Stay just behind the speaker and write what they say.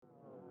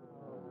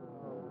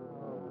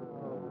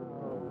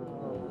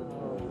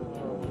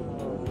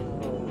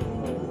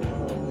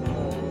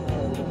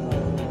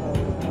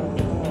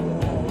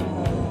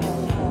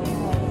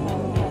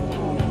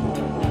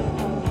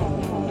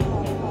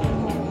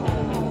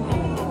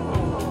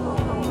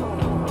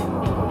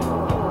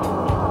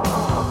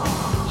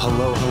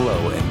Hello,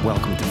 and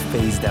welcome to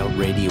Phased Out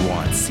Radio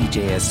on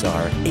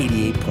CJSR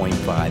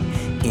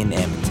 88.5 in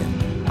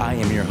Edmonton. I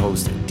am your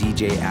host,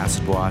 DJ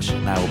Acid Wash,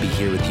 and I will be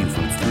here with you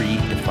from 3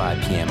 to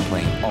 5 p.m.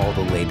 playing all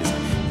the latest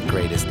and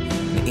greatest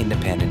in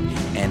independent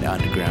and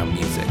underground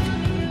music.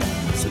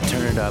 So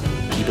turn it up,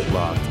 keep it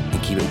locked,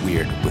 and keep it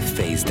weird with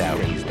Phased Out.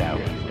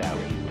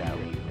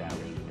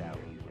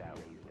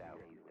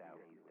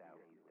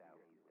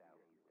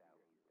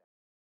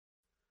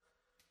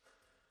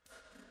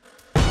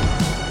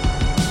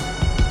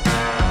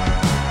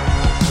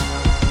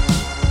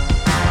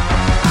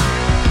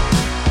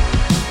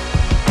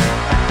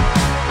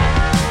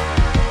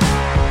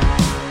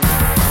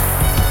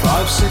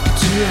 Sick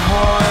to your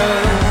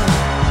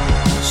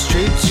heart,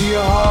 straight to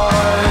your heart.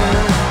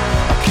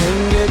 I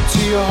can't get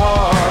to your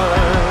heart.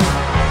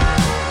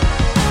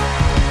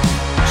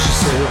 She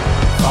said,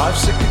 5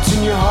 seconds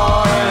in your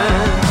heart,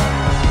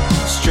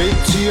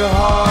 straight to your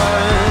heart.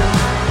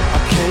 I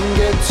can't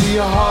get to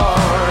your heart.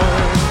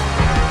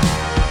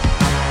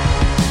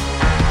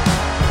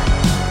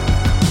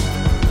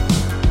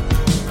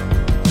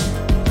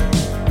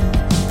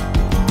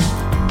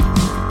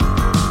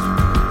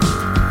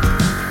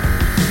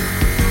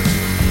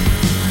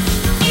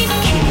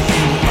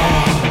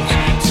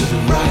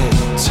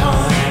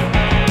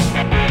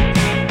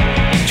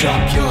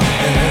 Drop your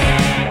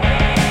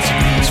head to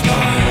please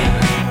find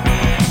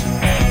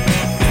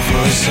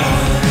for a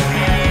sign.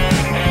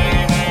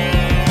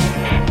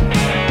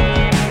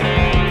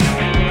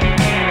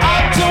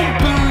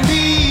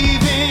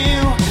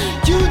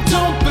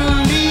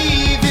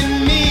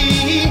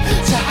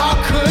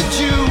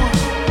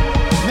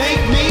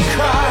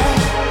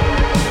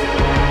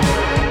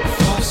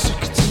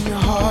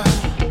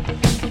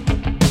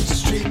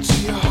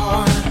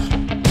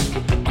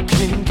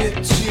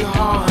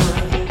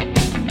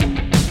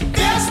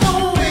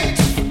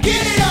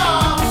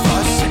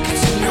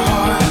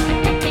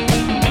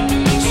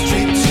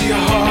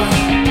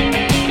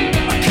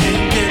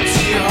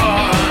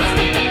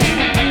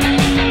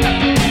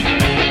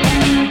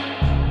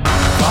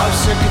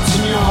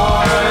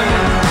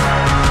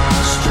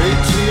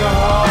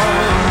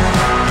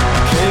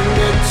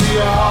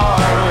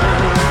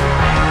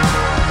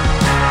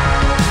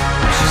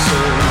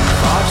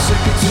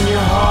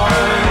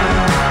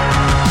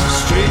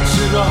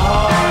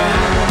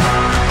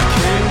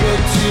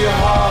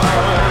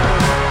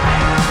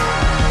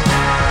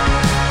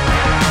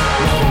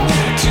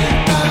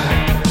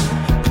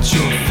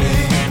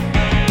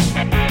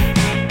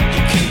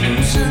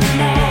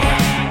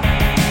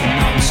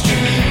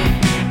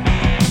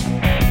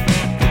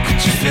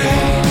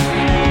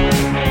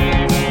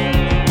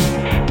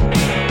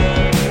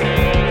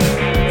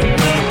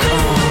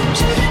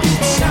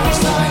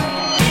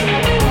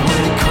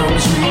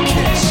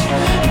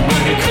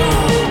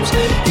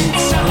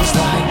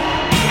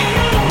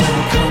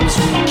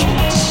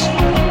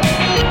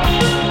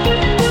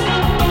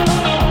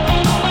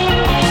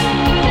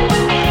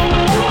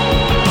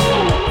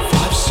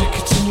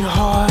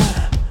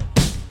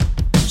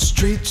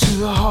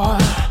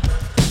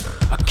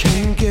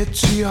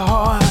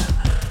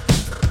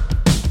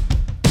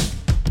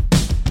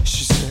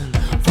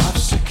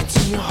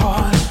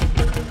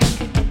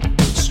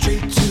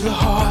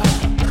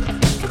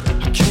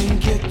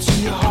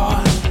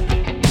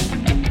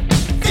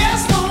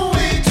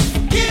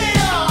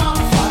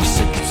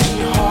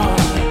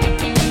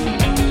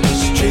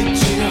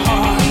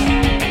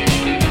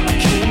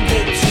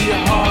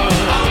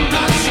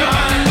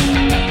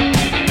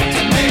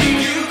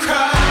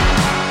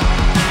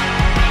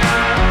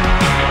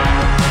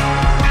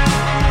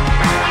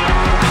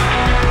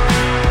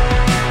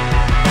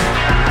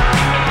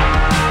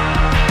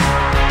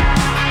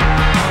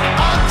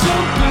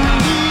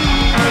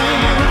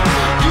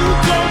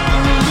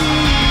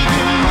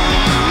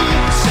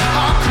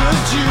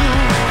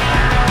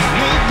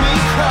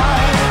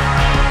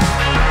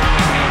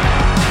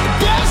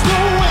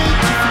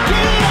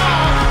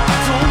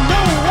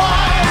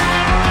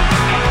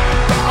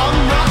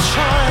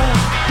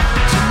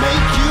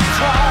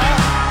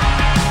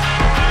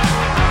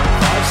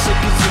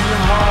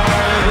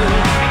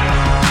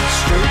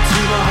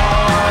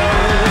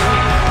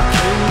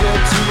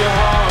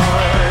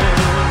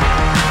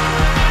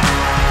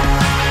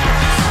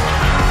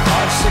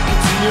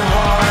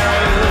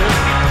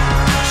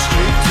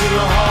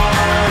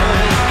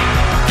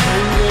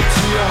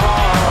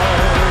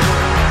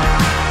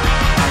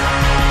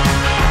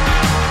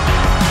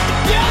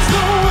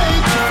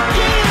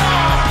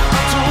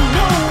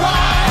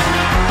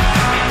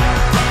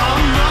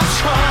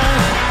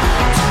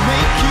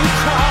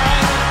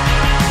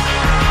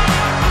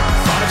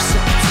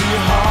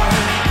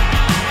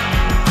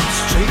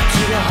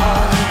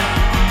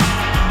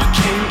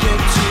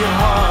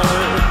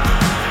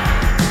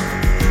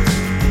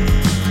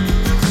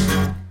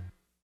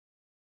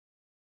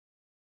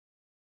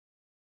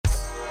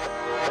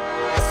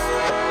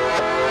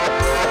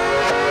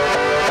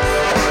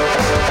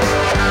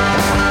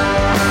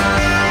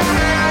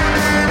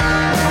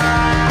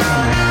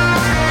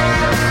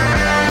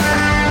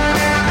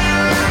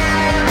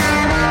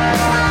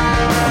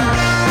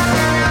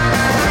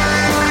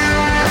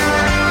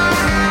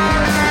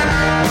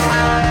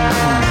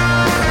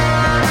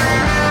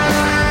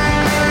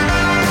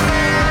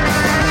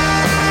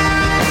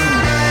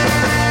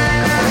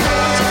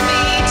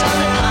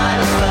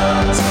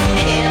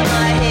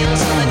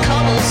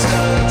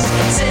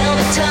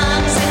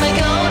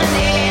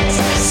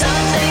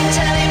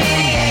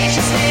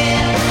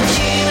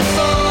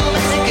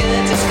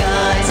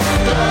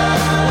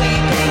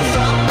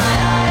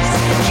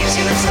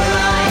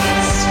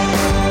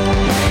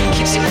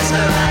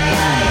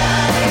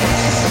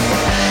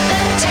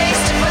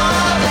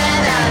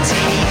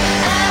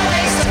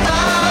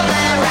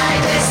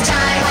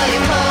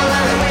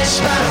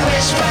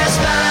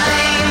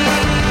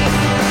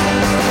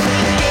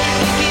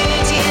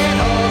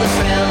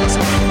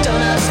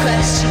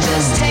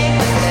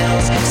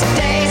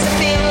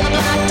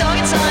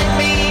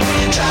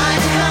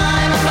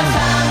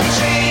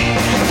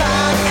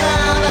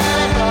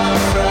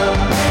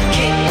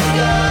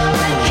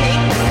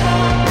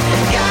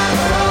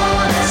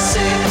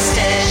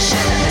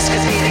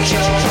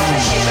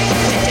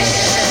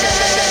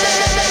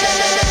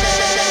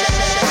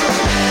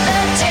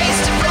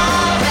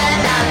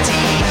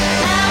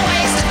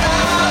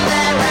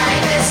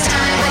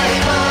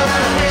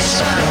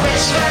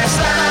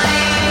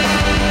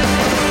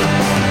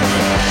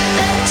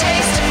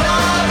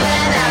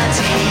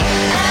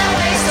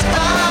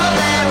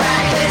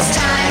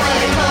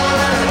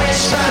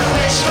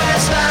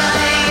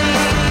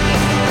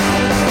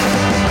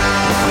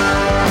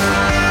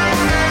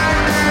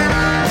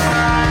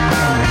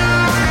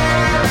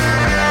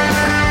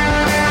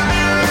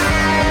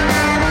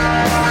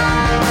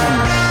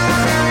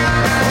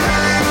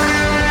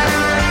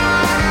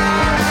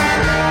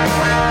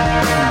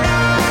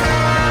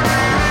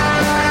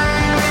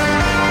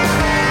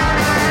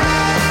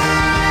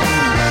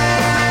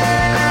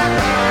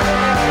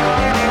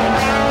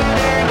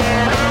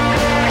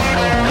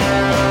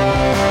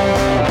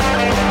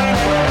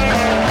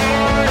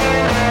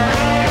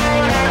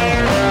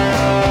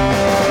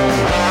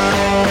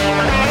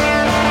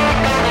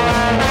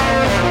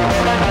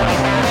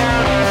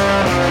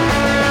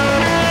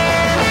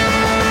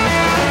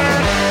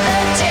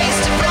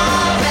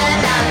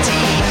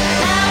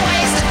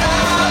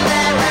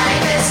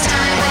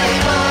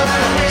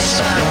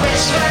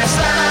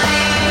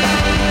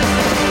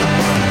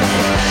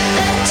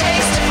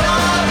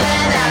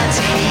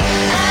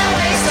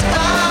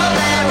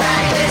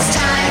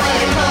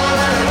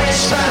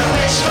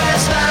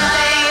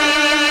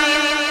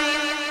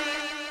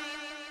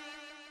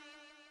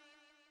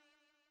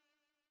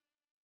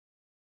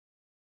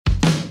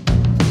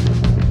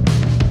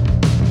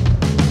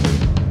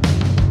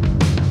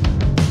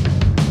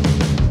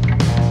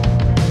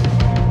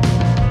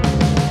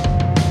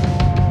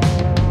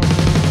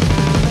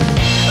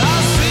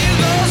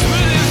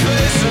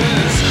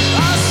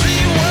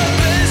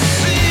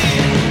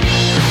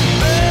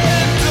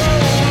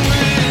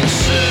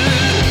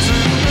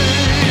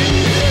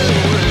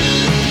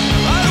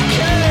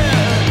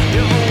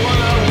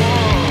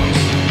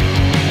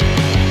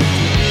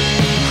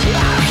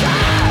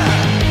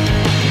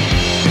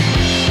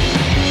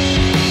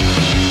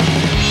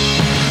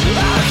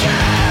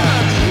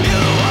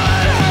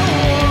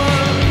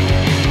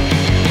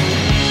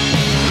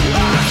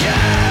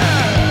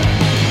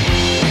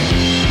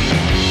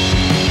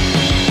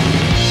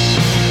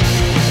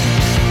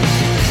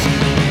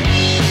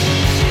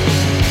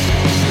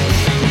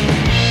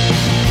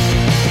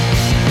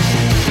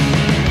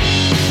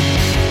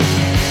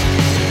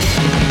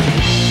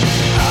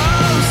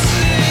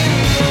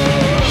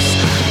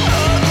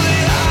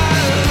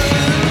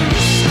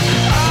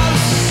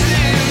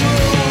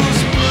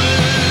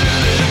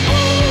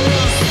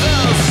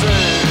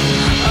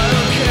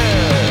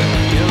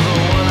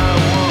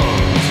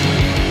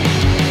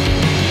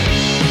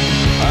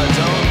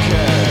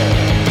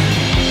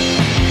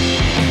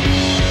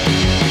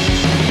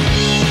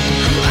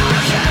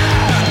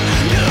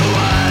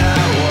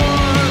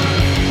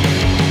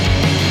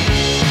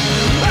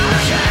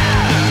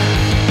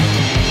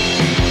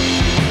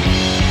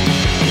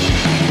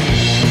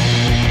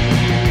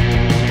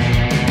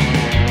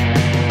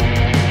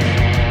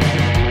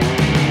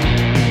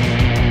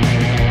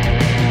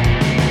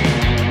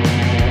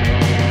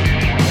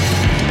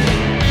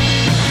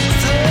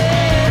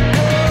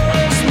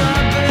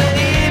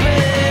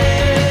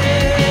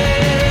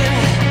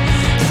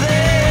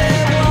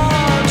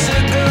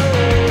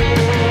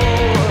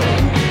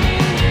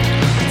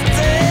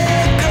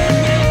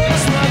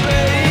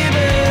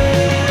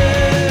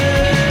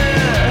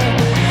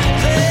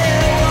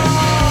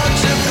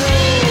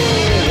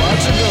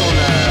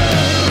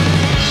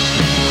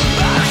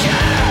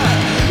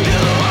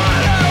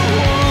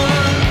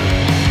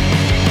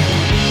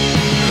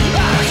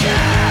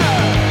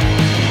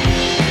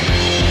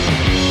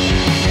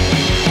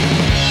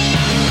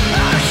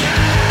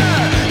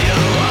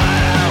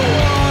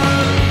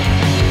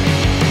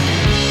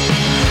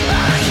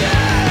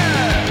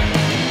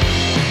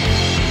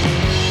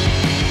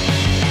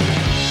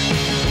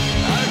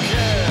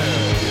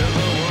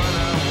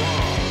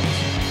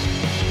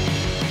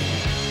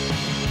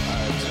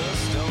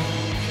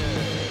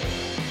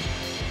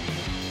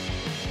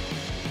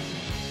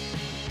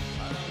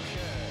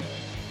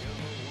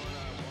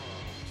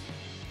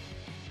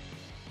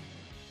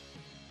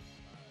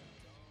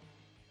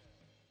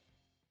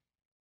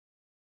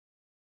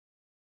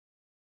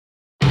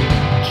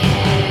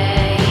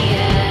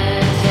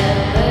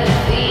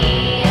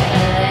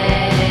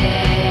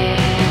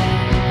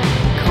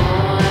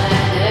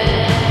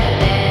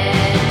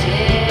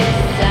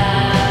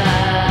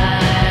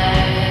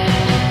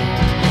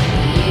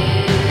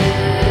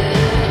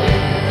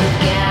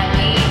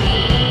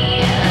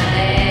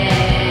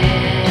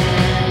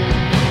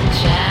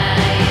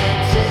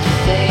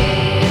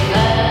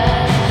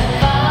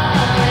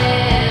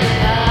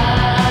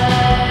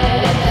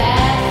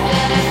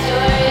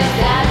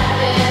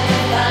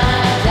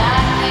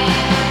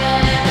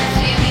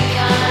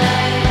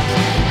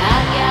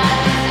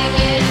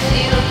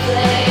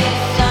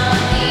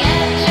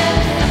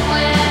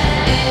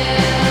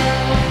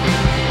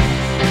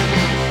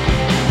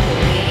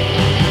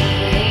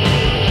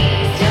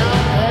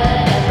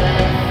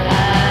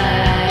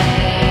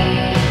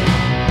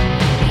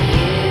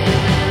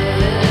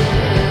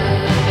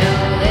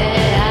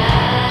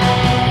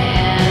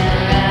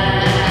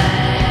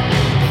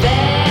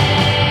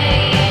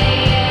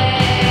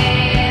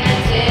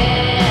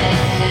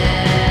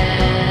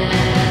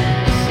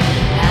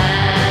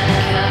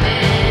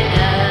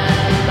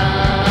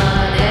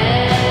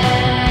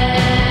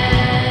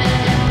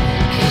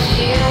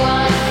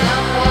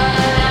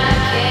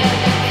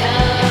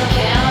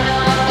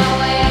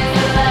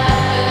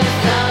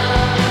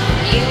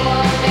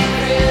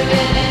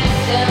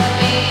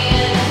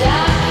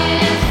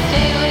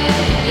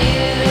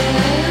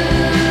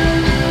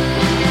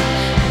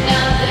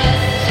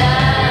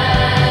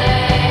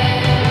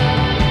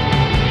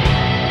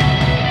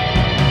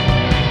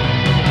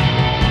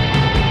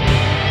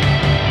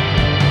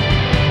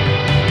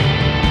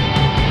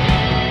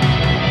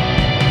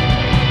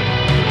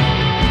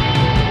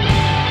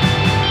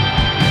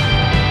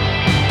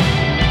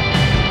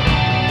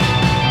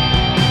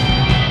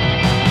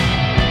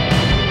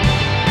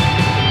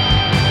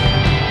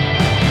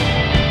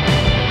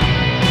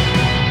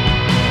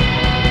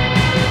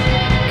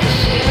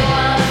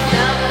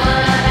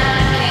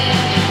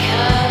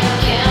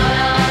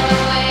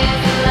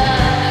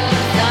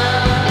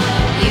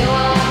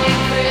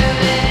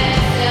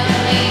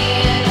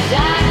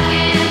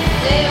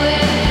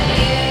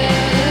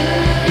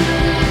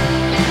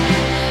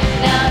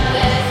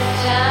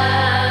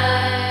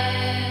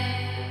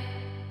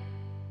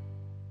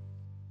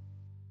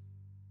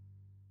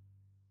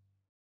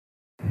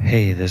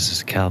 Hey, this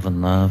is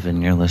Calvin Love,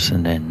 and you're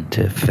listening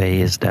to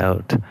Phased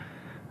Out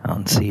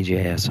on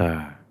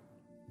CJSR.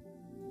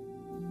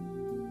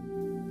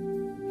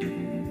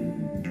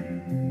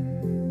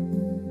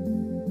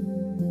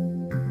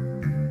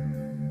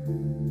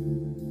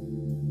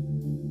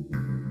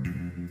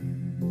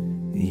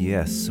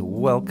 Yes,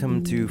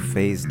 welcome to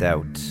Phased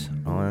Out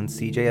on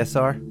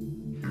CJSR.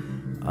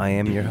 I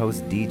am your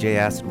host, DJ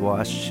Acid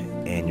Wash,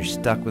 and you're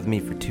stuck with me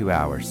for 2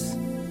 hours.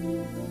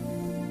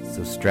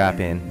 So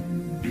strap in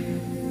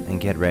and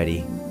get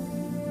ready.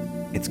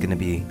 It's gonna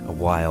be a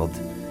wild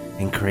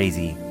and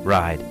crazy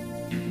ride.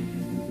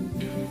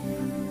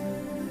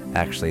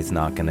 Actually, it's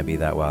not gonna be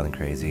that wild and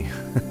crazy.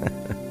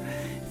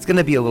 It's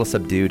gonna be a little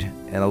subdued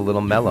and a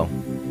little mellow.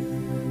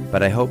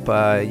 But I hope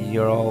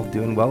you're all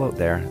doing well out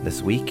there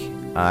this week.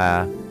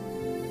 I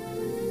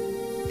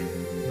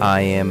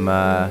am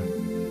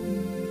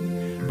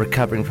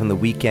recovering from the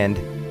weekend.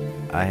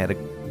 I had a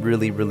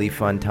really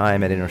fun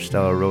time at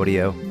Interstellar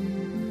Rodeo.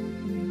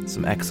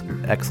 Some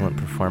excellent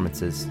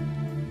performances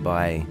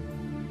by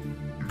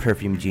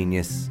Perfume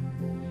Genius,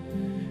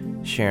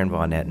 Sharon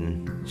Von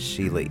Etten,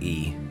 Sheila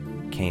E.,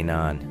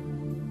 Kanon.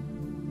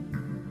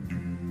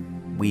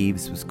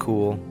 Weaves was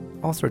cool.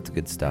 All sorts of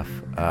good stuff.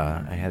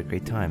 I had a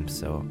great time,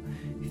 so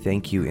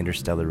thank you,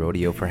 Interstellar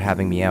Rodeo, for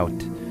having me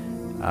out.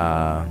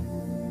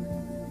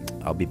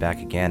 I'll be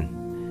back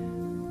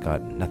again.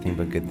 Got nothing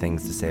but good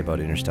things to say about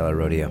Interstellar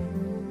Rodeo.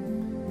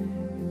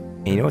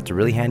 And you know what's a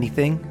really handy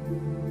thing?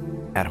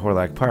 At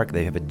Horlock Park,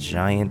 they have a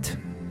giant,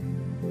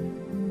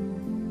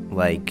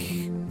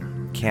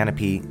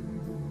 canopy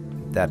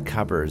that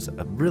covers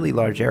a really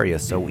large area.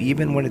 So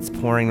even when it's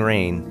pouring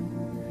rain,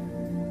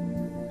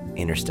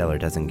 Interstellar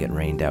doesn't get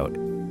rained out.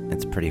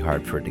 It's pretty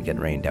hard for it to get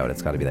rained out.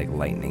 It's got to be like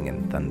lightning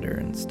and thunder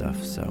and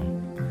stuff. So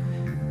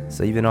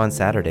even on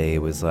Saturday,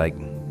 it was like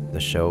the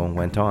show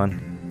went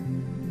on.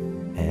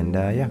 And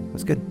yeah, it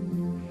was good.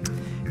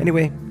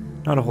 Anyway,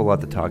 not a whole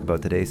lot to talk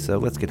about today, so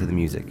let's get to the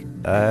music.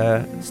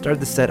 Started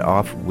the set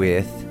off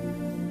with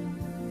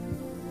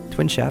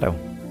Twin Shadow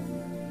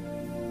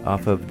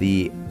off of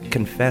the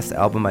Confess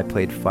album. I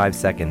played 5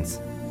 seconds.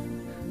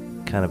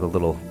 Kind of a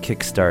little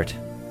kickstart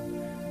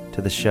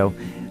to the show.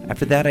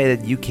 After that, I had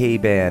a UK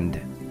band,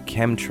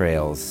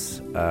 Chemtrails.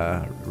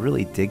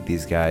 Really dig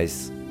these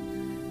guys.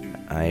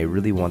 I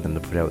really want them to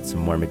put out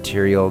some more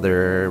material.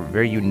 They're a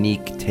very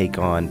unique take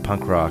on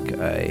punk rock.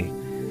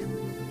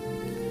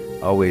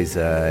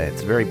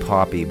 It's very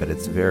poppy, but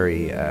it's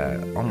very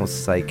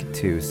almost psych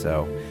too,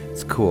 so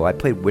it's cool. I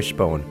played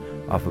Wishbone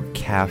off of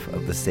Calf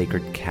of the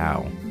Sacred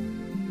Cow.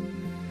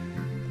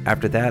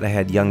 After that, I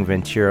had Young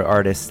Ventura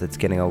Artists that's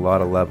getting a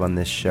lot of love on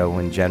this show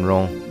in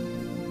general.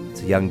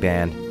 It's a young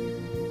band,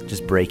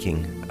 just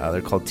breaking.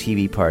 They're called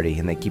TV Party,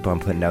 and they keep on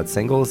putting out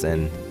singles,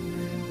 and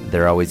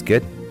they're always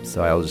good,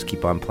 so I'll just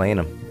keep on playing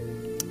them.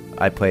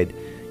 I played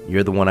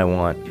You're the One I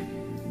Want.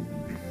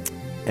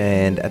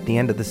 And at the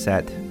end of the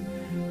set,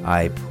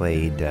 I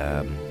played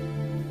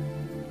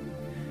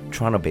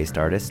Toronto-based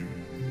artist.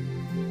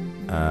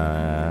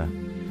 Her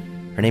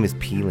name is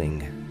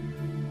Peeling.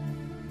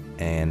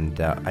 And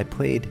I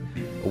played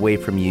Away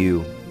From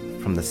You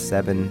from the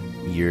 7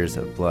 Years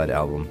of Blood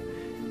album.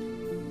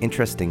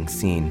 Interesting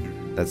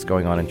scene that's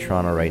going on in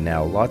Toronto right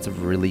now. Lots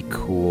of really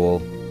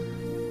cool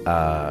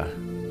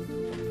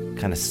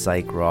kind of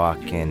psych rock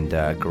and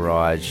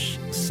garage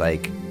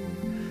psych,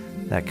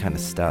 that kind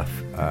of stuff.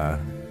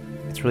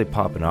 It's really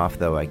popping off,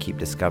 though. I keep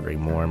discovering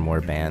more and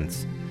more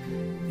bands,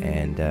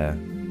 and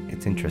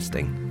it's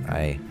interesting.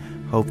 I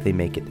hope they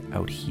make it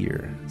out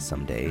here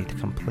someday to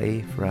come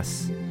play for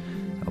us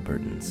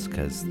Albertans,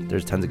 because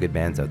there's tons of good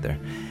bands out there.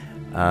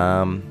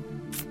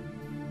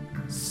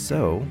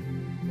 So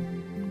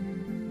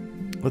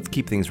let's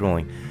keep things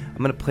rolling. I'm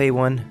going to play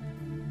one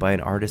by an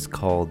artist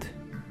called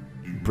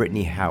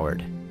Brittany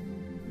Howard.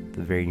 It's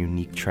a very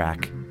unique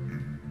track.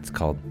 It's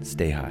called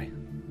Stay High.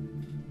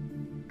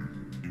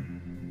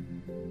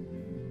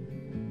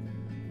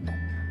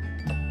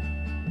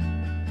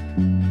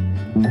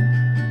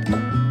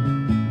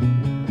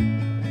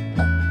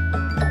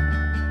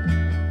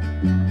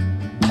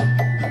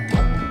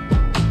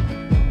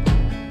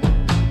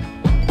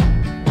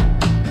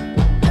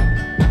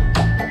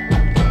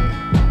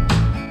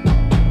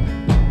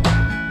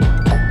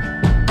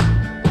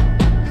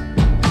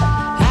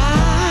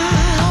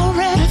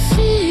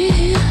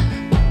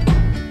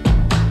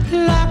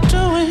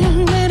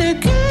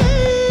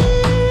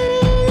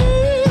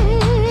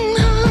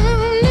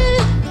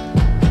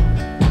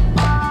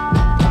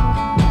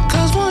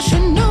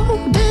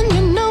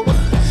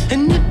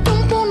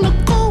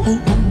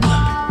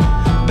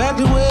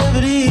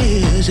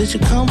 That you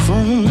come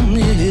from,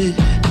 yeah.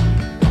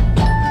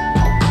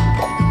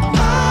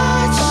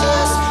 I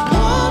just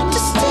want to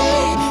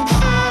stay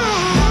high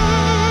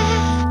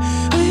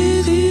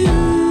with you.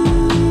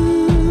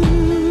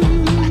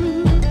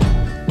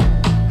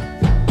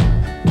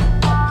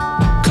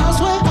 'Cause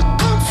where I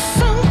come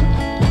from,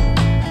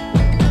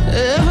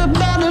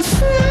 everybody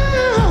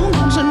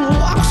frowns and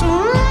walks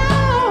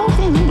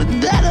around with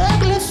that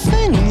ugly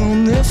thing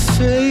on their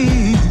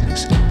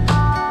face.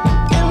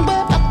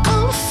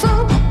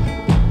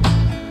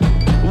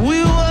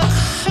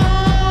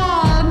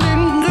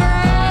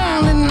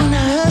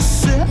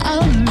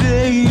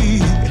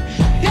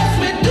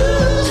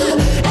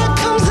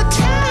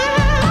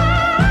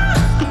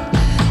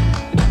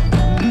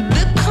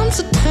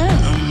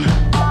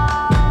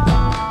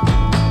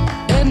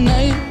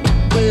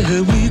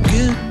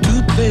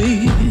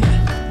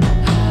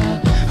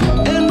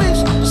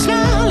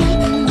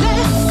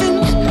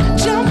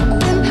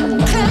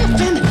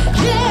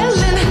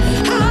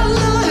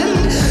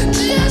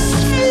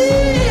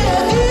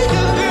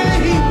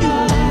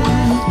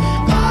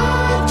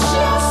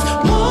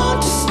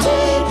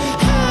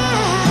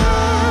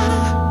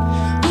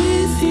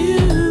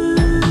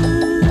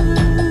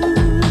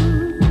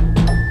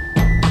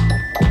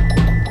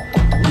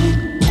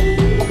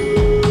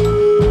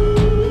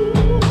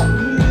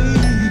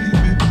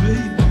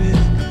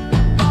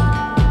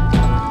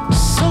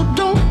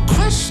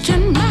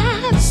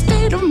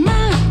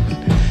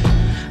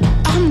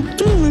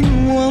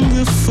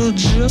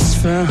 just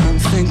fine,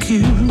 thank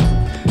you.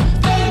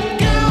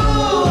 Thank you.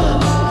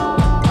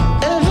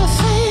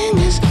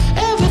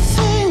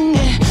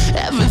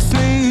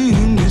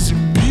 Everything is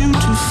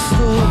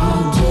beautiful.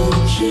 How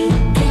did you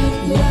get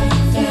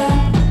like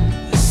that?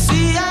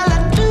 See, all I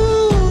do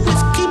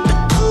is keep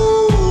it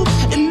cool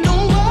and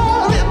don't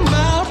worry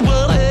about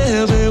what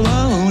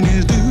everyone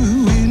is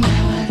doing.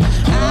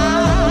 I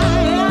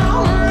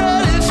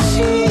already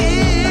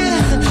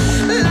feel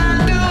like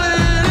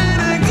doing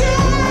it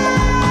again.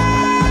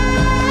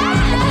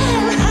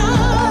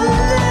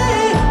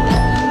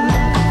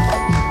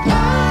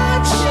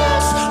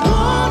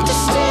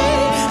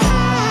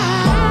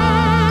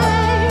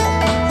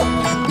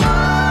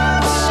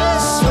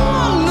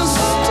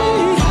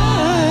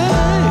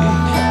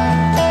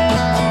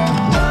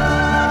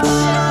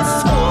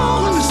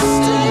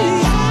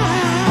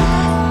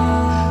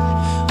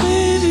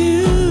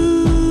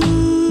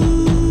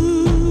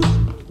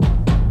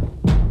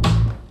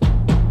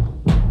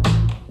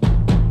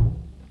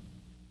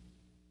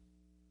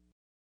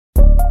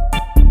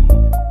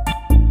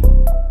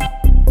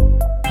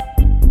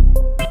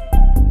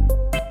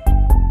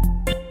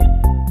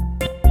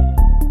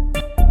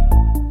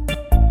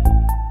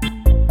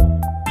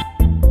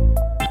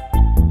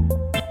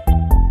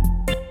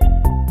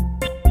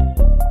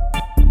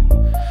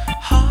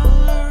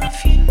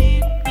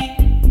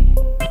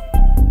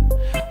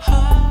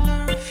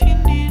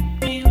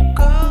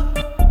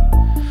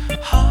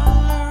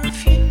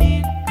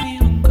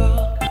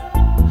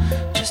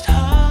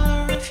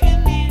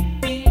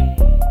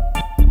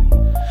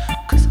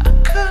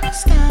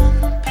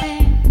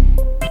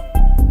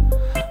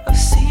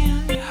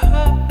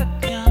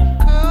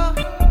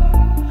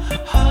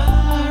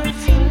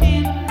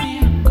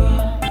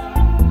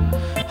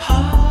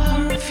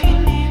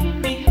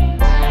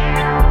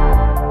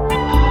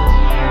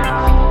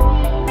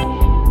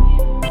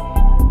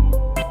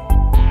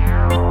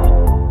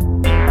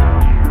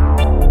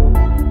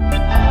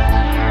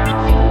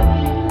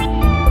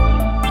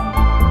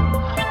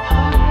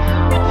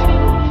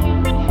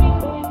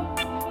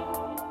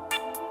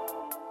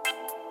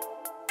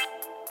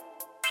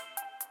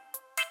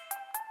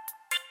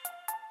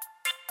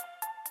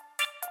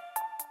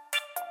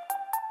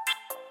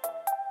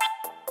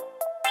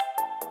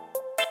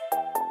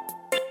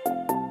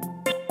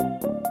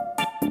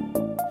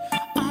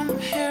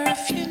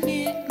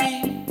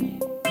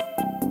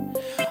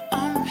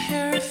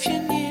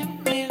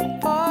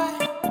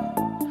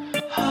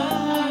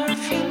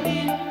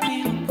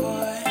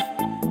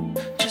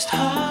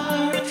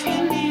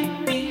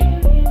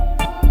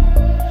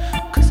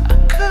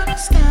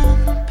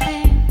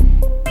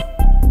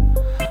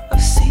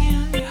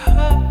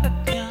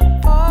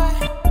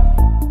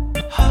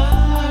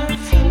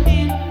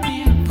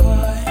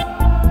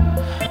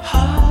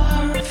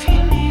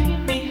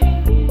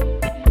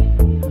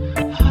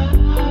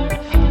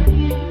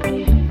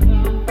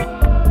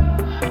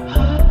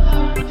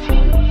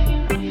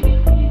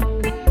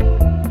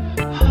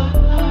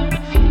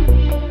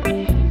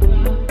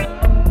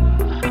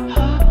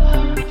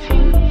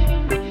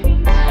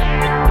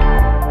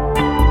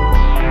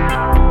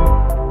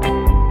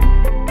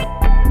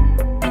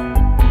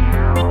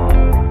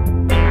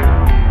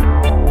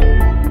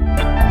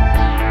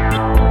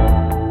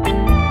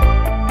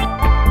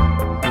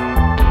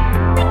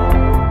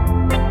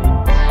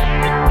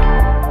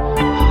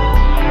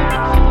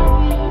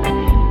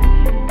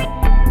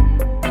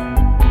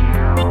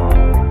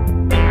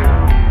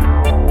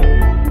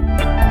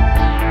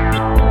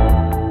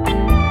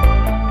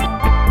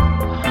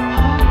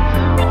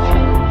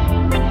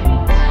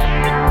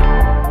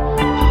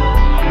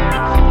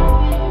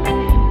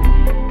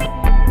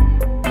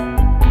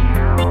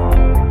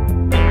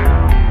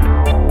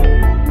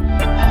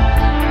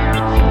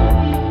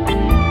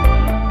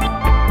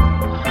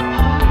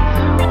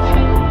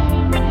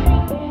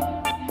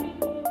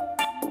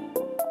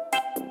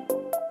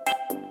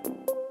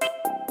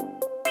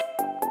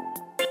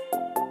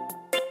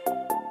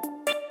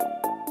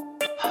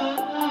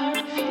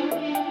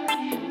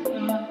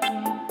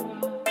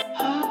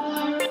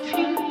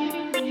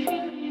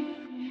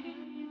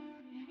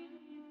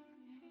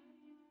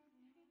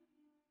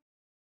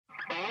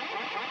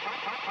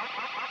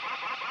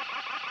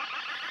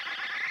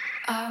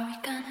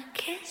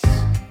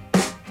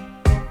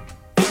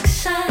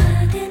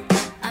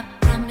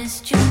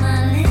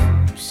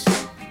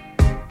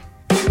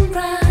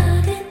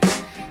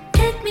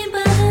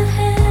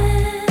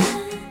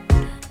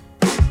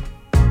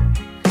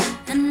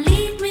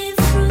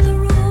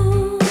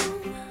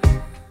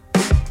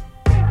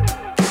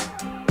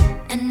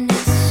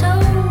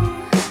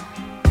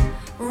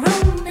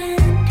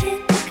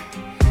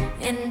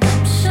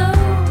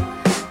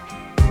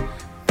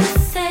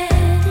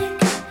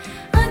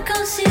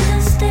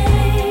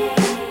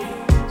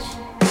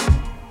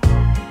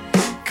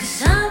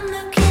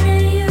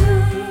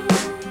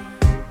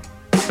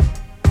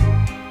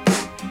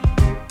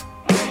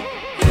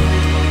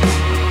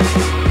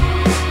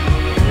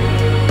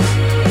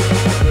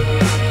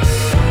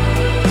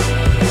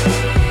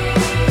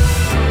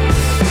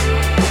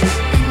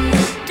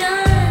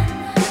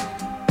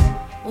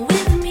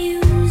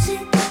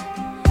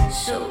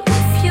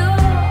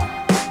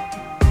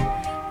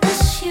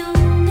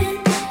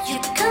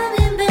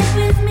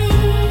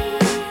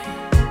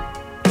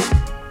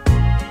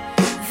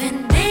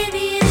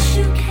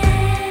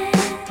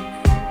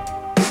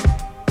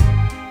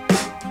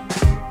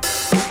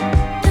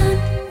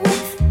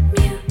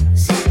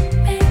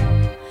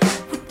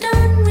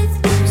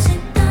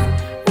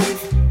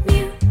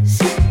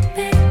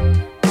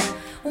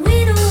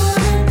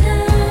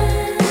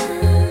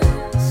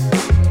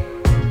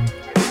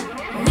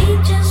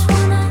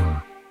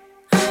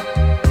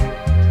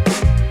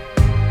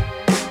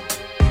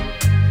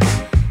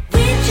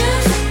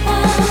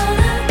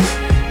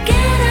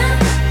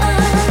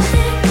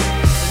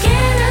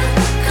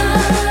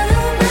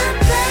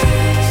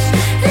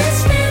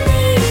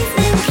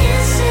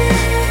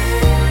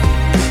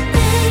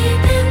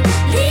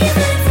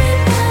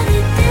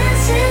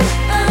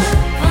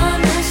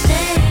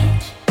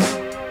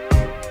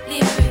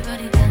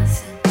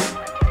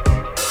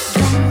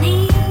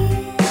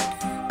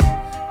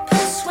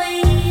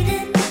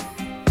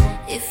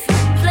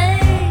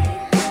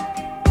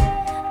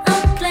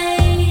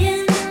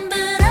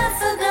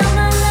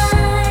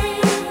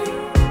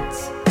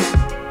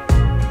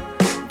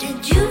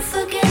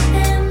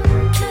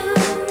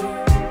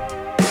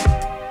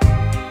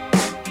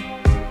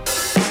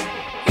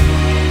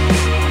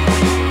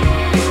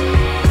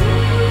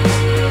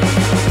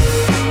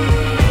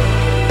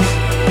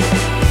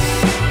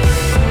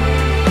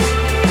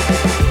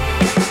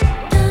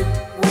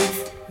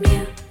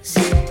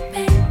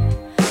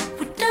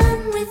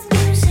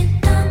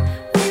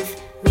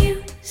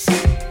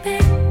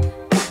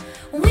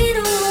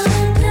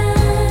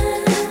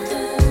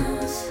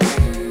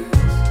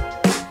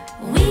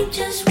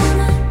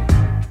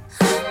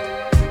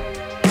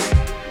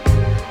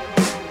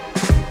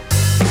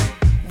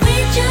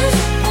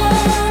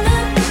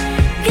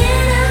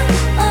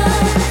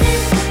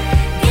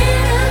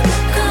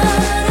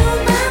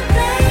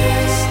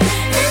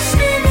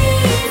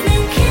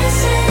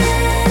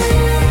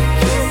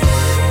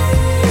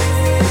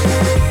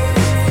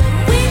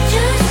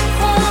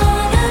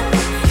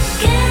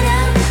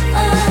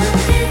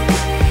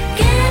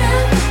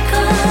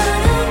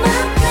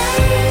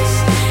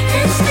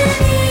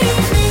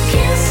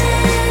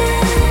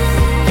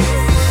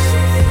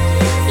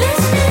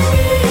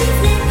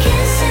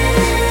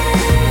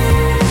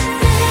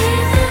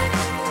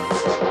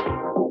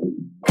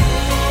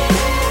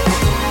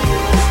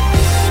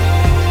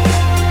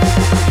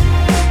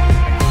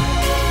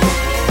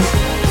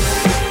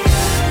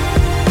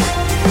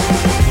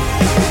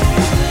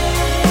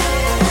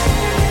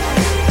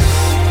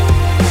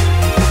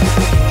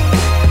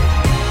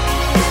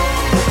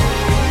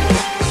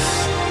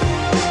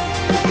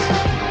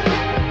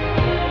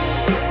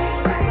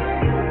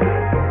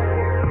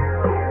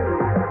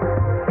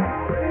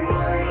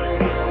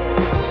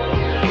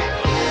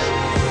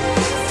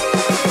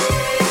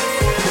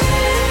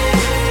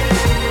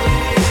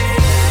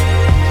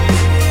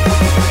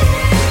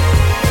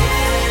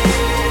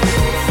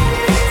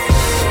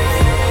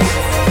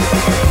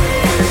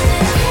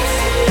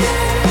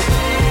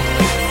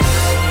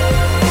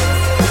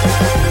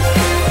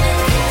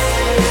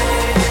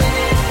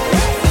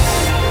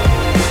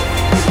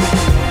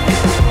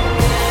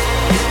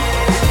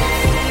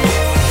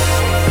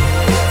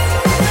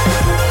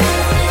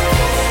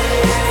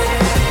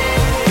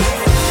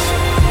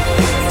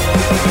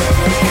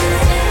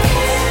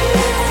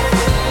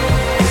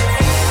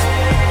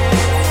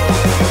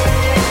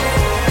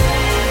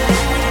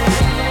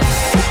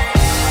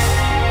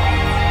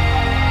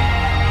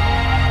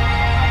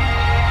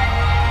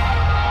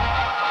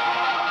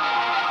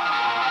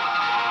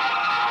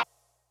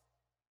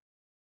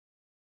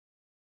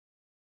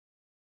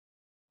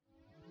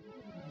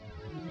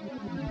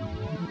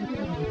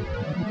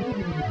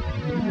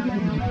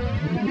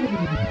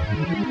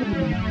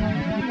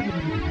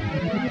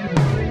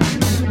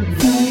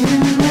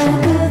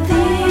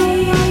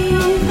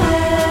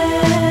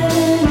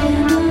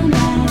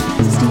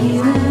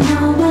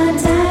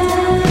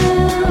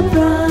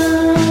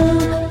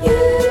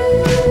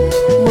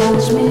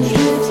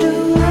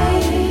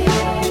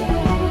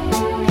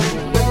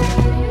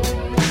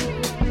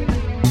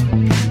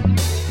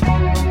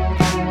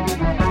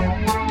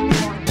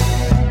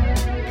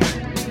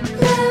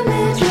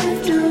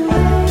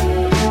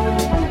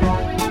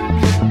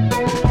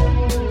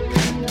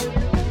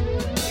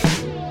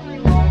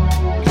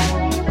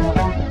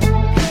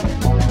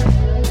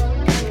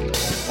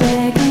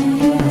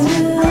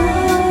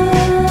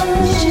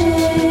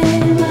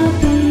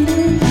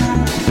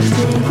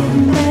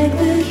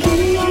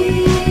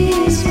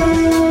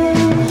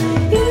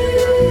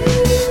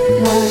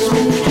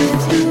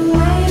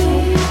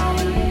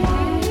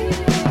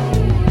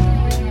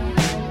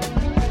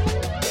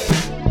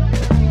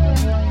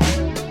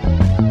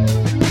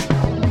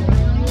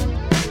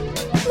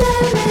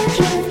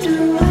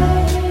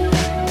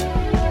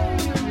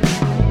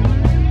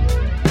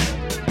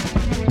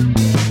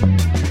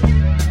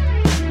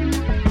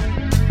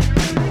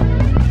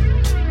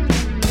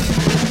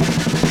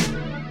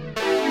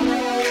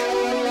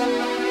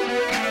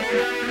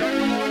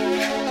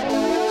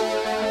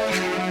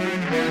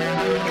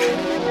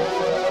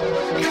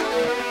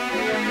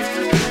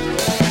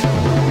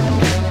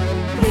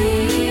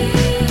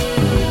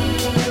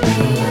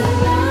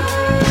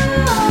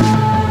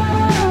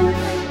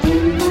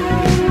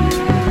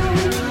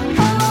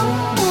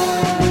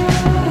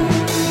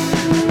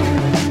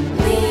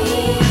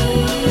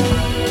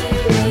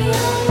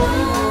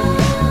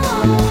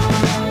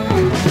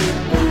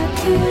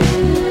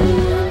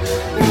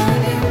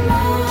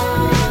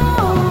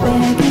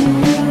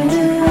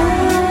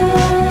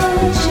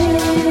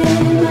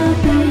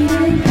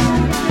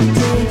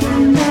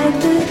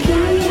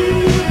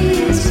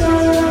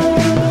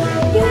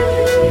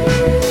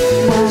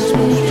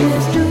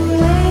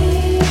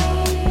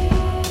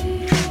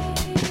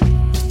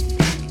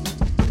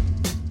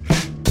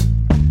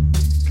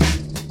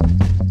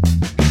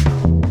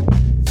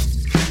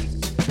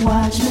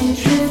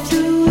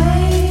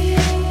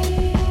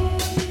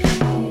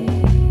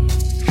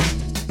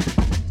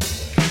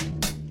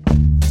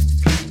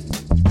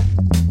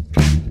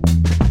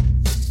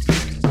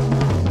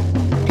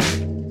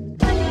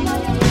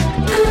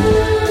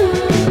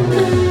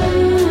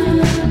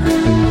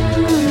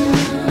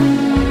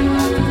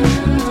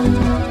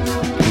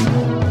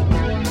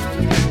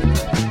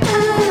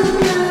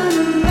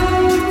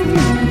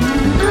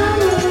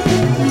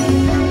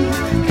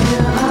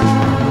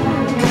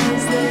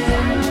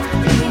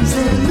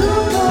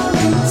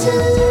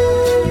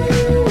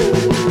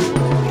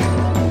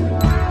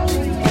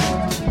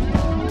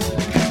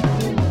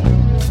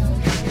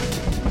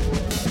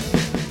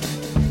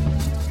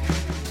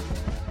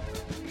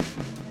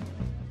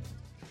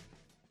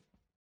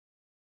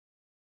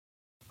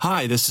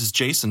 Hi, this is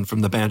Jason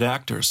from the band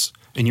Actors,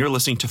 and you're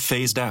listening to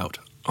Phased Out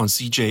on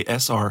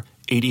CJSR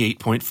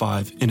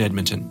 88.5 in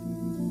Edmonton.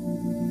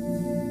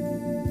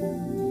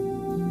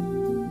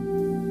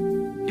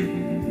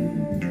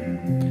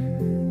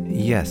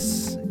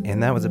 Yes,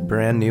 and that was a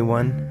brand new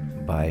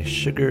one by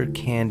Sugar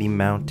Candy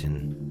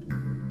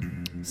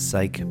Mountain,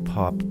 psych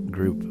pop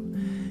group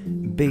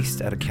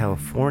based out of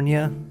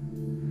California.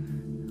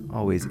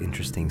 Always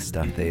interesting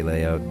stuff they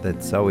lay out.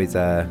 That's always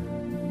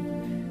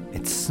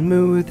it's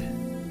smooth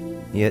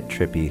yet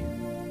trippy.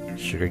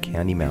 Sugar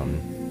Candy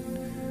Mountain.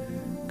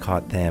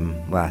 Caught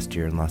them last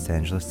year in Los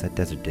Angeles at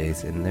Desert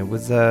Days, and it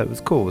was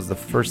cool. It was the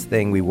first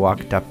thing we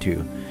walked up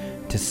to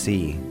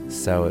see,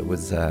 so it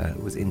was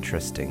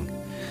interesting.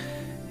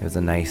 It was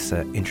a nice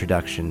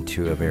introduction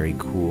to a very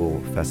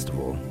cool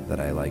festival that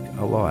I like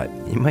a lot.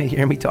 You might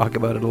hear me talk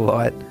about it a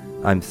lot.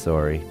 I'm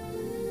sorry.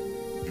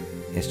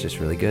 It's just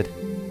really good.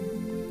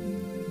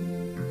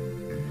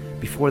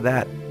 Before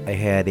that, I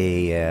had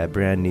a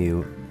brand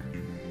new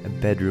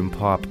bedroom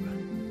pop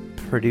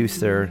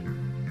producer,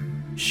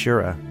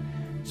 Shura.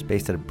 It's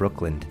based out of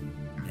Brooklyn,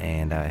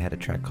 and I had a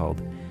track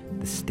called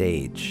The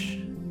Stage.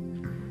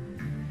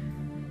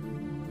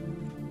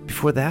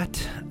 Before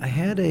that, I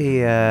had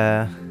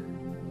I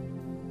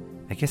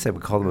guess I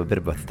would call them a bit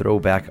of a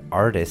throwback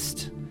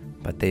artist,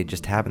 but they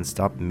just haven't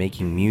stopped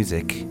making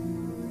music.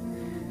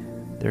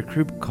 They're a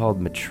group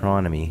called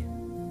Metronomy,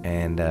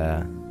 and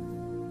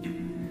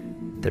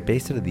they're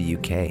based out of the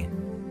UK.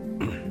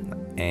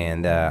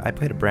 And I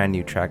played a brand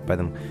new track by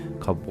them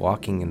called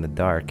Walking in the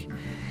Dark.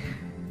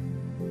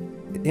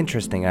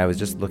 Interesting, I was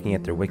just looking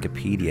at their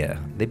Wikipedia.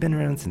 They've been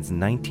around since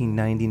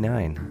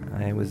 1999.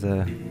 I was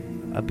a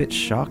bit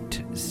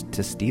shocked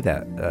to see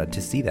that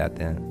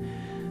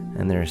then.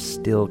 And they're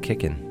still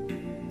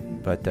kicking.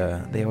 But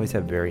they always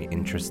have very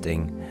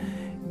interesting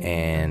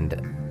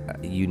and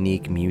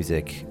unique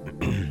music.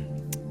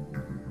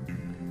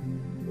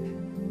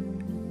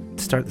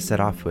 To start the set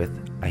off with,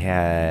 I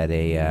had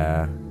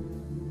a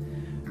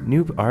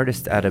new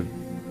artist out of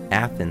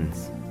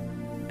Athens,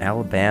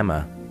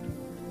 Alabama,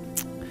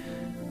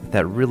 with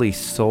that really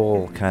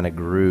soul kind of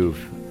groove.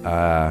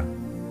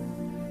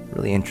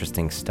 Really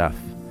interesting stuff.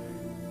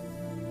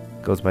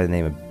 Goes by the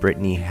name of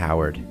Brittany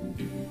Howard.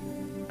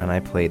 And I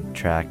played the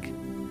track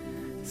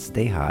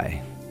Stay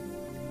High.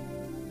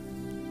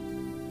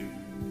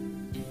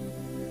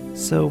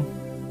 So,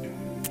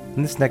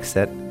 in this next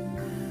set,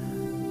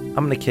 I'm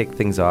going to kick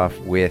things off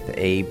with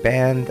a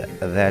band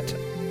that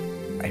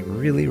I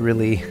really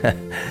I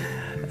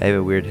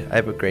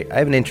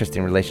have an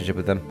interesting relationship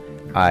with them.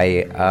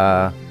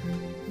 I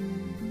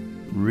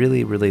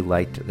really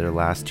liked their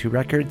last two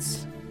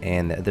records,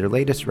 and their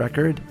latest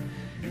record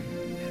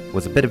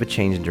was a bit of a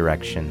change in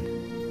direction.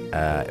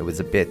 It was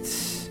a bit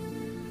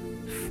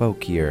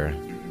folkier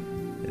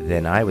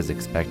than I was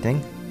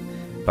expecting,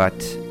 but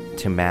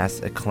to mass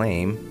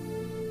acclaim,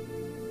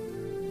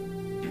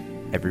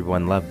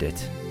 everyone loved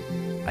it,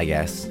 I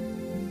guess.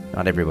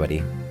 Not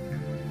everybody,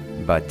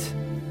 but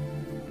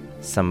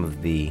some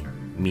of the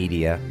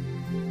media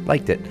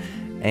liked it.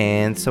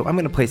 And so I'm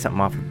going to play something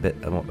off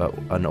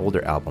an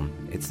older album.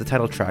 It's the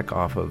title track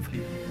off of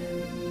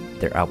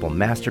their album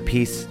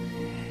Masterpiece.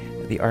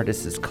 The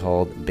artist is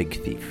called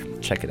Big Thief.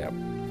 Check it out.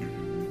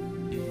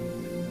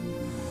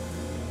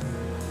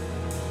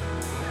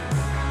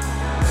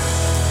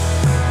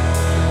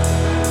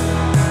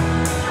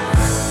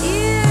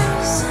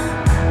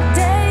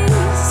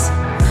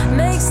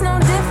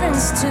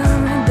 To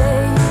me,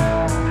 babe,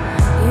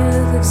 you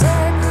look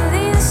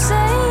exactly the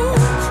same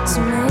to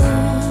me.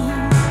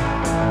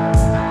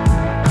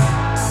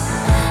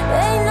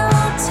 Ain't no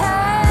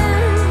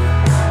time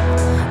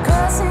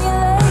crossing your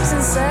legs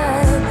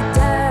inside the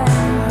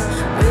dime,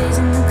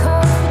 raising the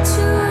coffee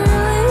to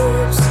your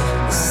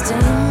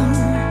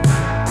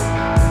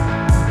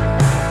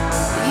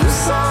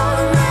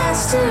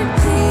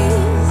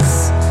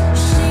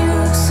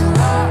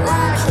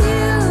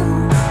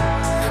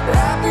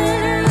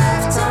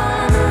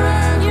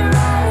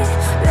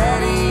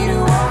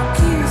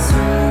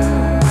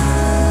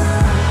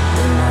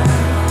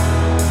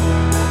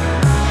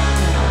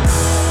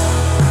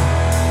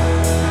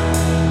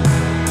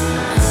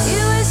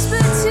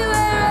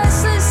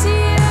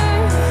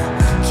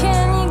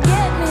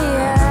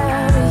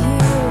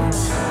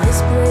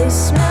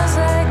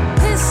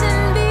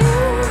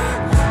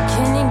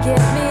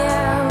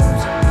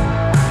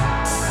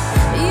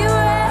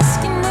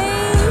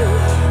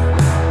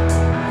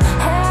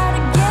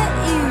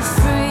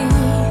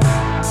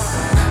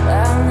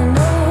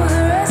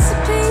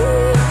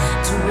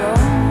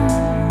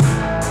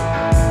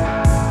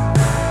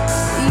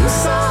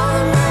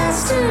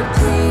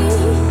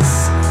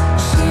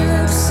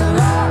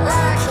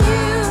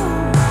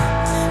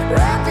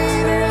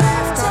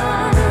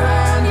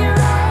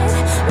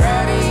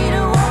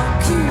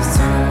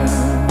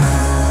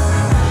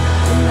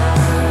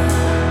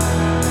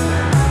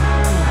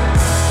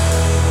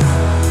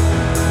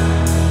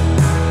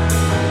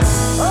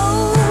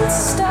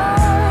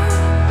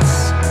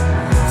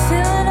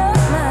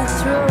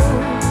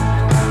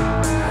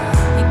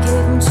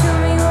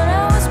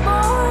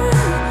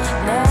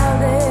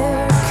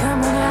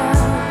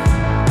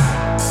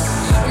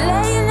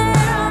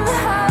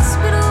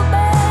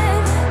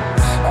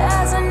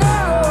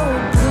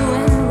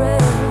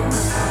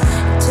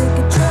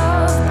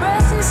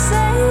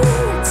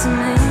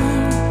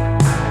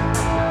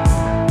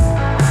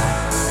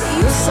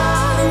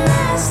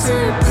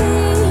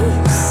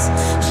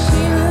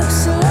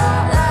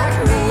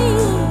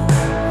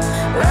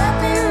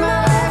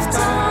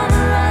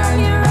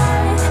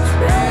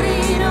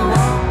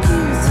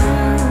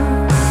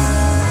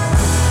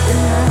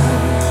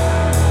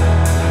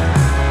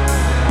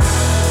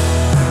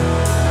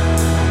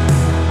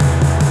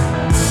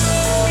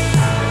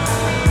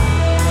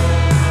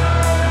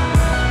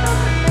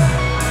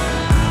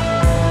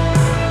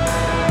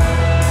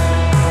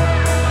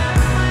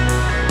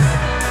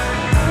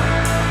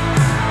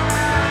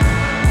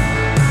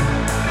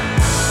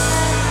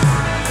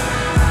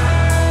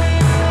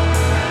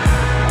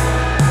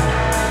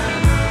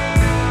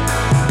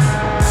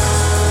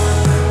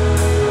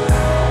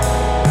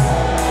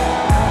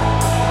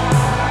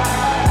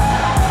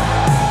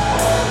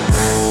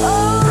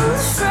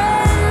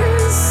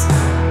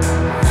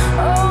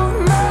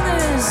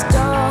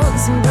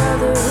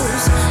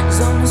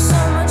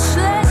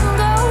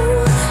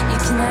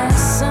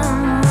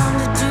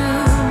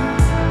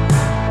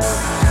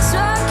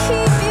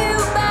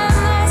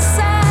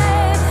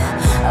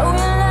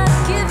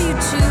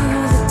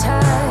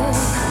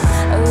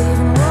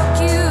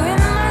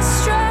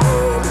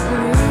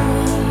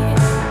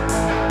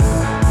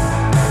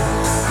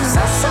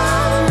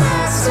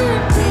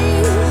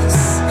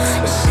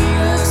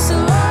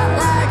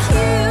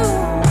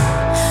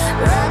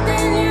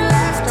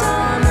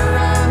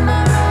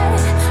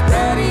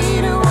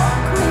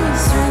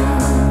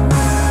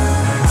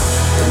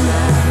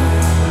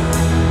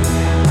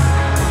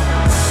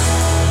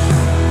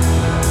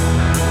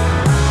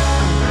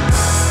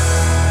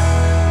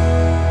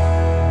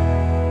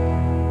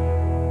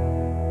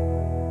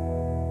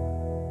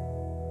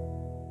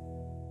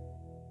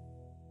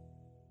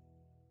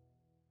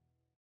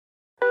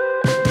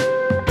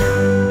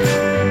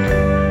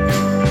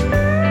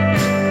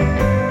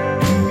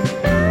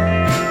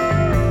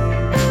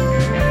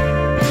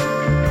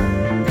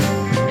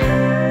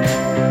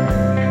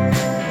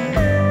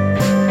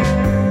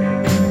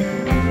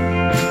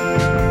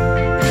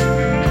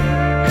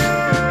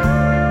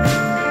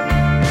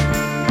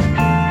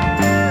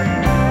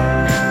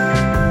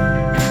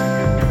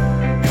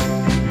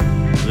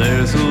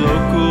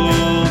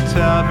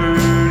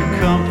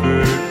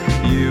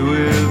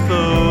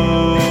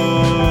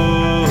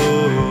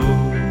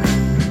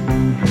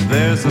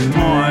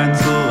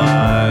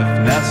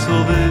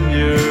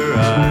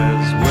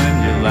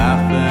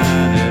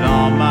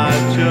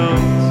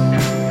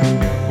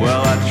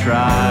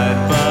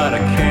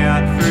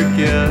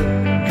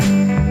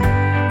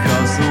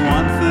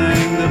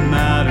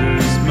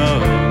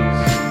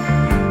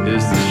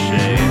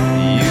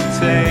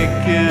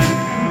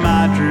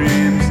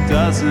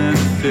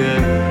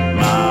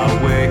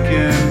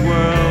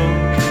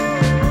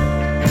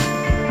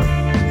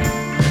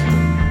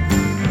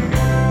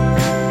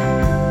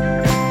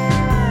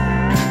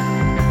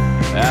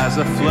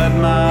I fled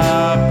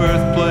my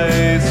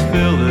birthplace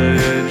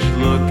village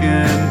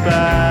looking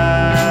back.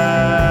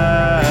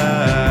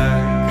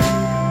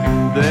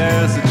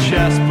 There's a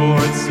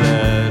chessboard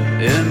set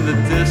in the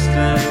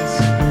distance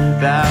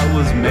that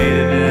was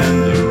made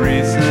in the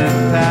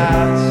recent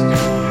past.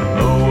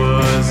 Or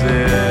was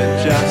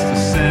it just a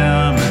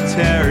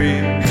cemetery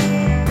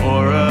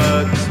or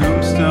a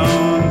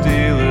tombstone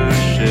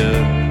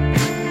dealership?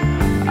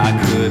 I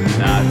could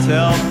not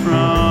tell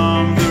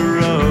from the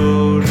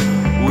road.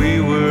 We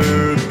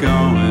were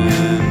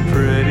going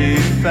pretty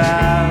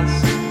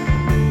fast.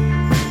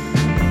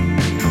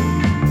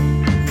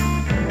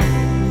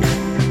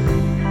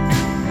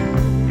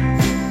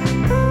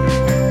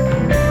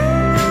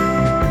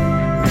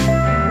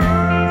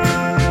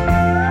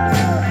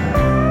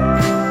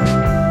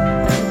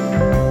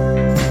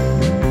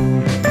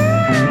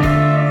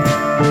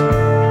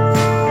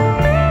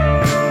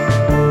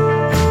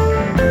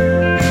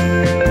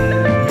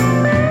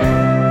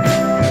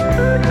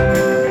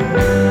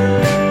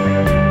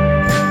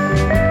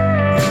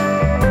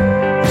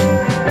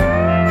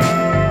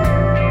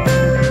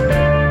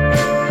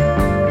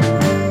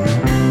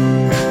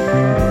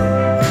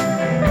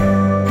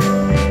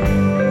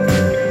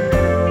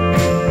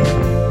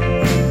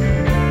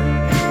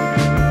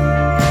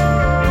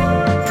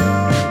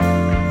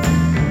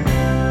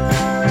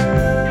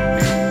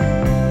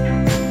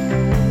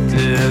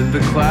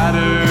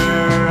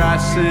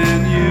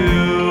 Sent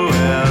you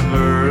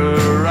ever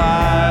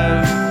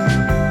arrive?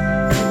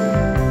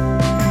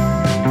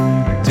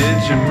 Did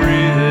you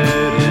breathe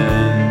it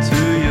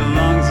into your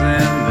lungs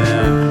and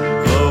then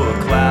blow a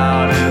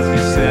cloud as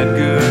you said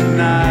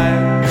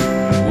goodnight?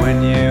 When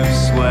you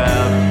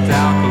swept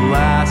out the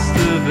last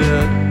of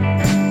it,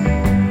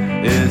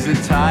 is it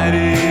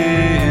tidy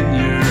in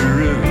your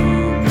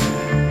room?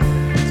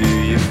 Do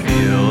you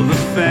feel the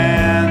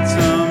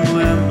phantom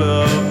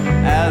limbo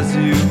as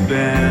you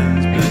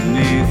bend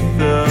beneath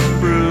the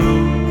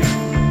brew?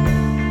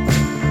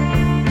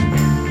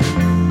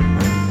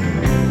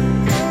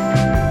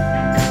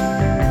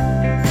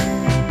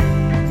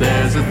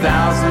 There's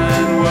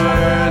 1,000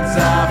 words I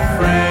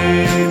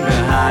frame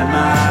behind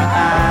my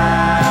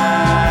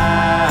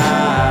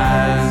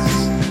eyes.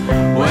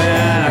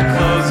 When I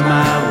close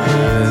my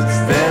lids,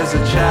 there's a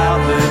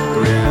child that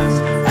grins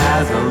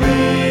as I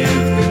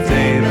leave the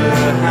day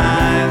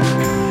behind.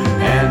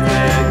 And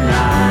at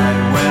night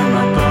when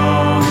my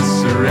bones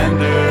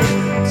surrender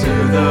to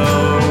the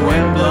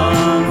wind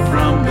blown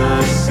from the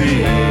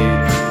sea,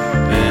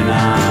 then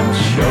I'm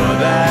sure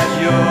that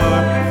you're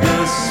the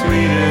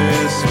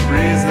sweetest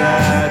breeze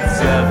that's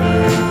ever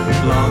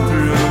blown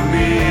through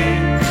me.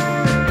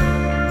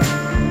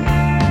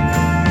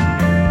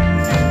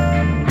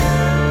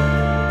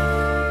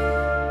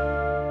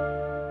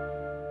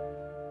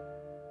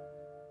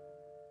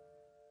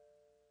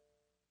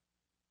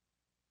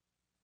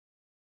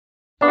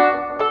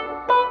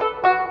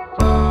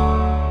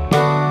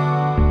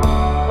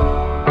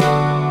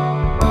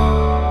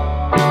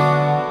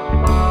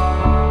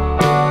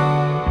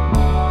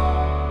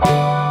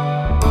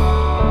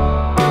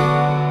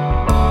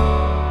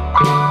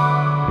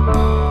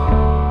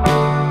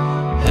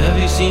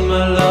 Seen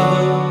my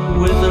lover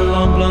with the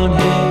long blonde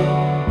hair.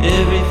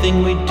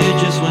 Everything we did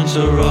just went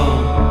so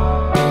wrong.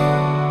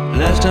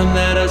 Last time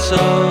that I saw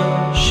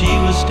her, she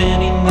was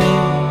standing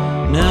there.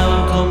 Now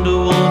I've come to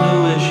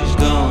wonder where she's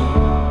gone.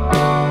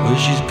 Where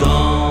she's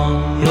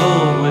gone,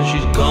 Lord, where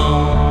she's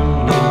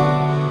gone,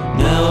 Lord.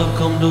 Now I've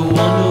come to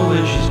wonder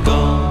where she's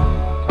gone.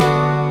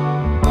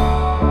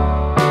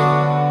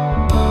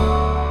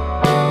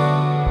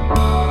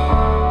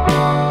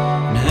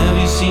 And have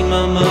you seen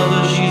my mother?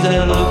 She's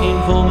out looking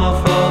for my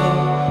father.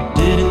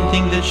 Didn't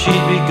think that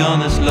she'd be gone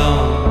this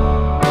long.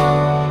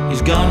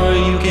 He's gone where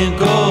you can't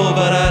go,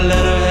 but I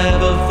let her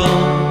have her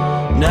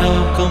fun. Now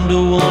I've come to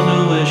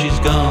wonder where she's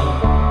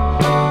gone.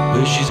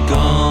 Where she's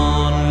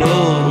gone,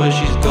 Lord, where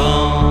she's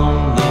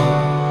gone,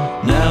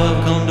 Lord. Now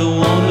I've come to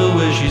wonder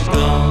where she's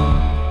gone.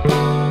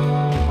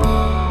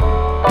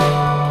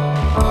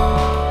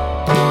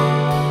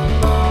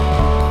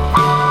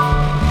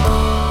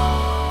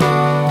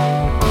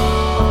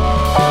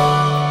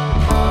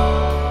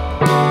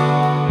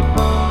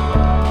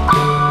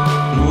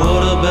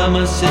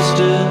 My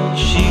sister,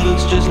 she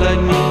looks just like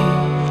me.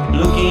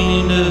 Looking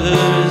into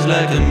her is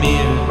like a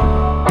mirror.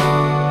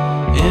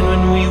 And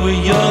when we were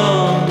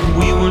young,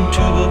 we weren't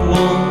two but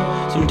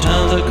one.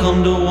 Sometimes I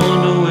come to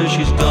wonder where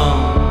she's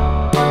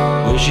gone.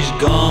 Where she's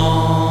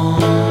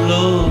gone,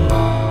 Lord.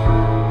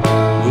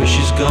 Where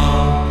she's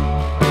gone.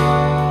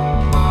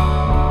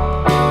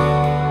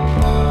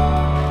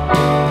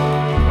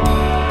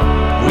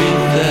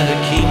 With that a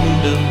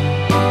kingdom,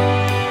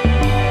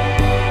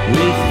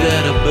 with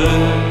that a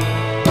bird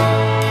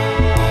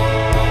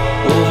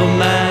over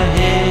my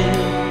head.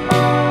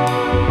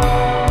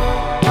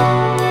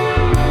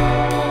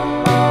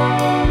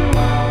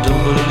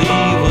 Don't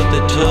believe what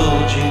they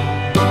told you.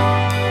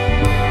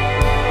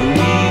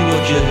 Believe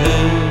what you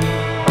heard.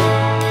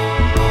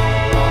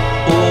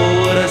 Oh,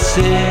 what I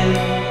said.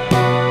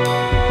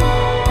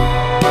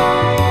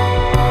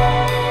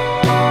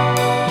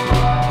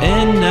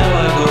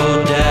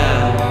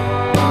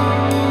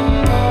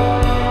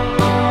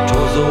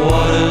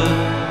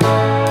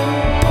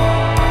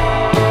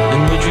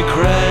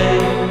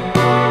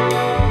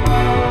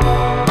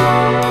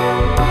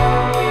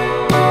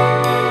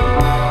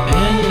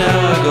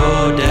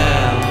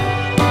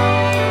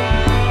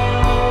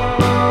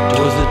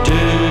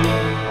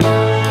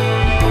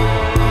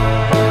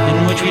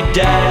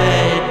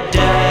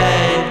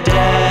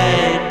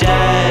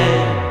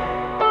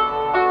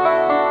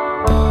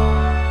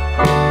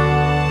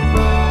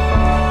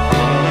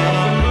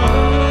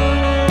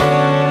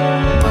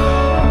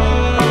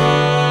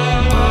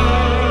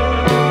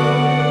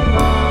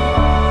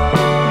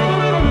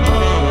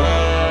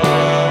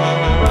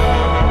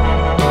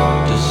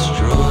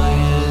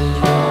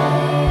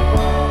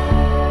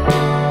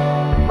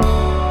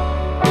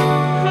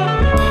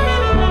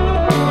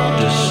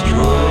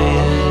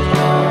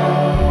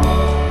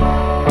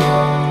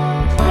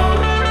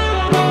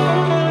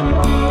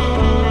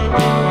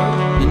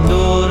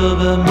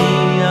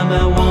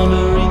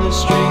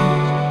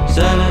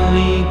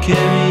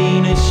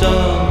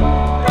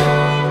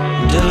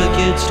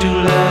 gets too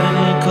loud and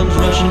it comes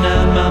rushing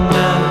out my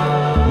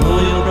mouth. Oh,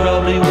 you'll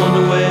probably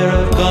wonder where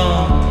I've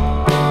gone.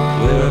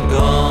 Where I've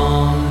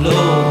gone,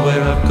 Lord,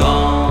 where I've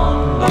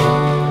gone, Lord.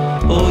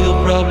 Oh,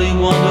 you'll probably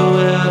wonder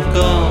where I've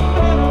gone.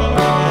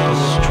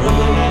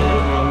 Destroyed.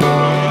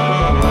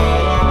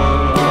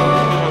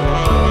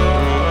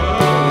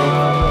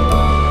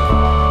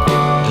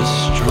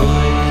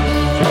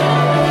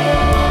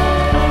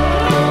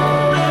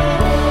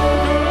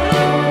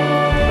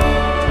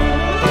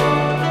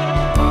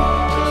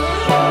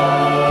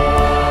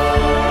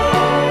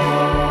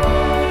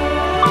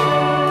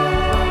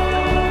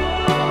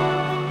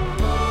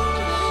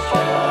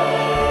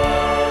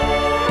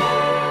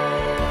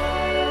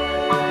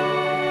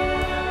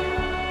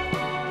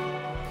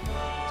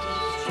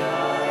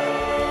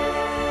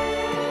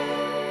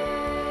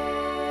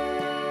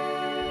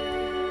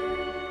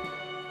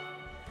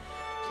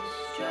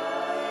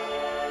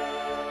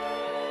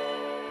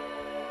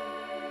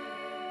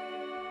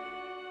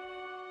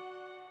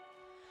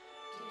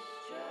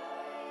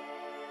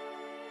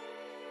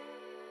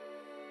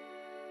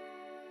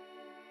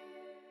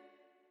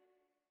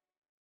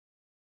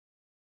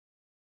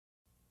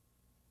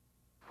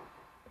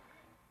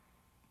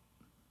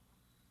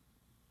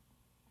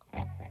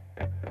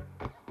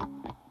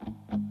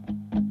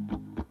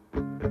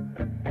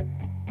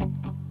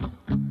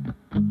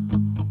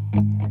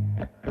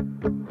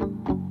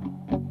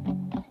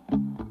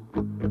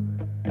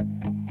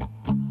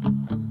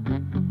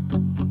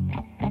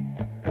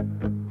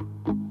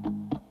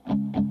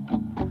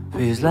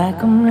 Feels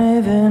like I'm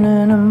living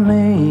in a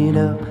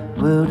made-up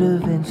world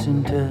of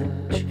instant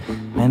touch,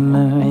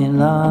 memory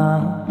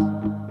lost.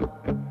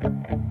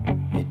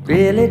 It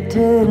really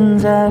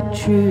turns out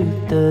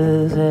truth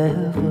does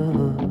have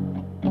a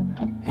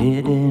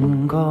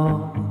hidden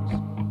cost.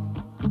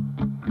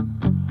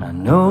 I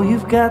know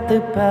you've got the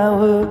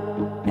power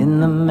in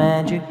the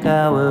magic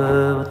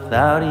hour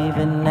without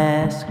even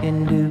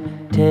asking to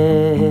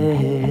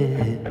tell.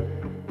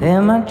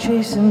 Am I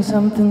chasing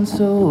something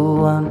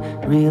so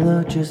unreal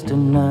or just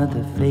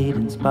another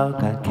fading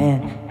spark? I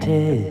can't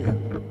tell.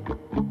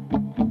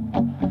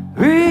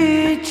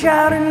 Reach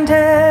out and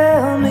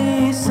tell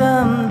me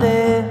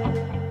someday,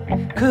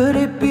 could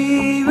it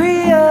be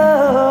real?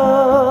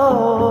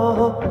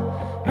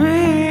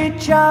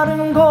 Reach out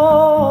and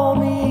call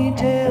me,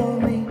 tell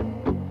me,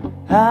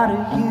 how do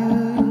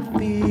you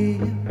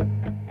feel?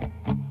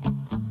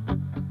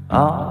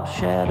 Our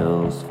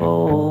shadows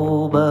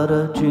fall, but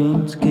our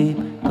dreams keep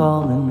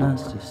calling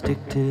us to stick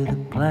to the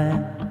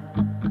plan.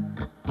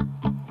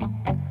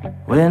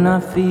 When I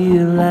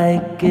feel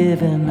like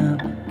giving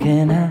up,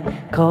 can I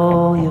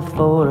call you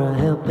for a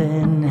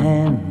helping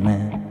hand,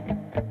 man?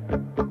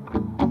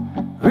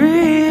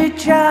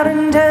 Reach out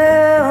and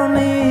tell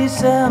me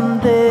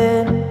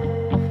something,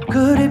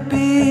 could it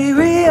be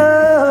real?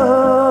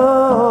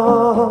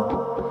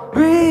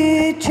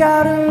 Reach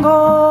out and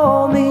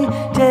call me,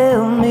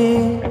 tell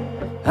me,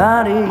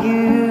 how do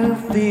you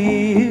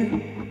feel?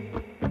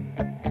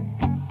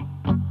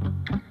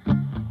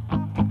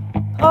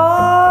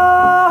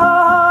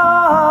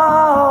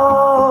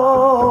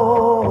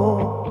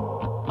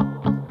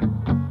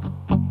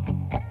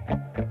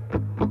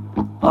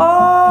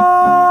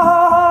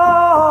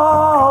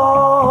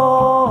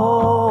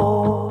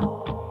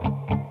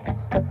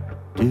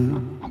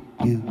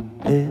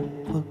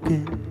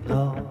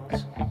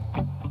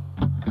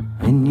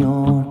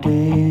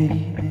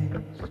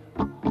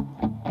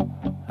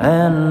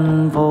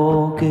 And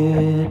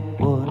forget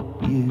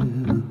what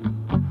you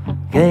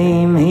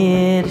came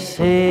here to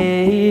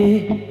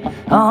say.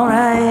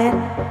 Alright,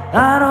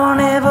 I don't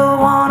ever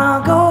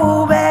wanna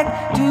go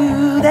back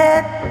to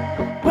that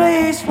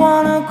place.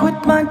 Wanna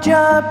quit my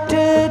job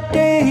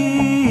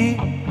today.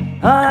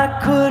 I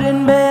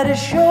couldn't bear to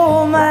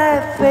show my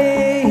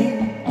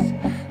face.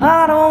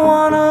 I don't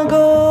wanna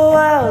go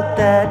out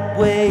that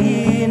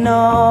way,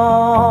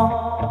 no.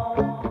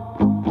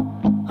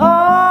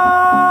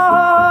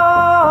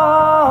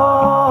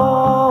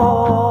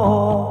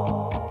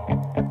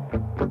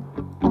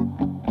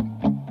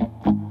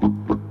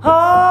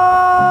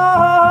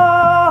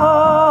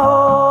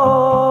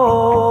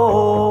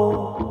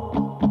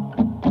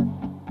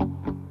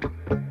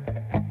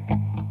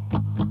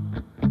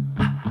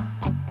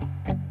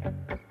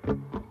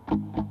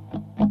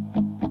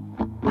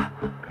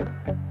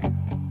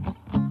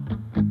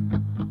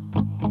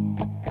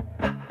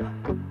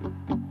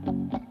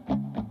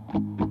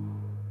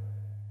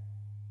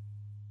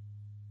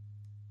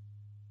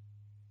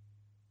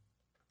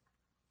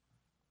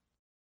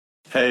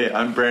 Hey,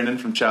 I'm Brandon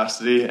from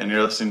Chastity, and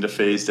you're listening to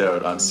Phased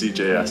Out on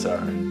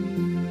CJSR.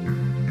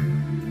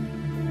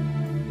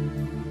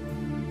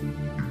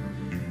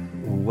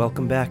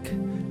 Welcome back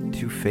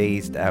to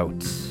Phased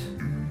Out.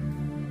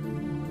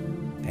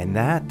 And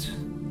that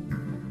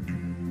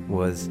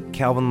was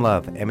Calvin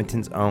Love,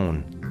 Edmonton's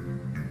own,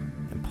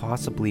 and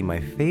possibly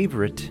my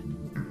favorite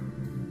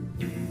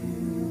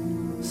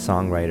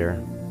songwriter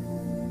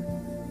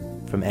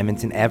from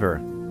Edmonton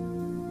ever.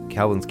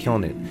 Calvin's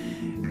killing it.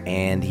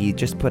 And he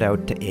just put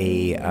out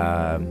a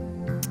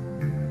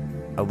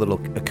a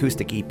little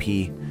acoustic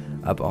EP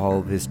of all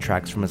of his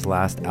tracks from his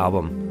last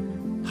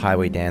album,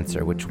 Highway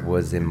Dancer, which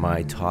was in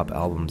my top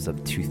albums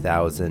of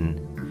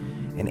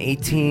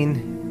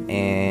 2018,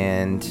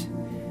 and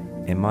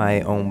in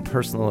my own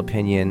personal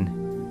opinion,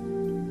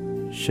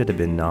 should have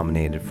been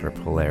nominated for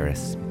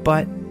Polaris.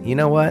 But you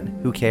know what?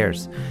 Who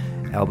cares?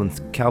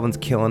 Calvin's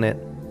killing it.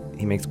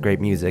 He makes great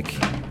music,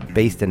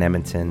 based in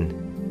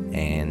Edmonton,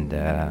 and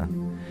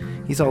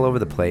he's all over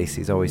the place.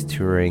 He's always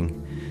touring.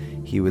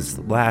 He was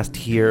last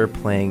here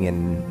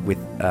playing with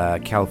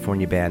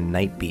California band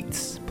Night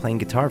Beats, playing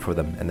guitar for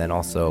them, and then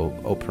also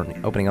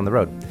opening on the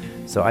road.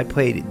 So I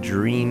played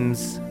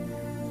Dreams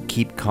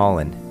Keep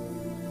Callin'.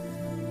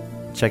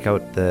 Check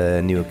out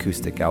the new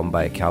acoustic album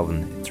by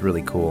Calvin. It's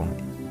really cool.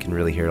 You can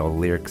really hear all the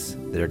lyrics.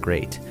 They're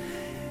great.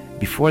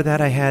 Before that,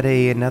 I had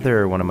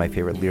another one of my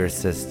favorite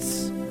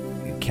lyricists,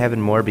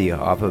 Kevin Morby,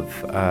 off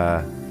of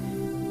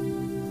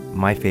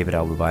my favorite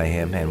album by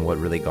him and what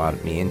really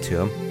got me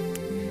into him.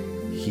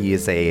 He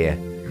is a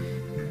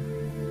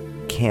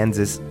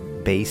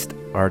Kansas-based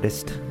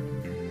artist,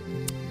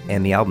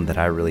 and the album that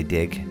I really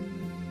dig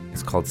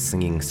is called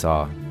Singing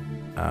Saw.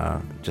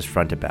 Just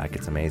front to back,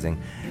 it's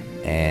amazing.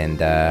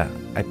 And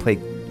I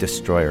played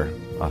Destroyer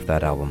off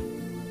that album.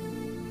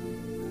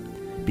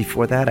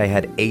 Before that, I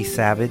had A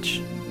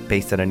Savage,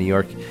 based out of New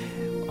York,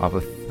 off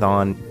of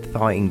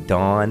Thawing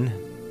Dawn.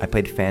 I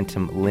played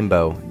Phantom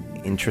Limbo.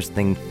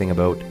 Interesting thing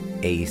about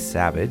A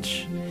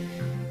Savage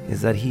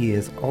is that he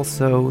is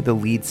also the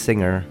lead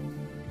singer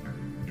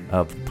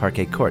of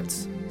Parquet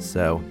Courts.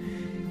 So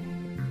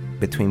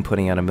between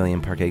putting out a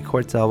million Parquet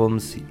Courts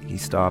albums, he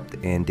stopped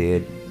and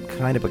did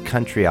kind of a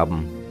country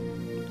album.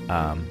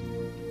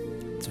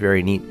 It's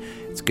very neat.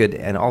 It's good.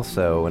 And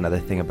also another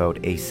thing about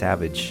A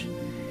Savage,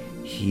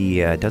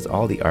 he does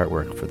all the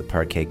artwork for the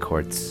Parquet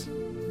Courts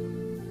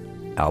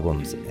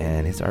albums,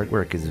 and his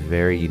artwork is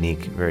very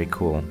unique, very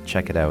cool.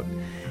 Check it out.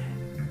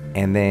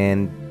 And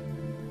then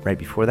right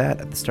before that,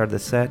 at the start of the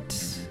set,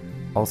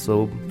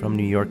 also from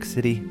New York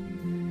City,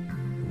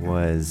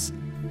 was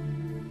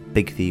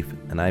Big Thief,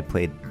 and I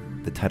played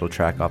the title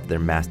track off their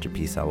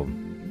Masterpiece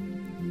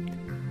album.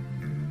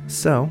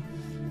 So,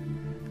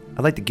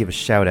 I'd like to give a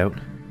shout out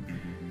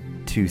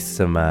to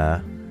some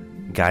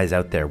guys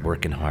out there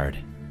working hard.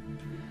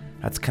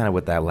 That's kind of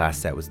what that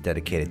last set was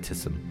dedicated to,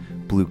 some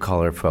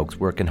blue-collar folks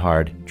working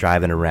hard,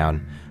 driving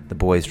around, the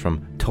boys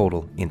from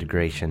Total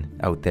Integration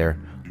out there,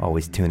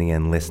 always tuning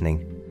in,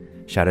 listening.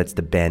 Shout-outs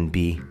to Ben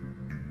B,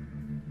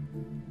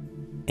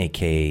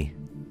 a.k.a.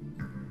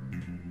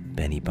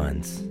 Benny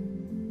Buns.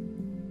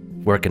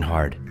 Working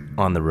hard,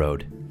 on the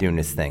road, doing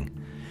his thing.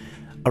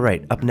 All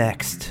right, up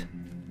next,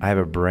 I have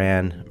a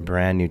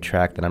brand new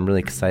track that I'm really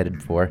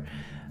excited for.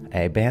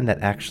 A band that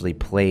actually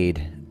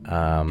played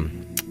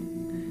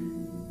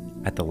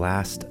at the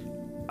last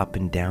Up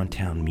and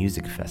Downtown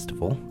Music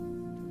Festival.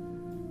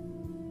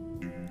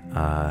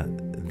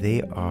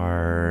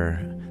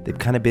 They've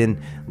kind of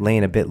been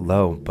laying a bit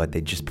low, but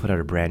they just put out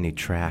a brand new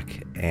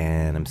track,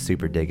 and I'm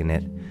super digging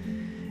it.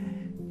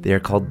 They're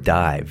called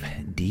Dive,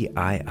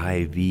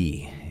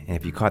 D-I-I-V, and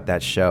if you caught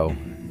that show,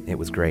 it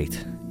was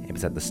great. It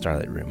was at the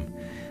Starlight Room.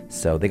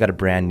 So they got a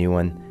brand new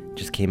one,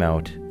 just came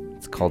out.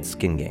 It's called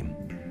Skin Game.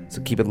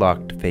 So keep it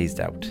locked, Phased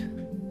Out.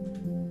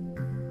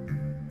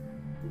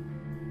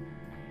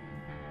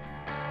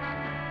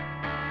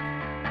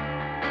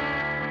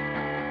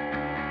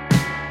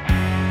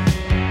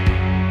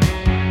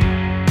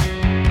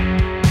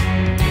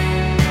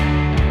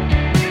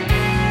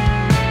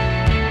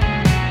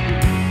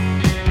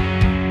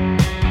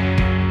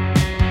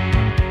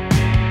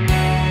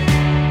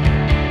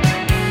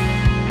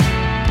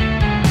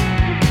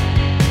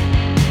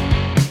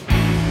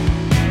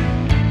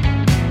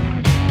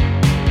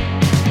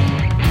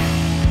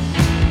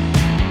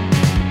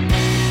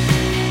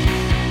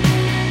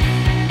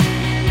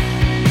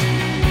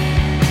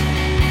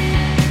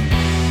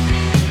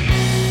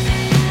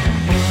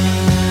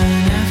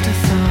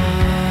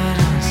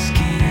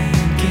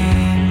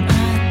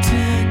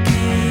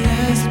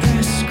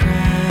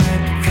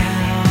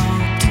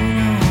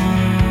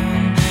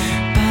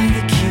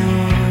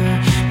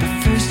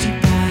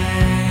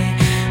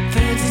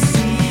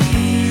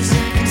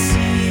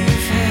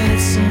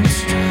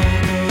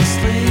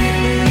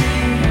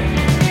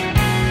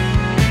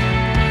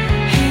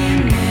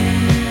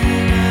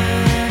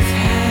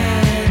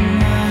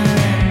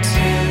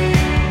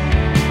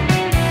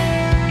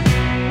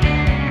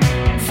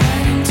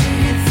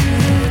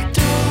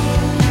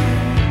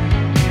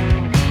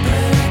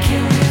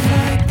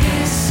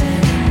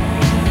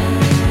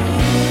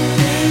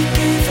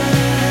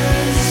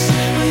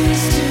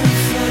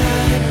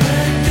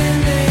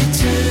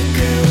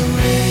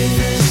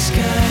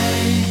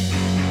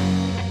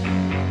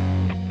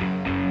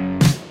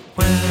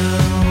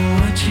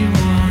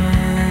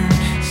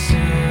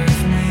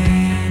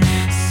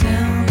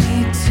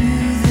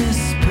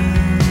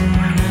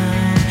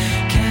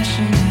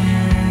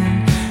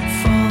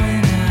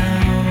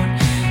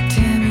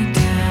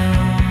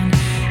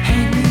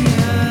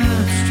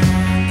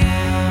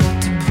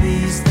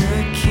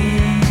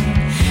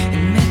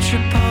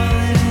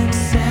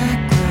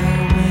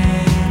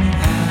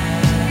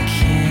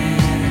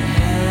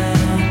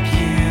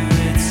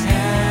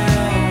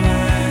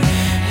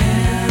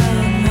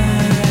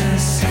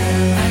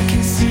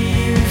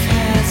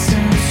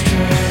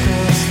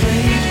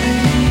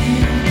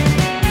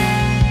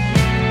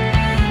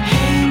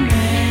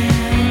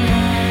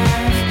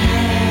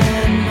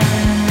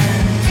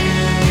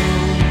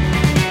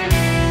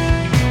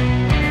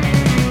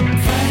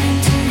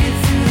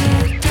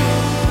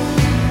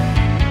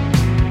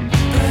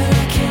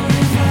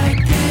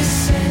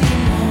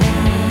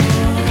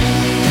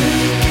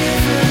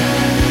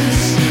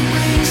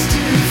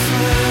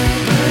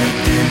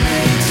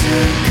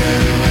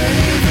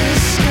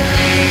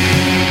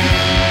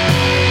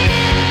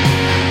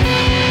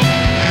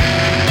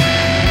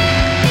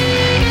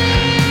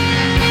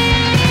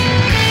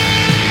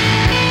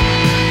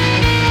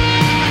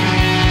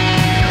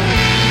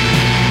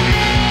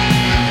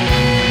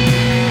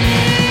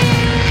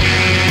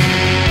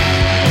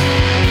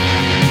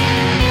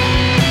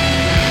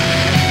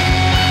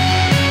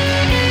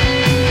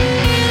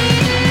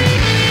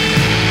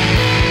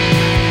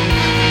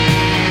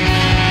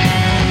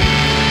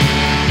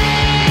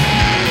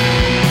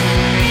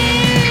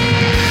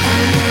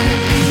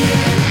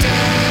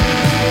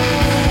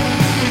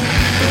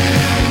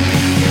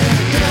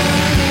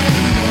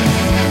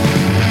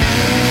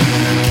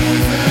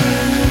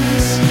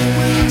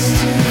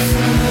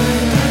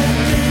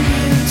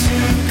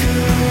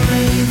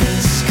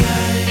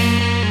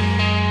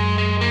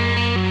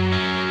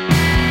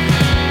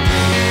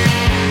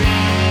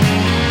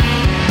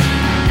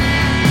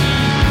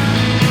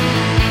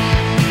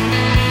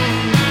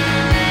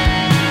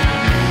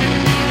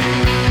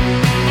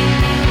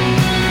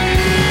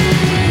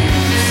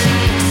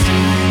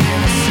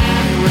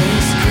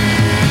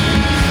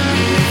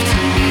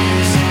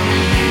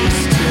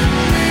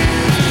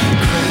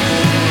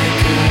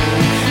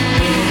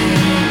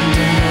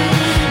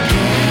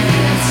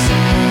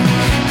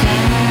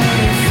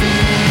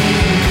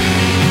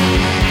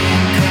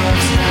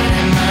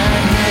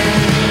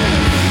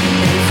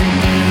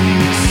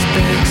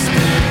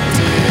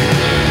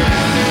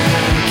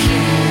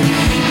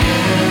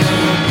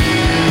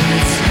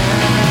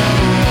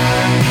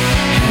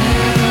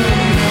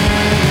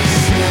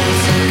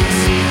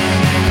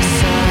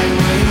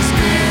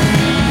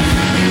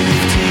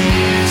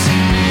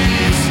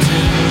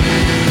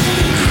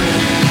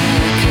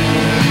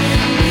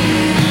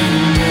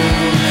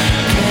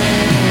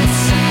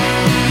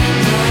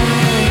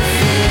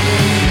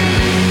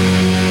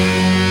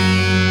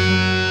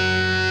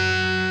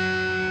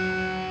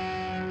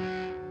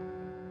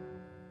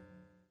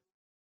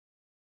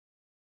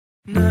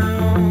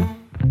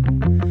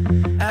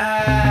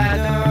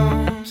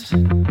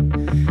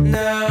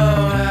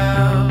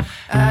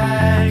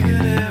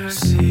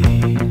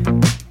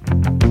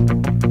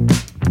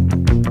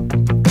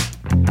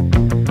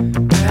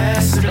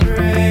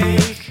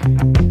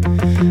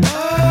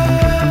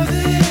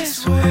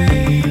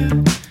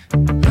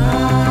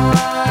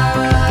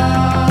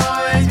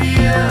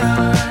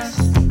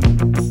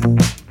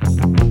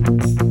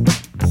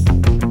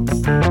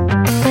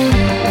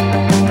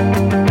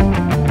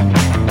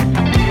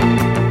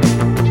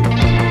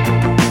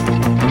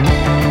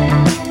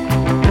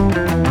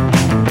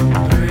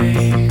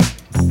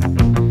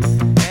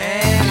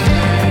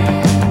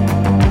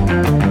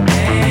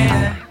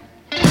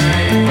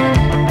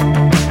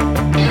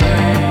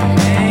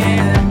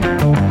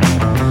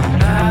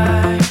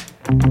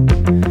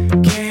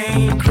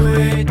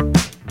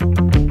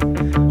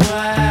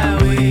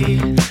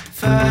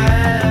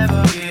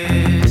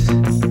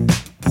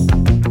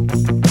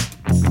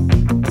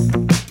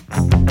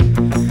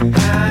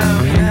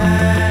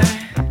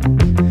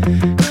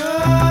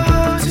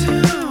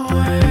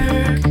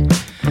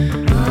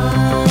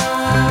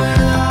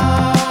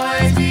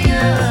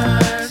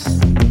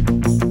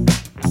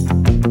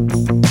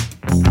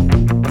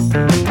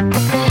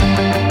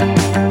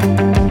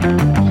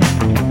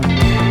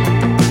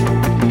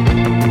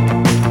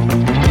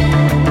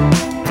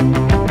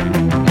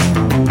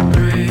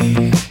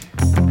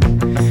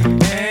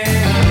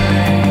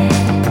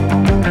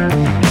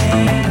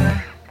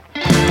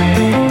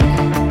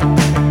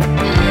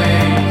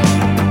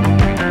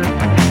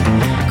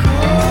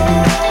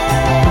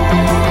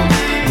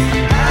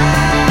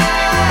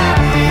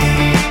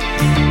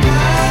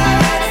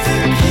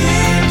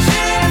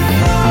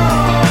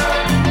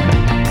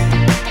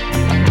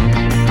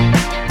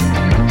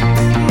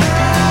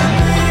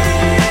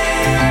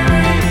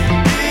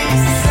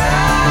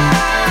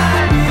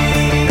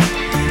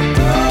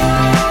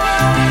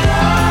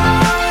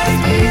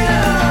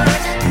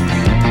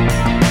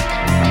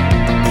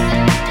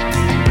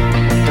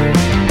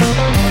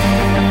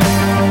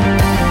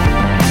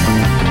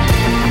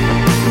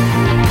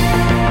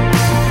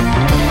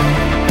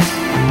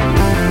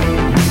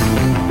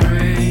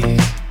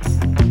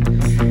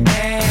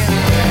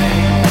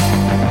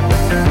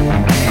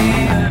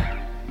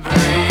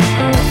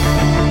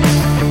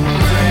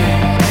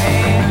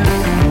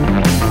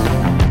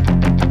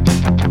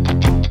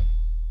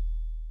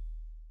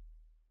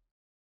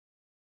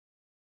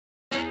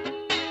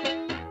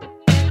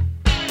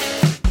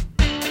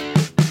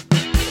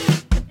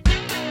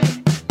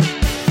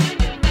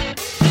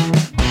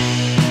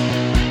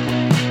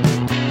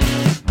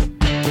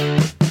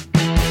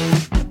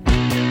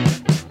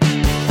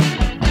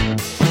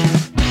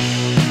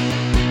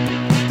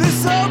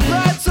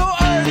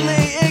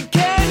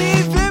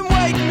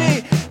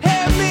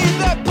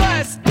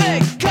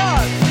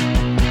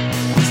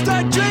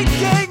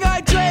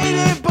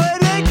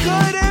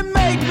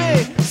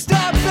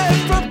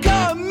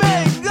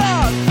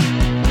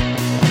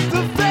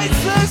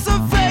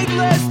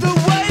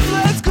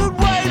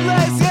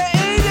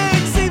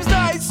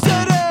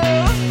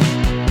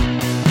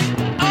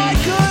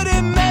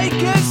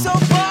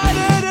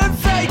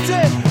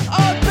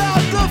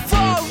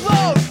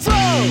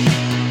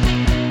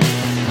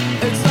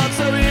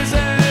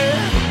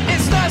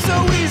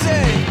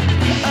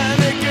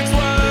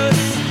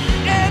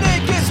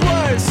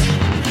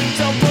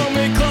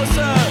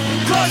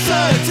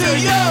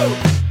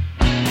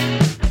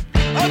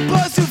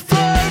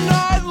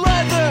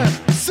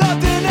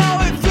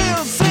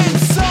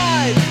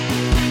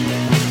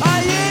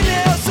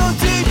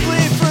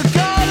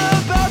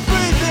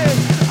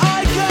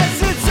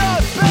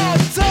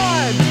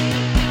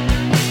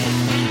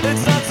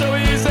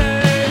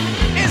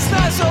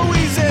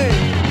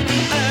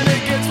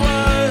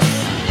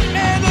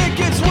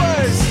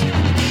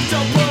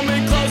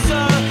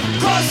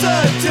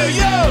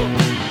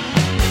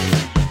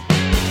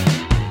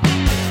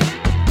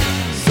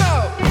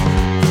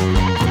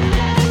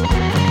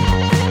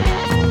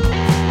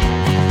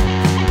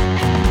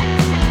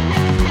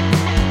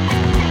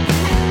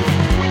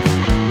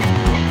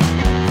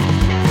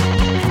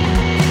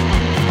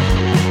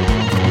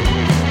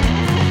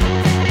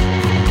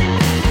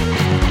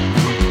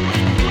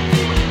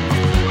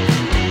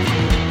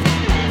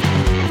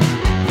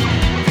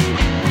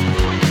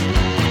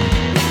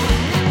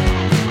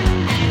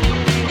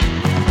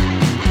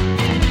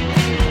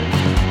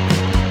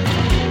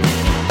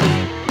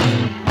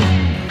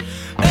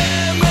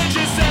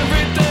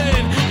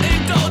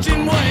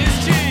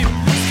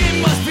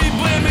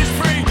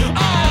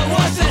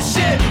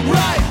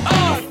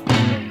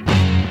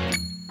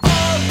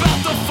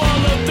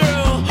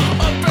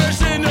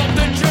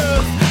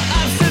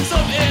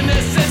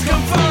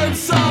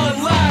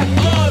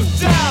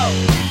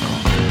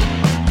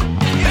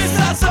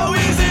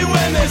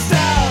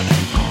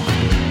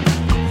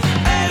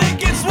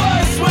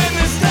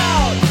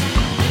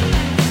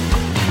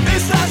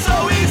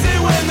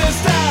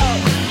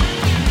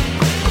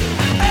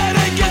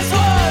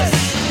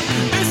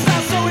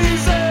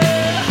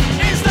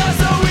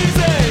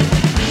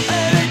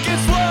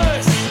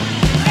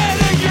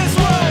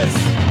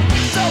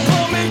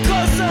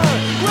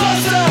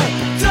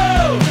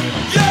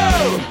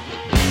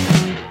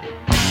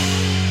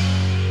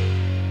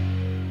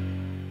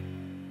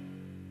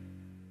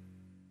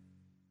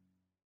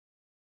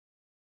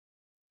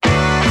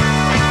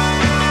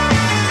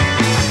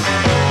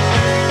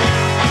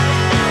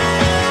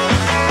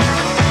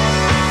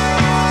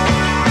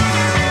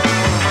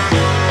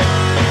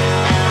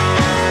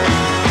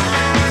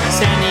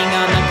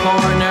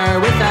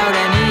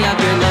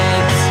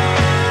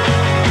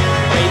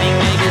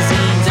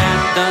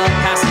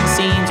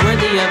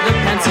 the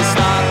pencil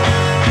stop.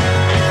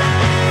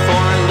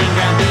 For lean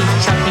ground beef,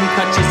 chucking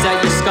crutches at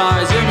your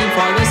scars, yearning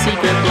for the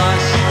secret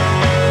blush.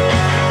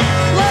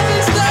 Love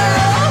is the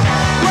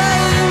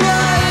way,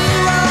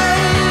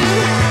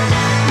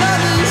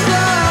 love is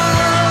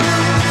love.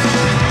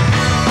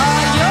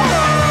 Are you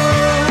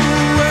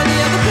worthy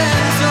of the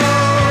pencil?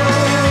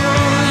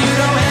 You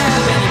don't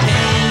have any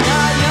pain.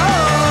 Are you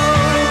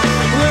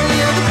worthy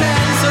of the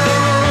pencil?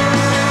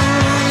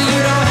 You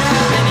don't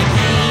have any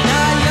pain.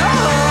 Are you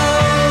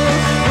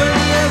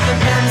worthy of the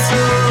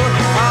pencil?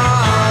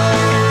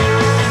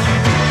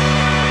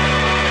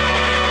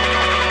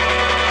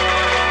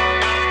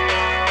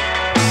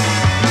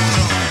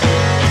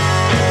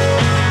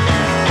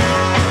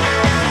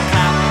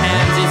 Clap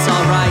hands, it's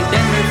alright,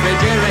 then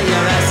refrigerate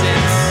your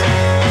essence.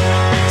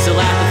 So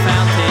at the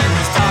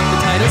fountains, talk the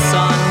title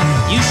song,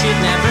 you should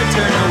never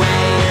turn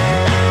away.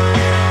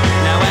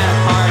 Now at a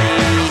party,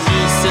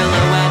 he's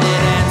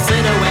silhouetted and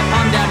silhouette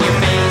palm down your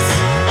face.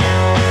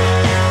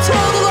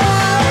 Told a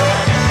lie,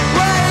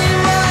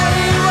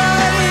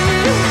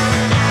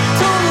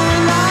 told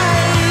a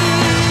lie.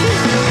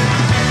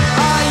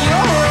 Are you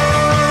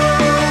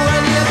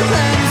worthy of the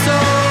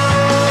pencil?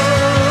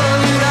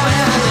 You don't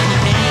have any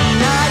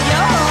pain. Are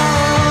you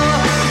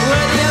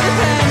worthy of the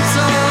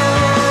pencil?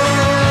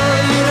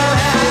 You don't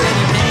have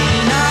any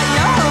pain. Are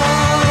you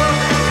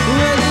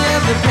worthy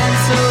of the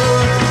pencil?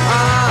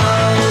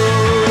 Oh,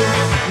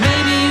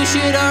 maybe you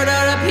should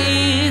order a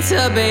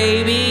pizza,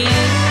 baby.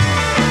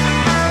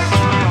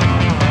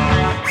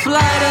 Fly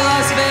to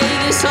Las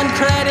Vegas on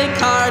credit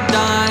card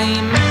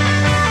dime.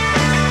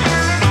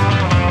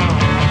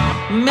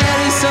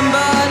 Marry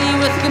somebody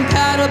with a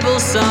compatible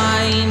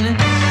sign.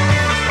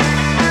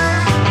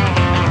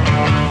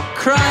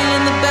 Cry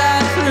in the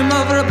bathroom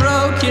over a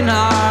broken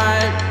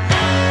heart.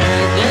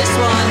 Heard this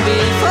one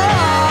before.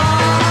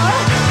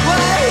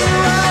 Wait,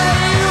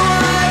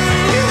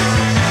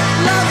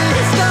 love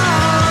is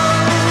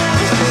gone.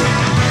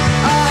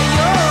 Are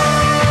you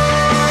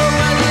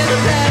worthy of the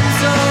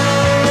pencil?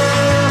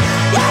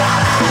 You don't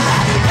have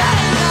any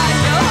pain. Are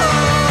you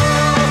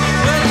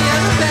worthy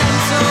of the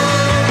pencil?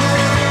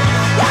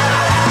 You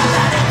don't have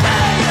any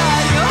pain.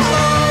 Are you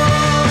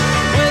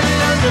worthy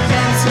of the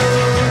pencil?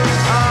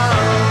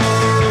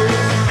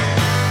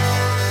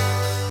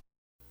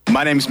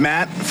 My name's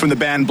Matt from the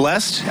band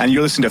Blessed, and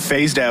you're listening to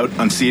Phased Out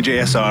on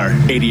CJSR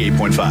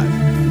 88.5.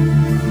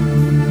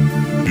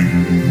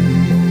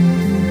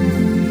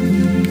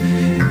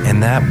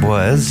 And that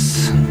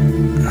was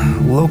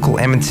local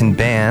Edmonton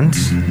band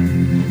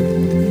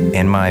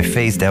and my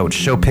Phased Out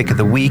show pick of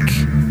the week,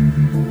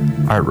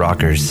 Art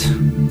Rockers.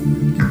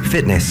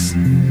 Fitness,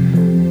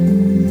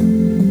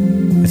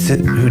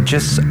 who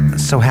just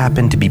so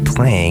happened to be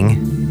playing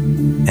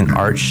an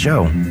art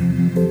show.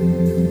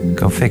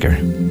 Go figure.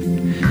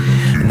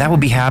 And that will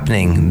be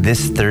happening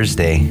this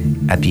Thursday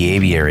at the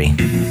Aviary,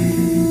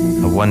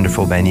 a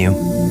wonderful venue.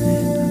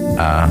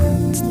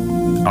 It's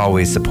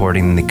always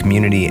supporting the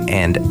community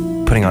and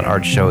putting on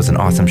art shows and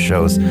awesome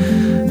shows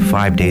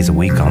 5 days a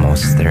week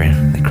almost.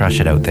 They crush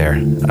it out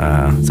there.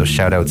 So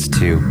shout outs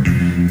to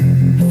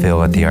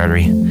Phil at the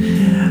Artery.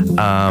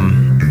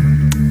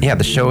 Yeah,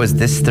 the show is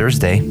this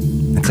Thursday.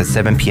 It's at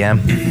 7 p.m.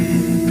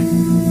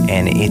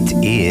 And it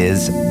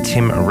is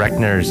Tim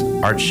Reckner's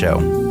art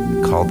show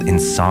called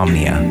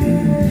Insomnia.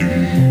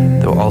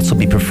 There will also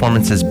be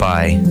performances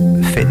by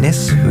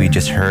Fitness, who you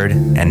just heard,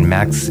 and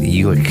Max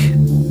Ulick,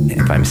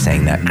 if I'm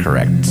saying that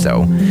correct.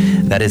 So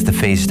that is the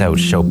Phased Out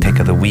show pick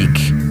of the week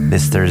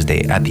this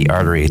Thursday at the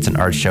Artery. It's an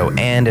art show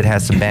and it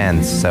has some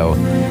bands. So,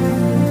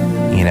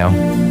 you know,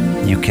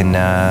 you can,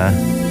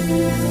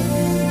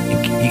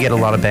 you get a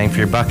lot of bang for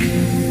your buck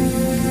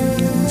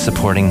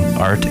supporting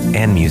art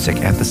and music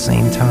at the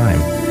same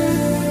time.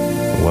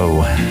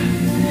 Whoa.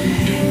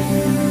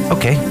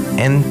 Okay,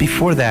 and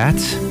before that,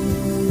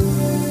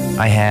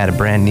 I had a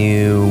brand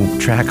new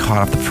track hot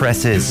off the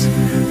presses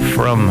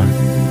from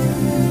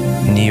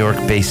New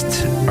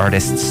York-based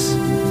artists,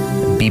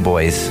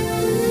 B-Boys.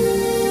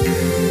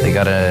 They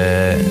got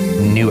a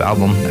new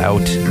album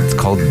out. It's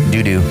called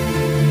Doo-Doo.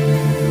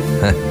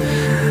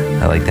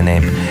 I like the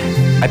name.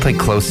 I played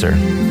Closer.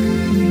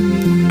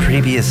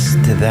 Previous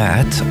to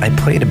that, I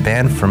played a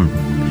band from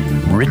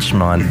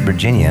Richmond,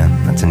 Virginia.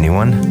 That's a new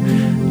one.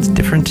 It's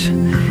different.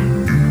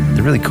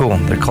 They're really cool.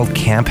 They're called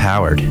Camp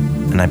Howard,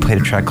 and I played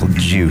a track called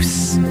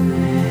Juice.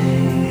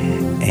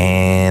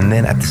 And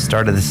then at the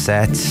start of the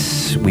set,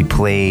 I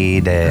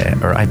played a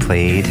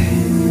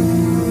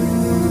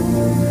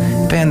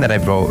band that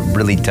I've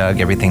really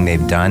dug everything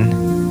they've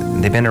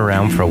done. They've been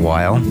around for a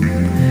while.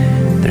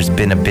 There's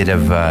been a bit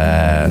of,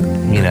 I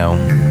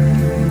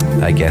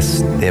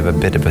guess they have a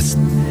bit of a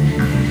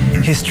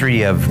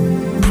history of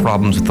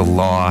problems with the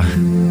law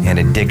and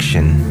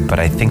addiction, but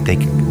I think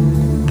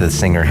the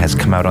singer has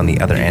come out on the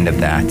other end of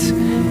that.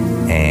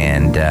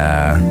 And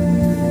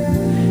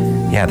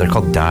they're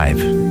called Dive,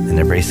 and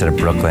they're based out of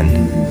Brooklyn.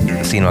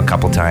 I've seen them a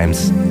couple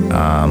times.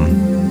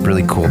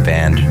 Really cool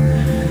band,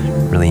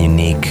 really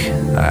unique.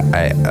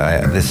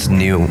 This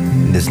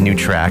new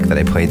track that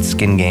I played,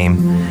 Skin Game,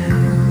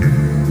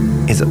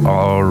 is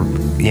all,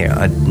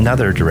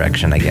 another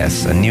direction, I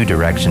guess, a new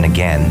direction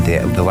again.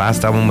 The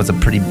last album was a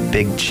pretty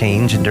big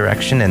change in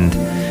direction, and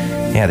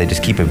they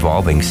just keep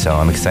evolving. So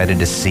I'm excited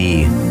to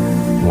see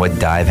what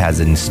Dive has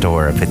in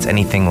store. If it's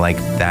anything like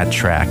that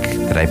track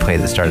that I played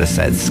at the start of the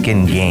set,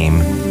 Skin Game,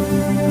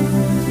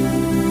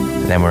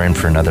 then we're in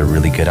for another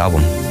really good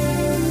album.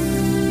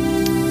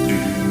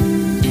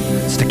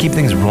 So to keep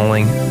things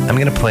rolling, I'm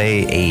going to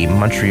play a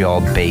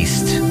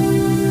Montreal-based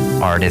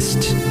artist.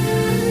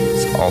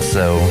 It's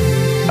also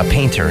a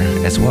painter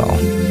as well.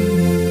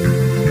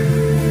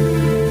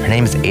 Her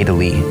name is Ada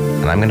Lee,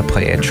 and I'm going to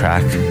play a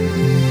track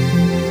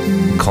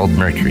called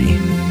Mercury.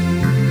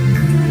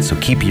 So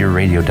keep your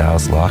radio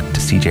dials locked to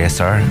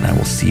CJSR, and I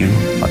will see you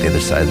on the other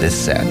side of this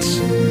set.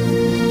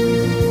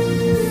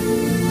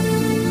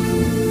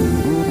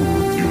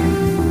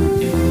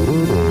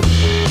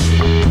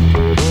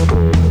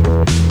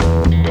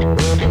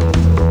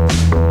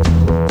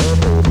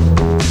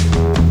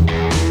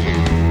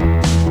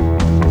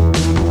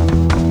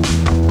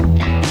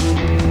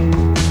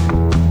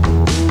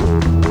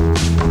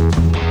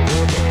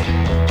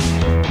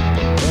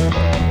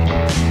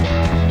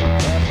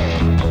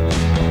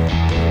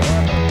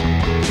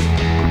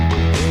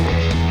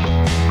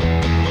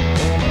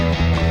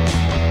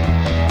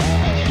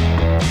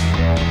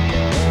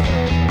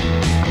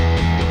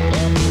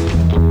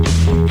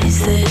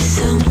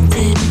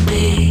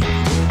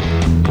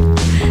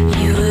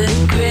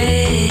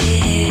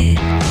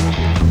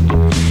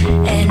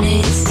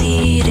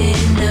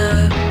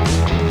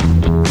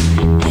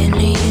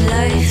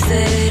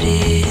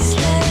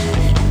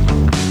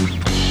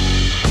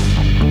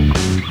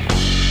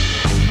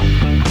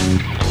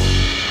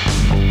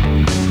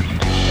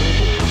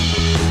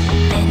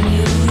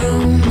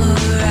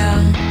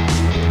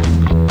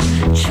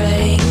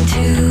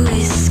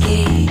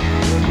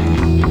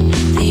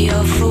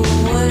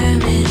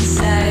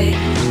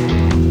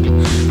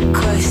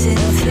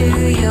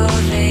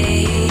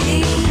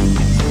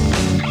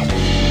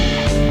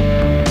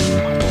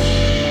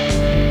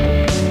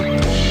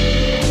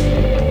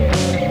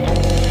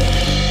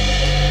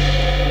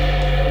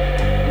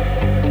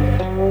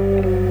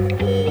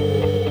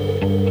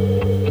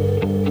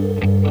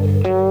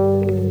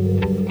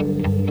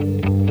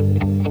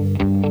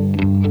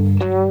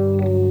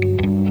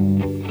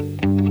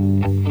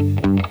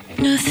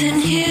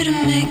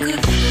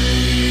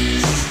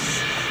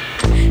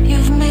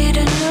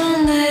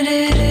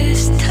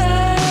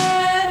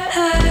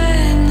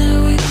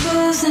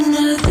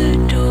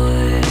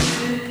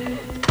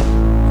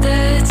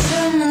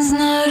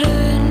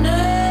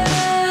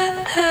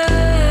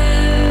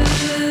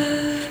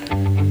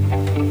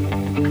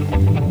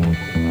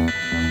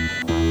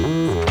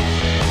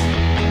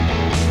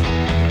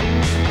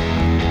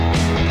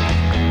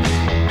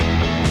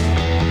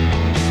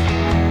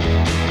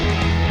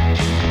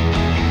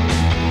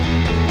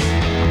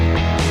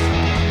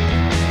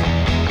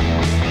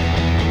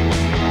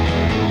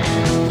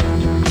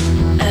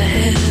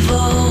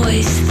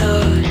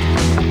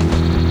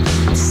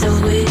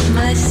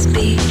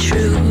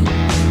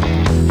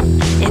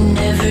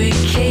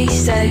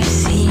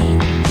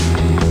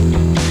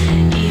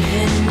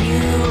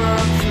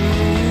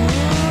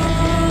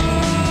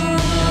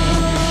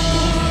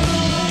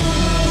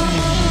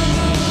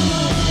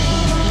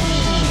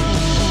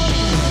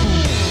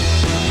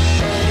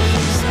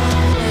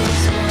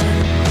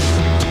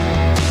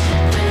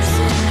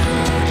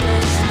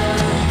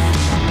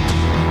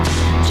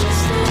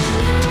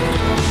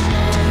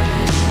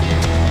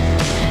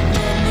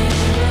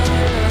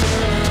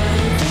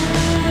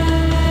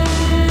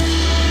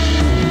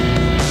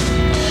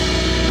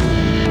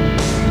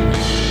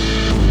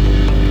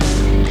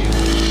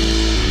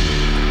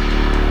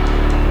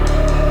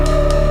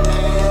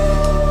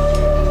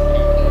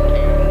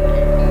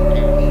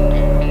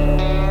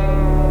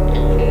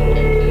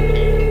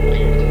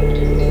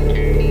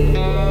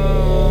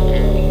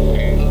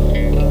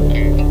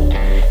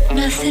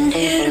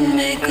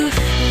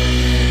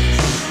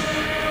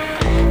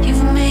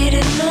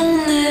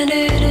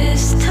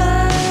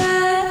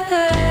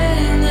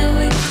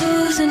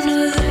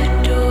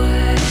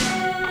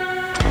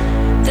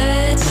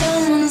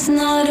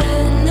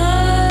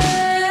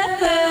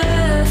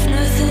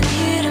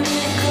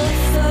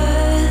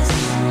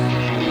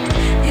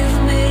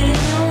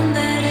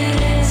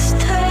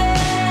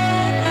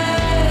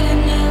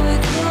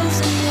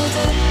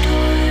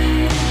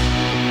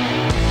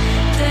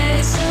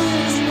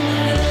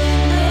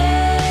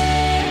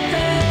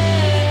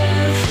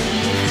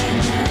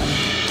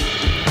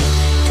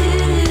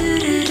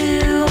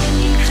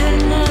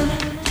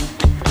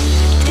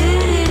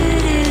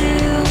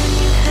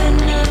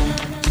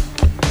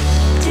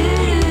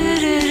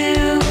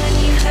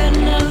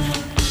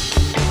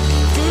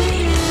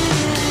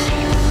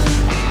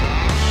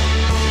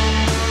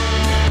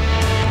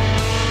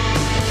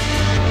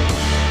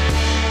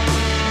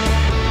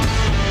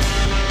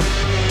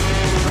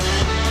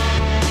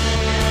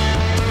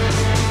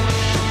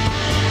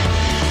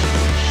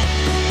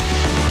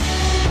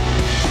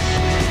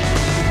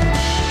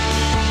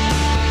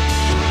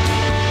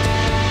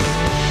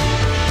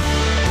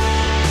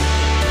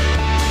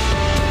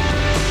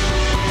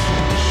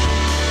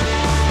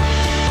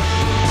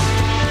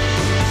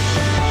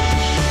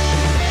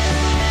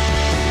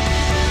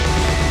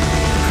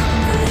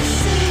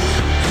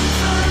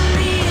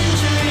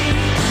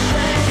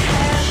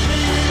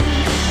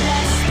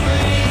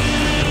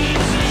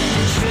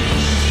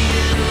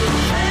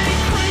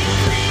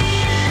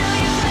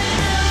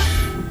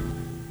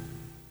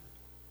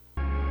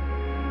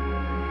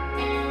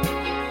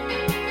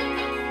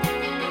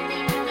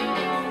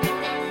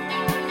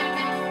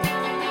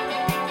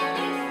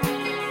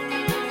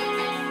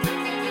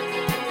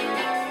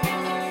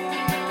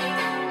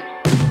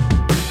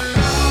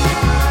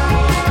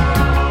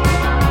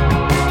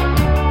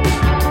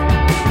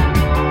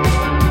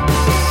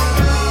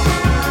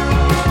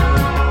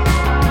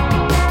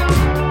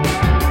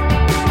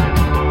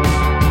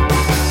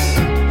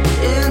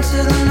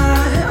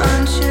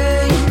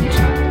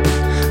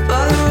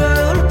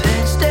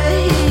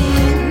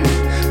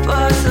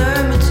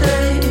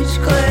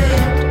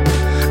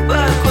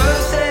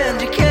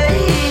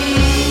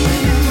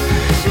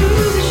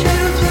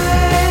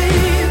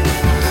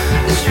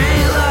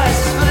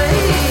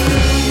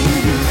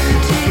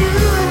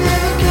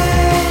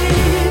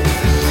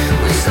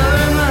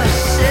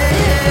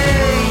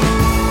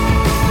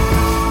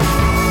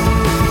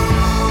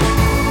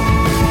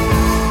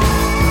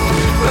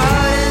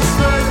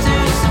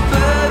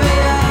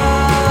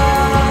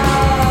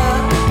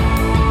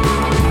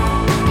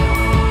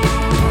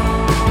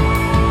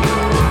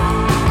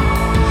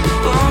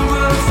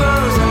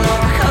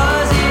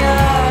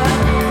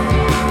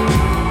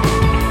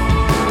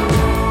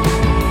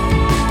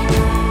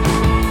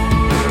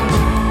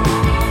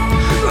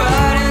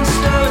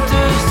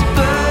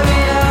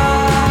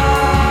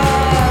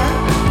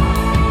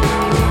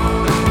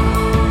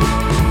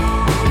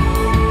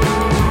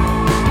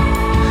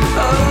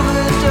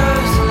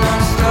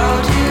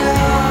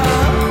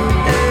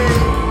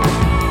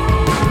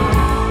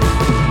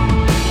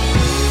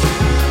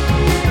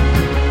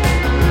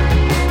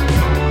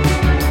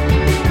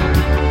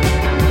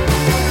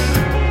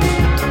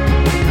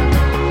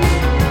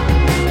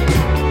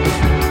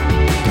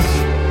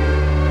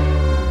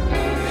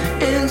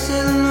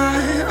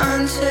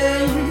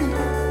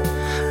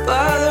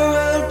 by the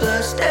road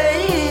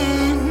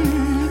bloodstained,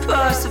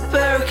 past the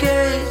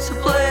barricades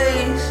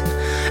ablaze,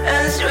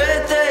 and the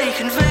threat they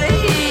convey.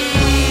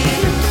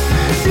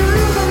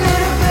 Through the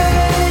middle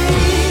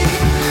bay,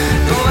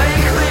 the way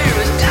clear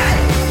as day.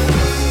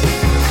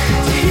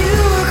 Do you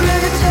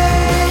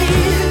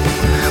gravitate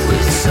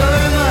with so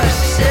much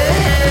to say?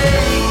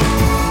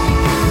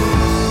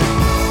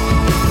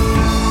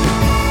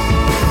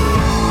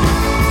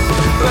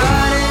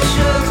 Riding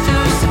shook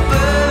through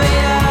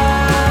suburbia,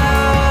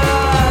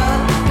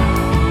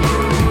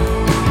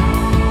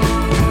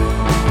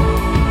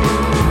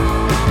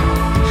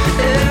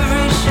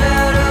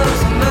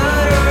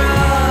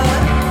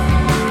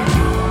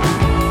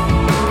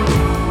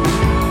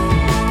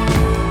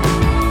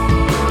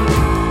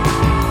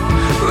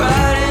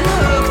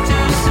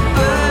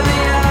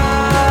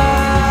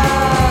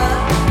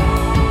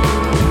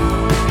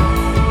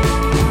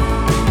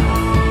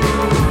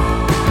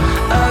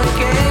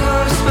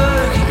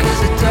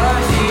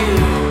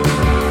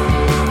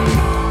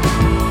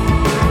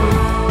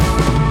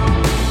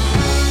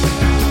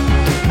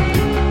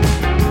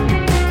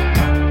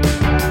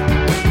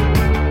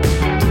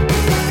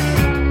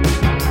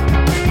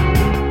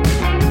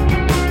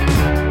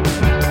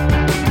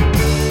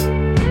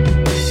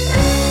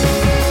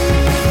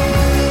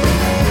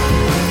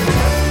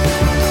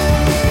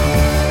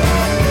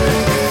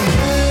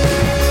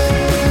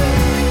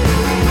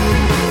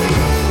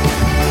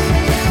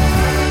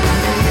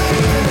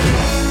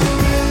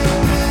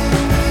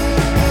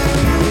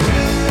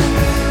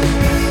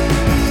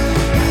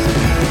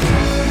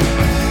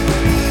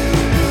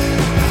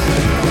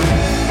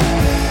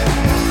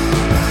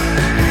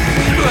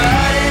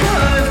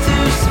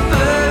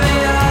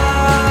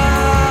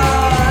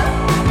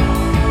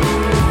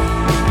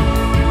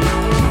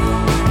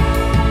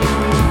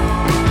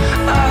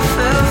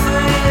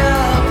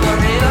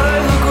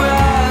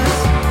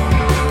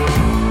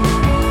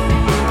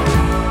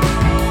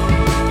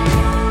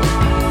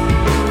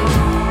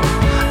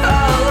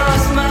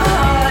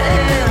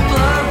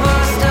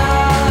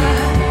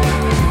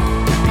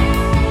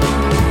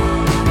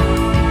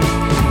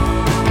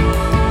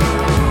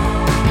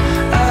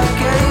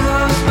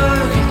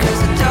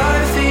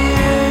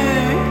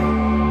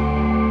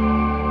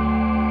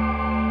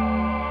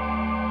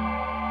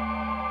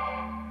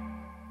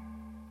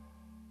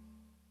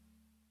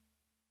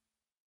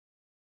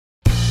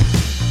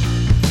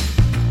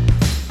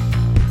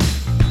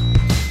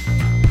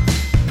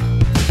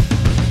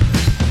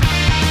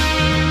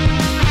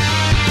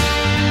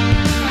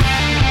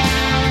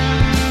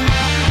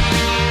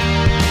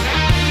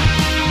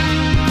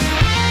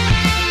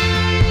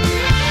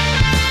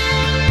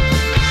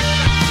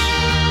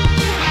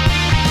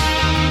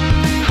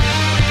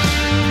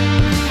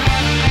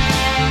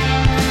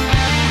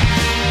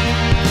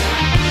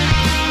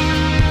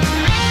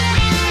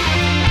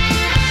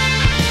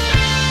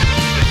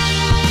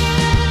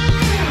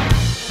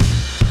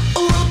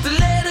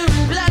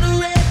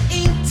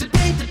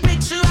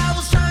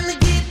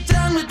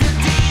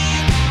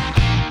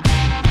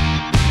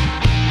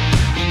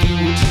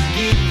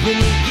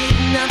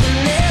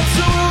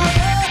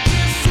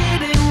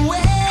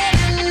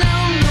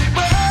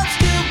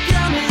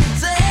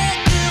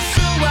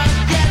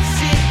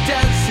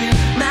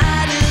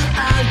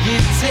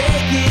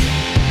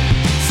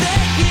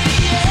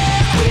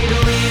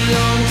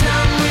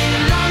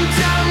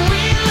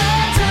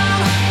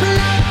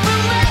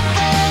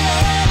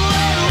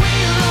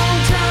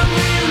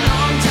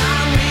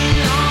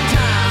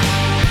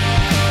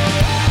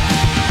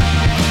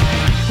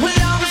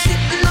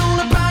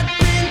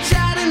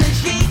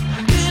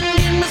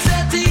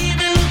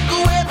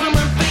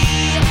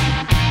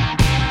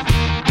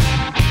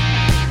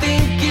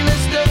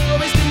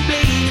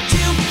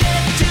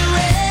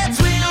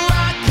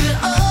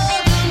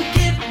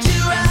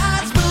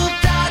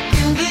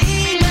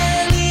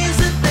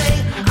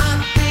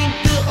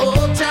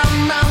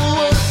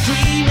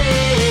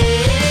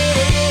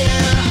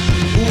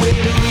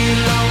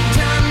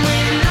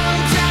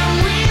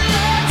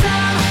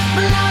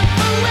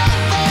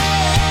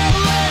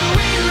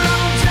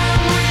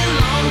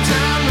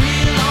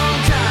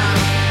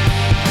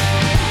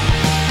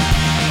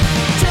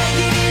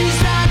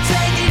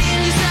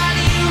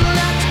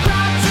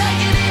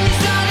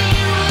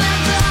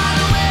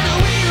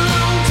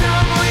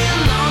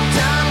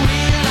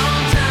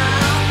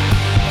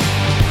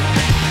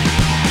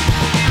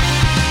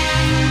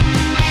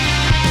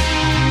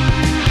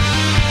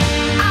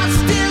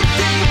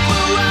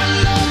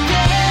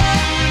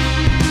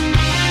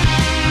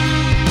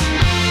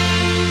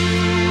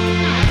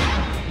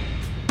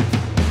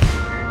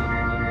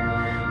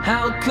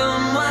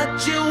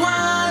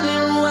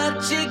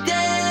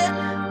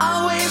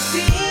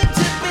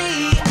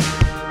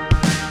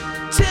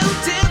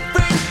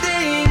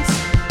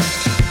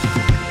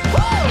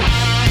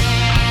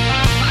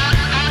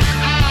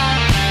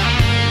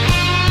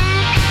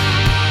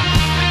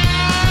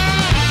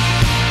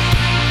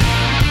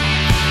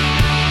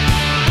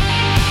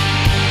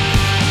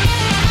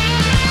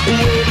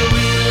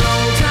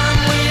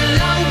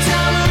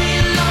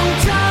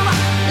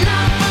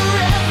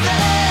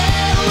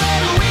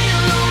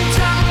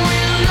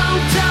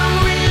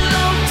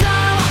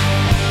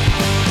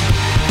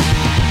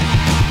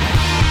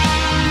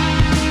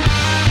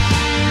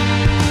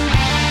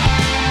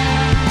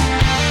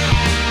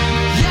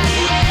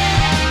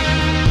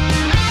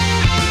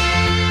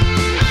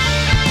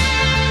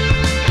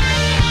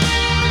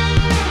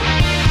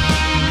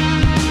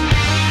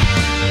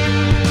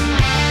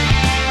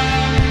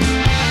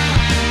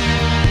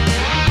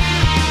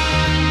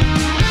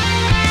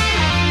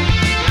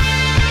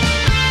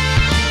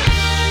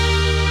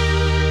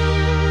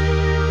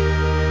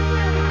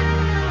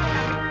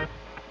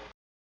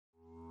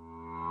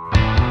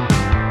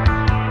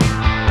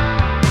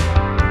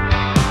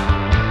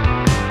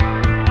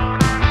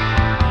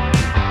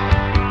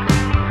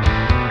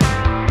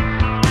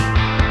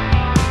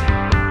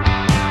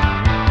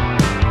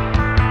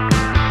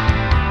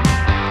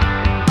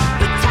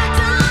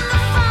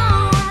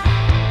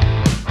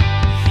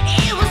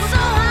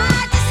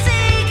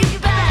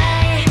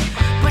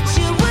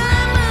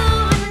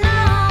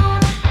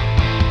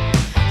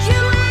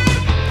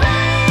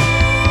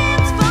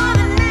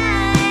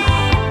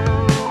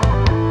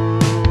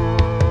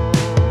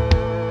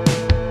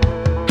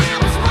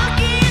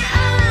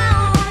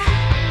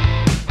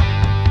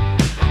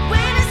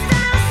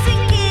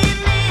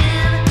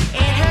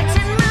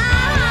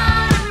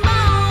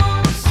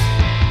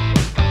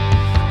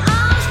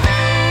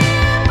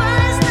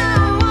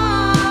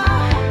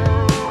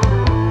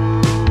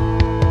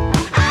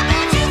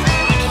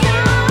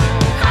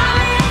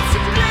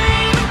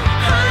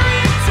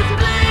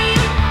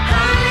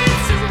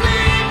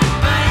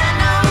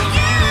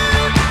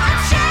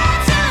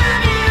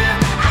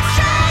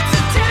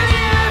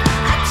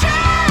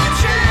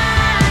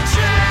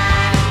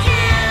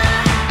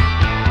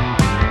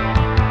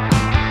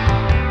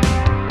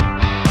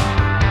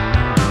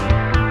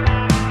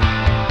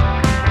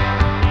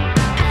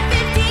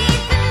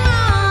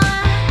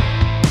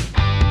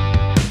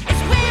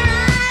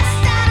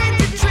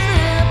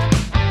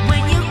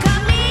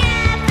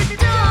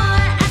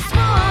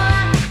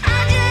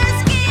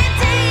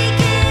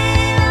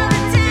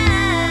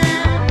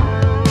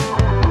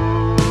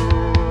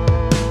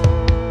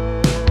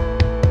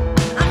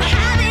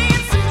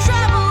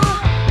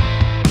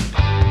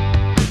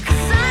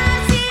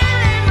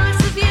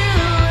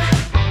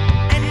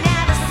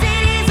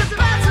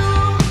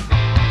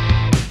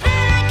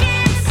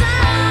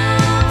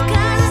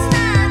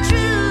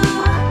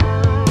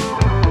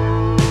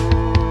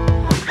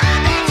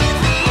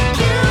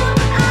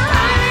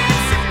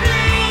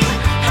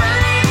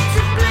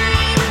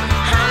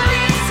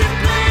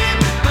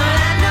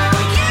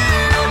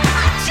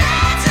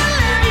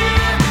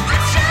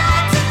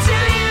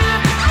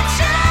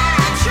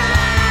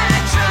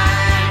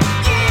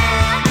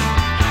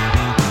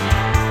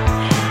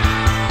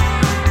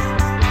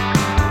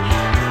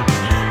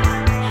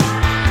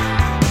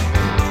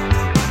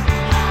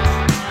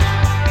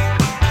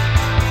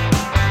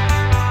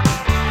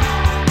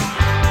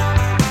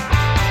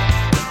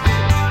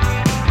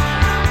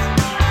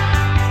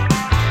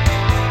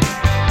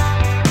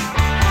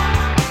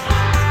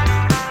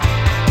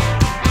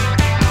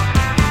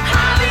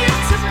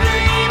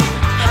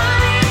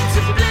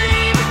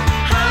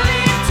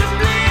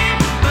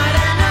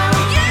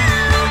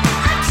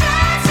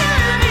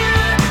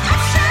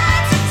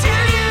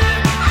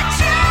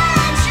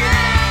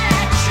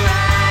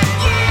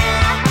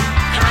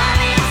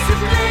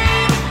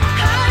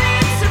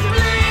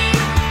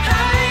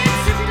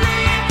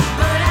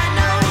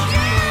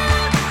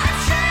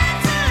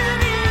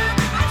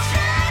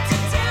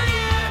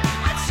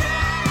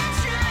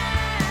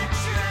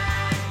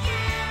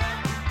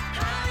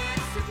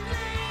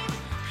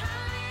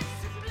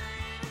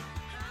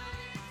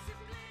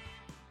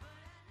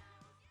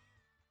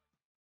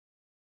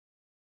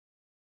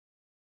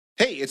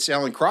 Hey, it's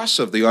Alan Cross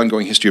of the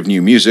Ongoing History of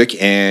New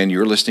Music, and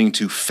you're listening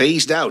to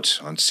Phased Out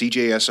on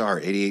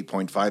CJSR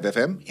 88.5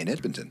 FM in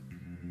Edmonton.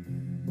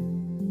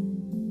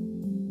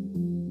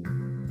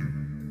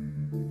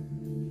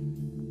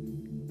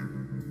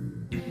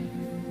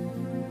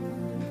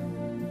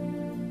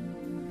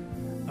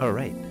 All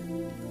right.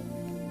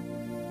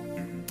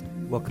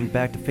 Welcome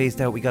back to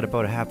Phased Out. We got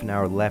about a half an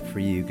hour left for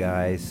you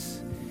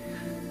guys.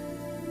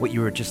 What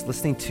you were just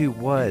listening to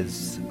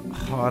was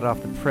hot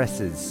off the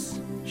presses,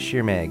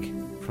 Sheermag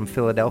from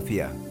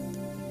Philadelphia.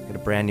 Got a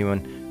brand new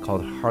one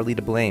called Hardly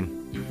to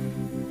Blame.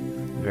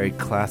 Very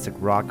classic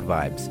rock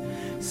vibes.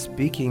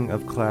 Speaking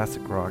of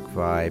classic rock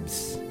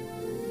vibes,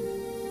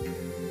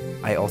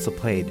 I also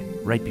played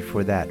right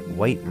before that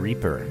White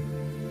Reaper.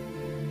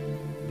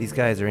 These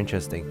guys are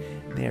interesting.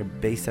 They are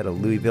based out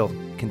of Louisville,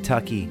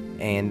 Kentucky,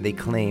 and they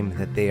claim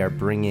that they are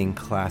bringing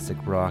classic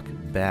rock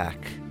back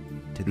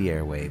to the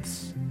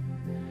airwaves.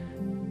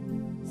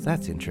 So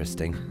that's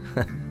interesting.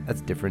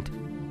 That's different.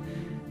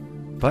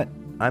 But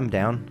I'm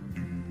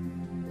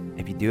down.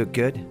 If you do it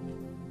good,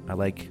 I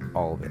like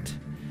all of it.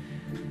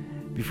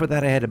 Before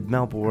that, I had a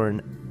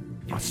Melbourne,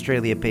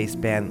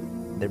 Australia-based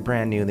band. They're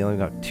brand new. They only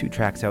got 2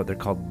 tracks out. They're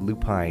called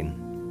Lupine.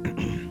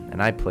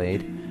 And I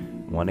played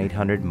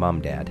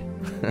 1-800-MUM-DAD.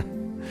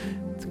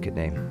 It's a good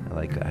name. I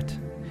like that.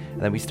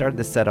 And then we started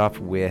the set off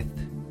with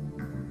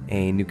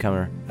a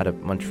newcomer out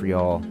of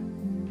Montreal.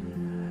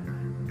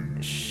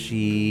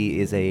 She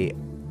is a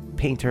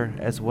painter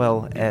as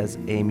well as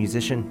a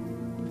musician.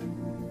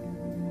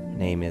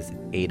 Her name is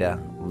Ada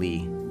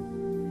Lee.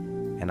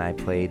 And I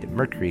played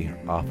Mercury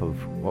off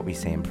of What We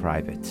Say in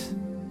Private.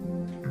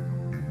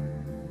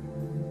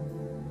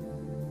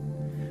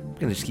 I'm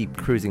going to just keep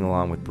cruising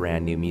along with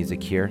brand new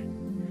music here.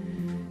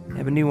 I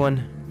have a new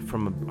one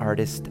from an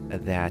artist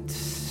that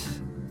is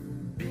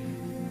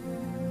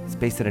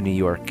based out of New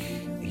York.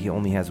 He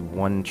only has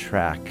 1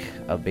 track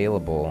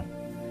available,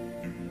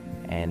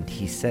 and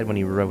he said when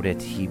he wrote it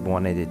he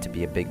wanted it to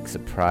be a big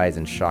surprise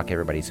and shock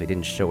everybody, so he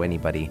didn't show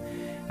anybody,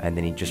 and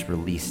then he just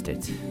released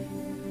it.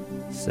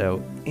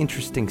 So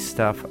interesting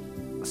stuff,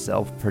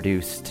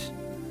 self-produced.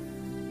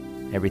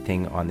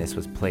 Everything on this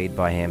was played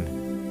by him.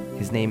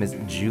 His name is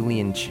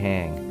Julian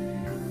Chang,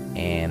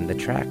 and the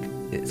track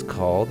is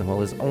called, well,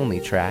 his only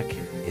track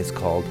is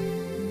called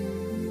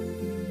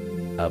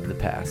Of the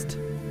Past.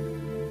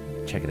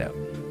 Check it out.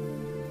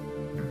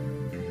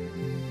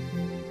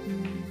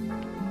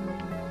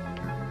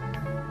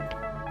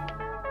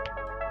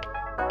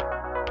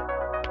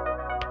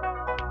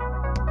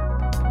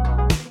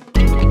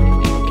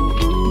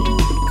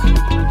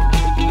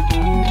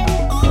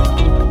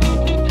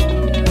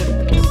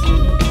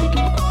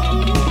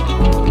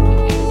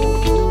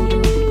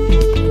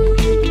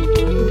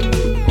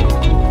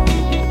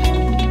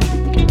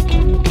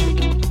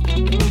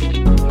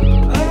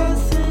 I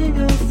sing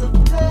of the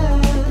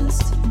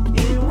past.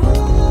 It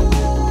won't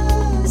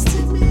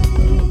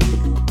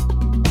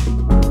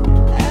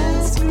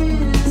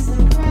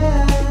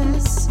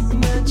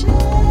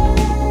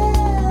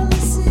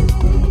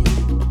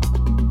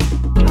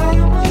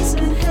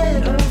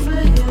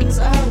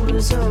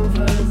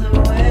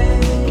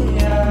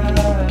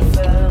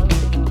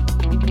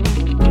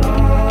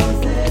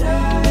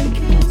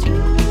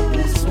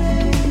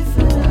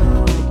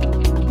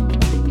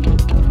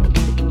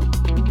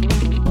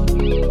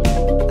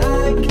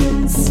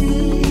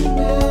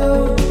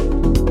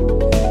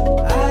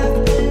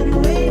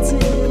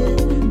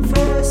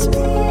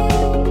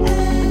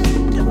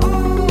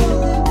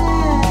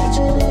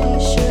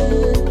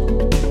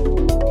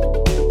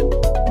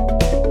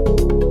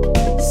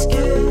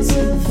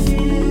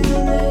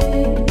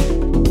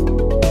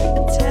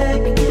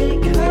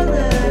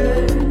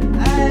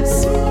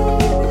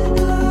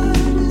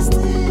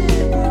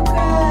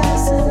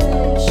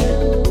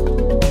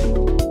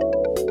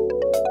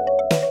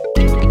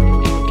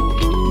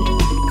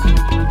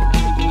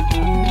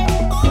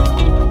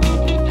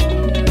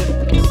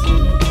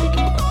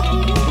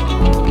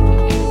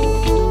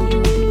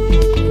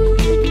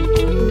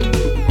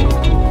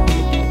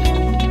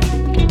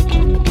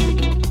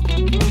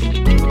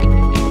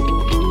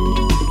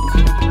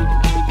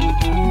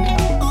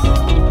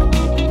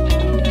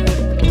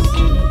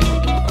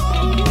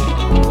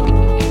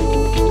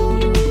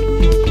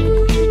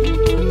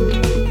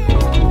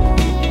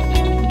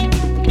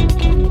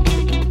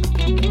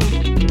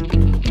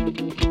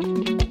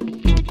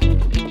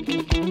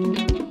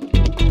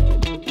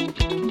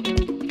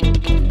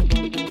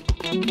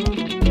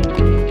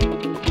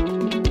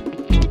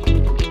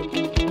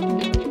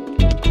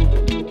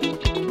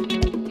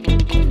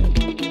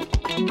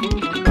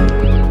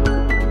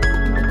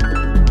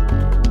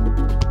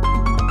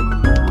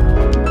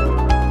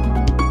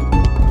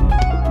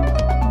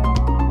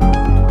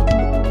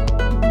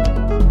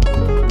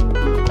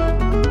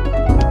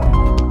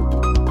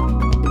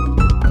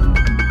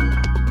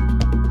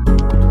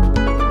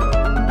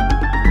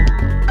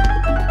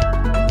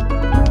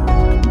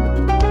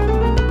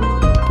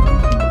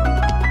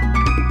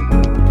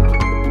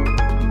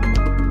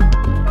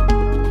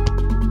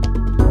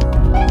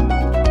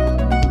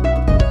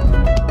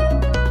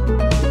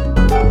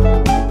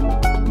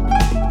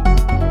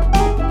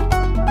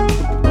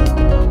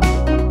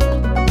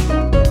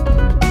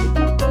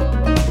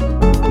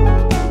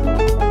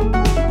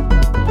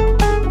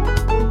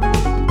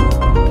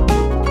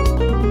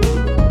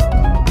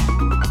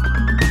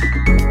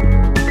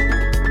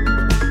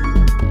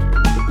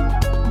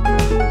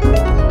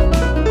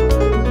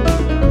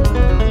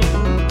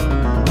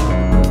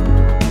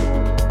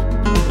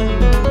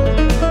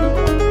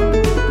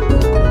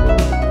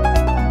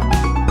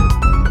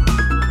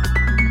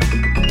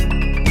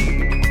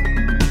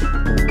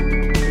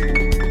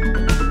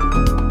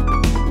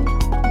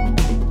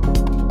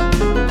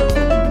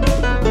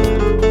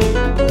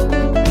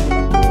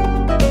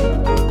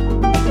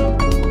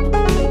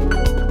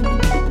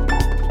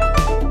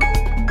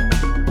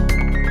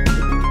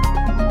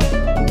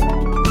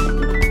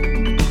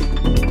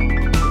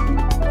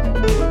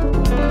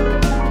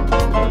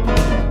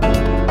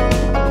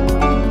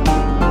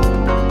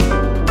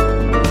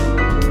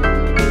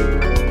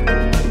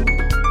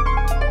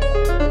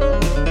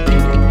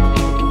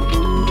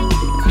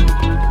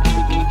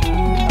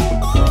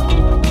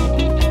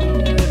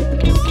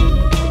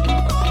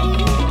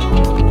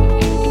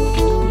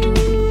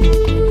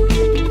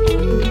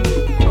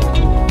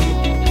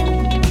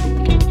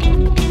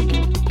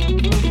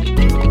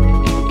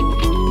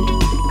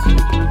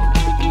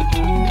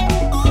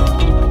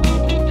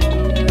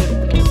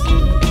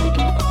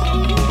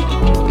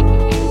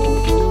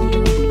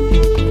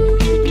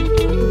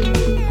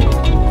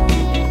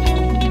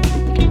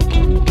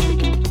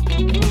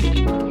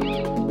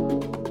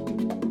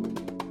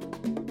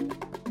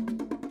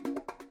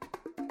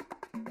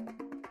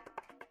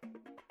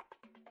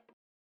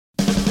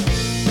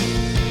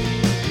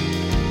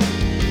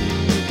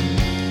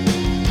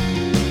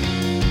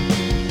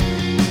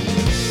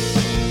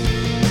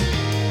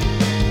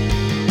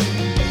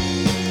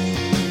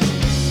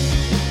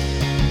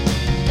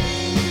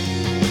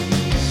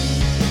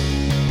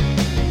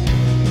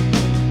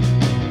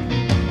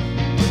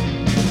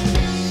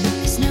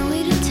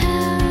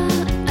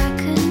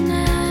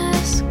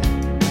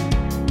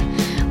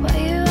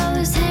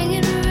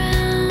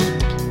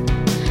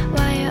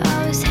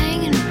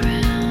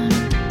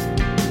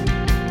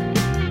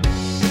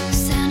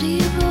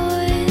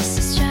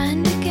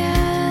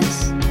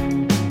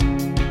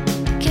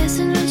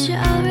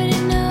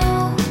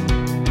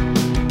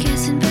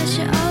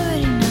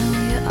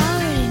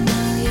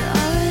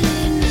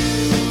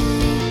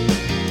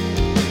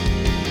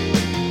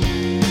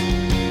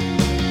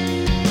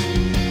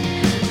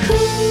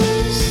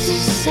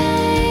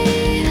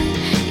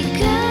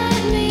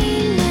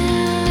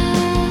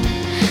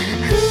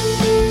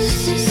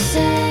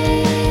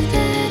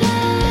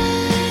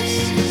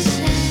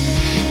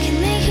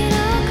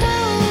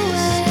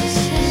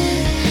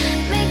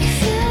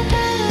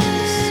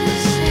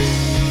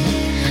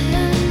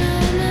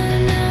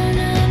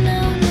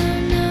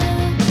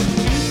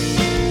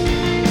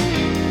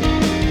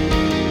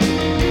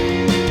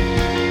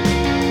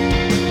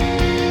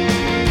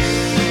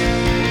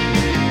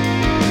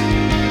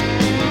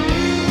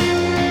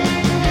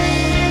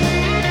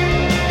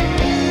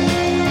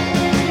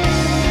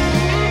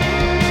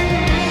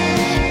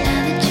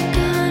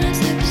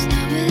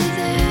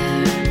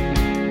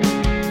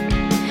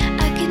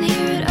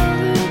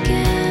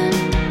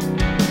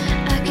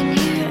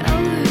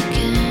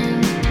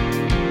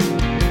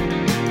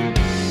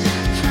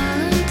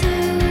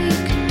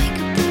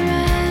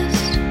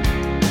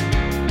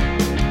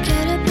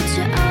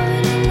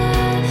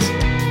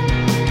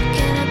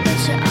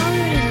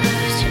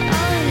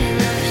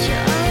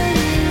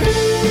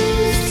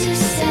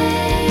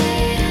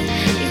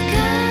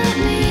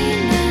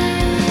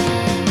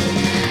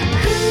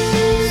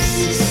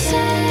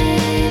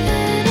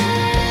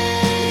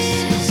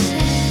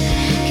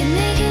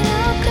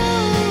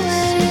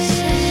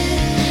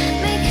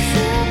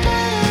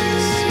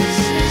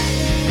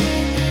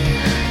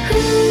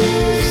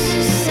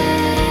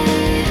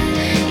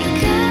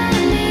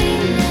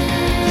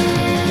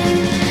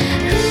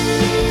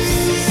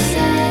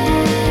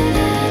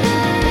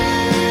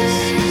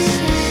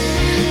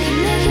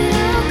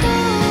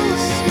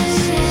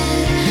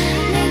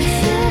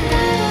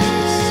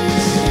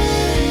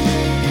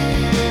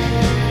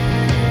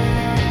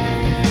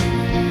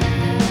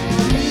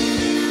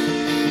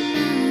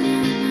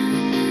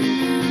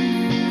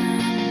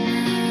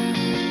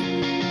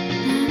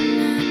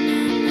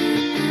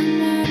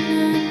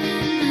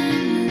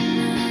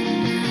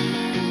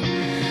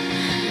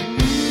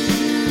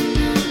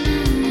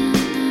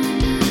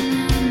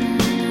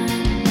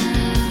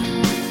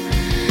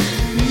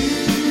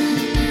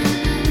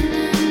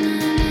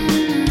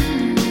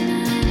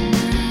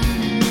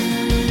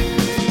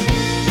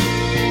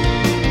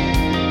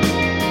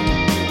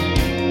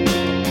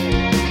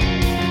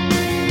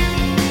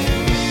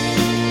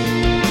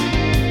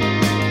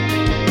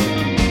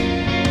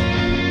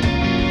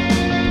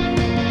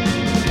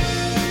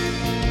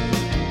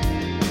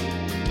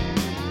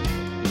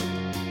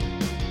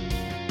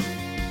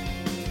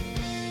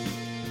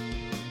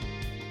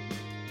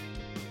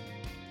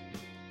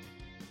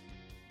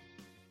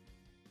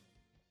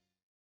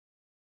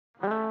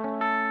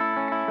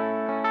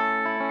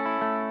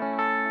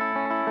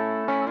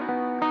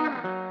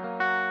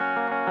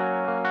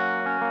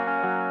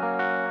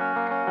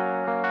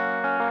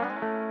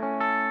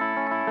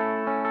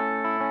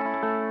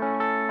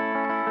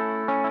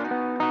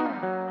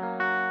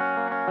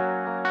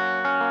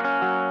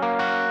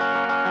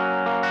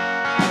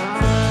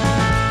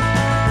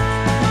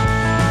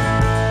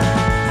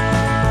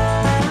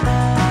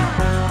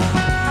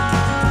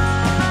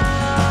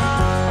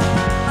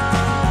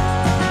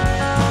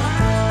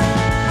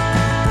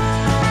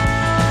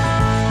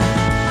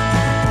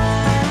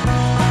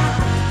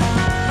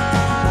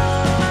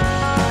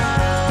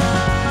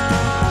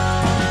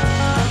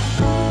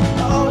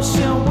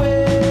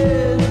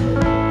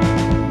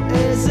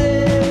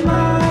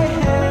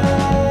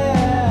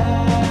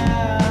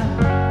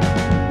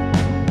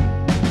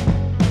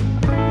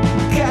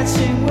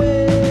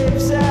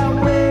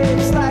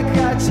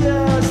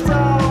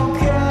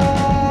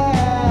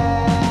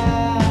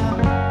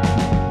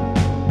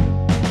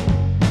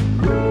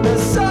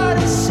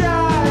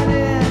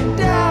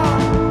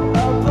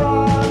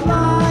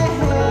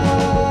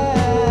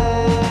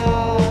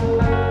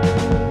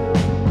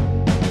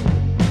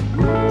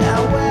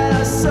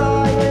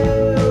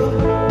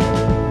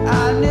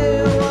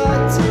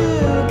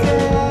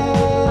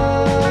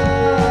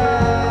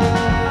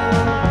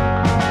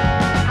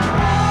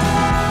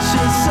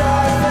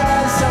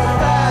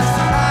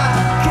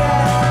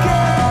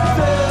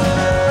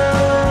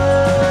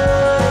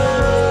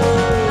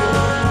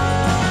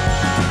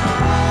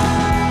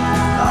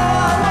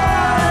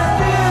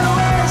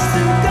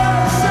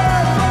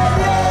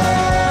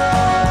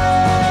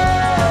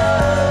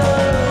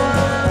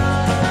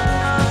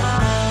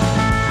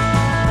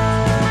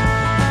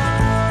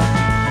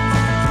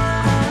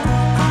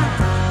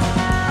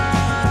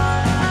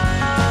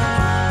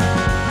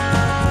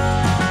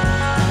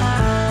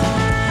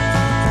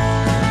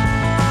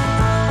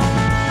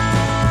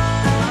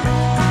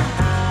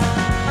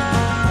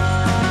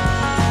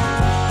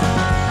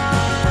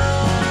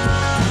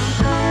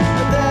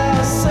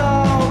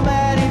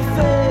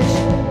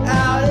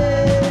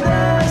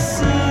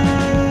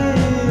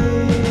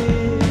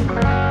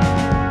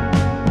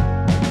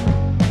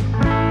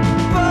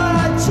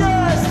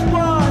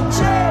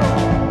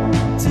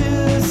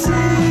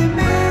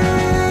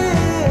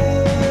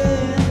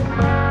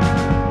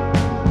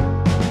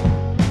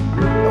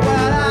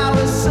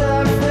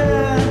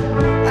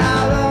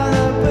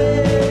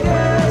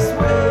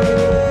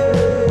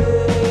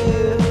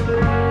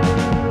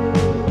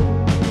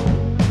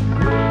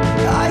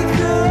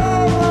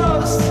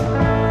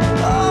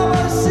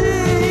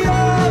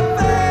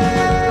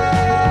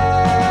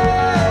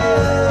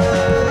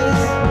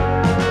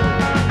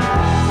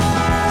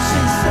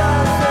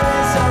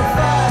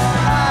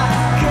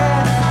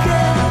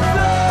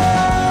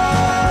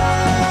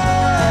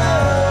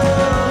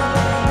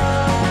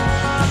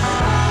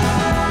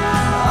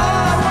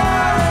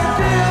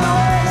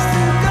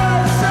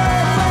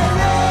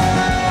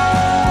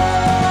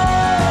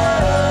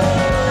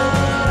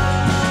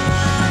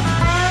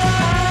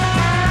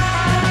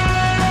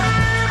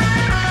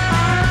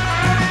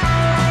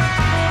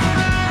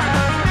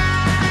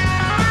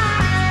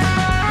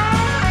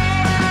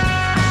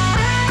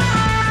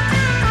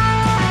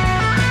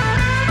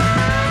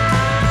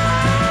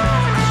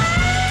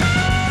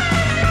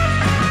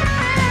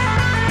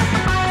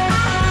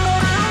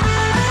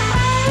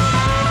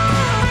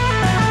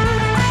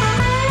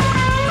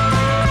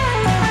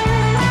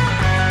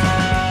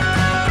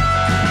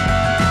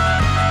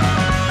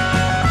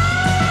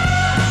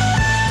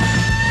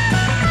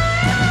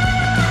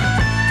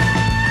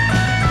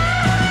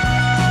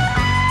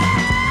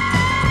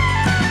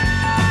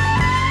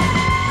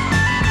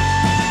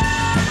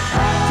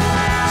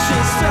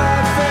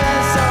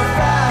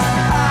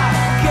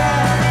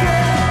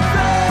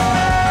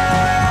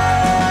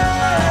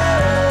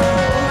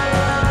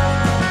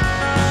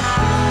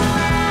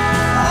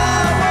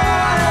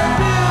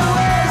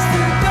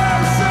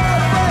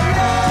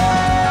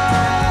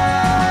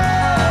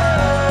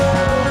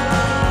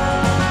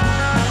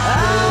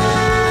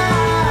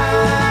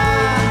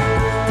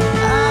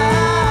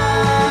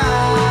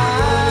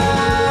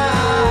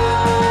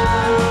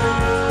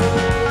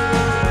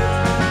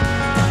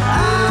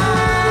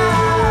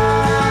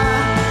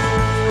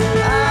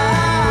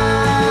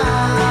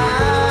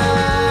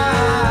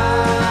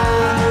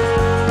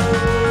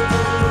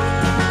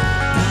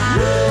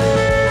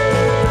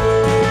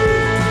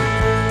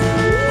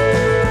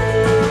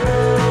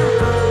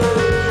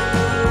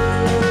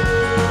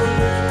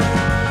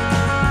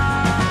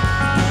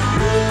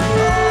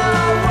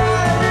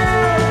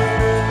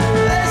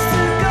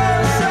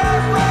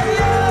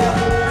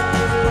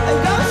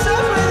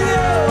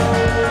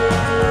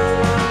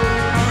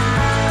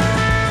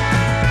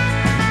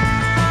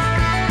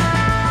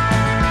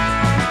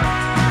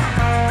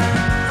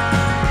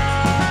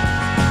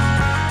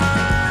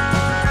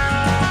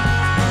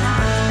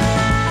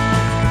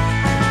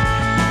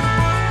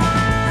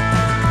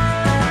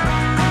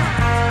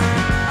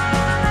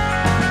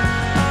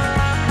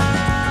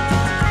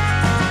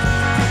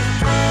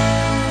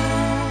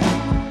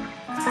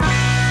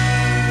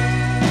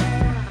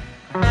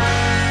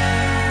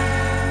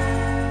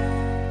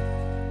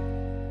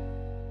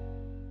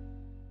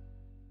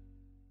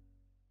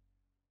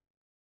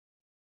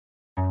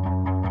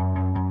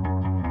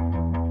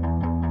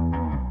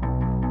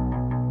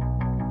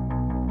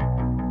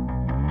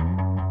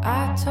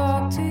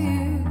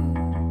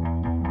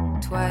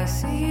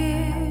twice a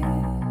year.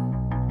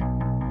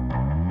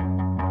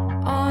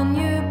 On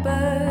your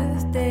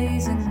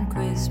birthdays and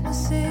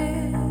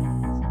Christmases,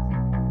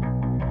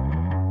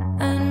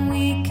 and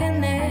we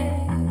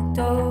connect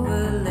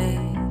over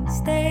late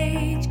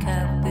stage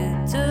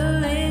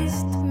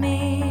capitalist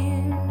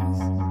memes.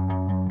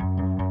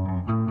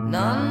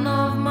 None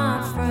of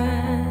my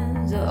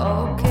friends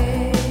are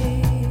okay.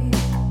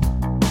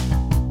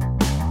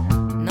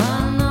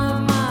 None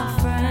of my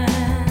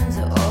friends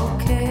are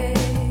okay.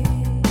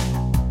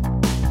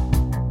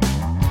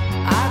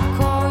 I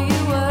call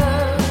you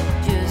up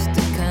just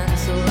to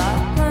cancel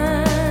our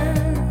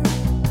plan.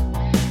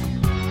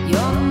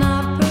 You're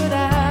not put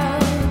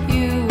out,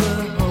 you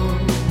were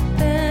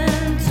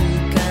hoping to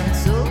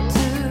cancel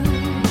too.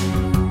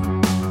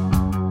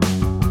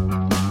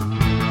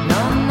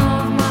 None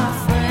of my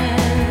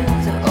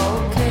friends are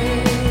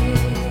okay.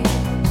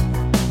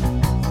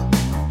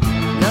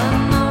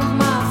 None of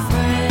my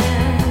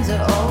friends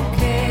are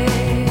okay.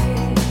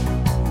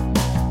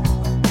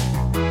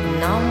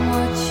 And I'm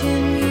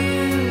watching you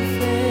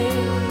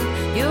fade.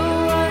 You're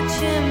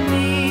watching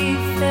me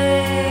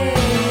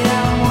fade.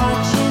 I'm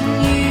watching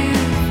you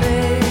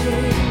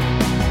fade.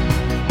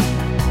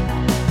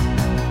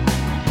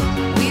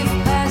 We've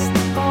passed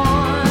the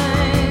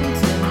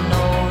point of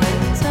no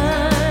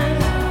return.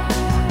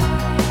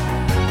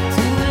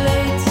 Too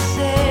late to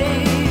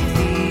save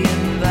the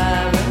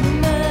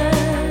environment.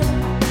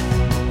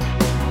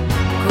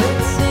 Quit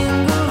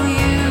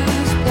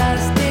single-use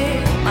plastic,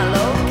 my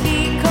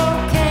low-key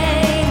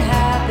cocaine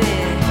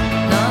habit.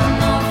 None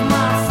of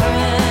my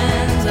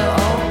friends are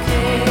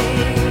okay.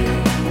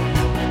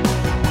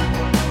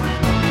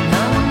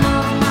 None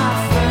of my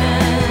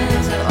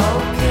friends are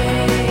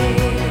okay.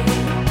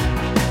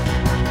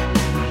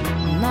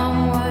 And I'm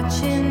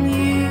watching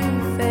you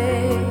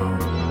fade.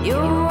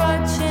 You're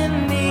watching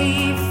me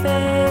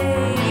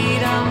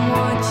fade. I'm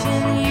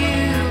watching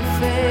you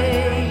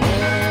fade.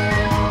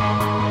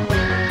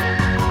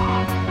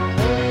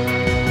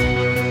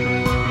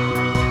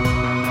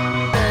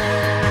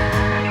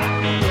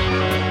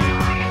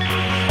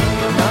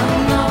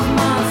 None of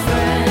my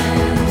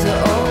friends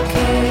are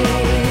okay.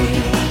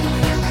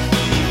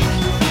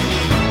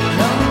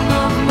 None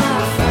of my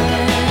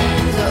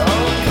friends are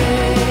okay.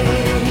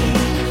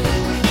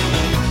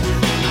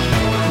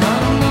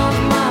 None of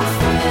my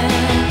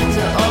friends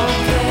are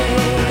okay.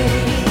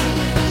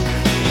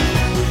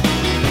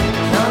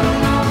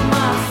 None of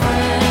my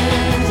friends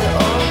are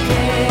okay.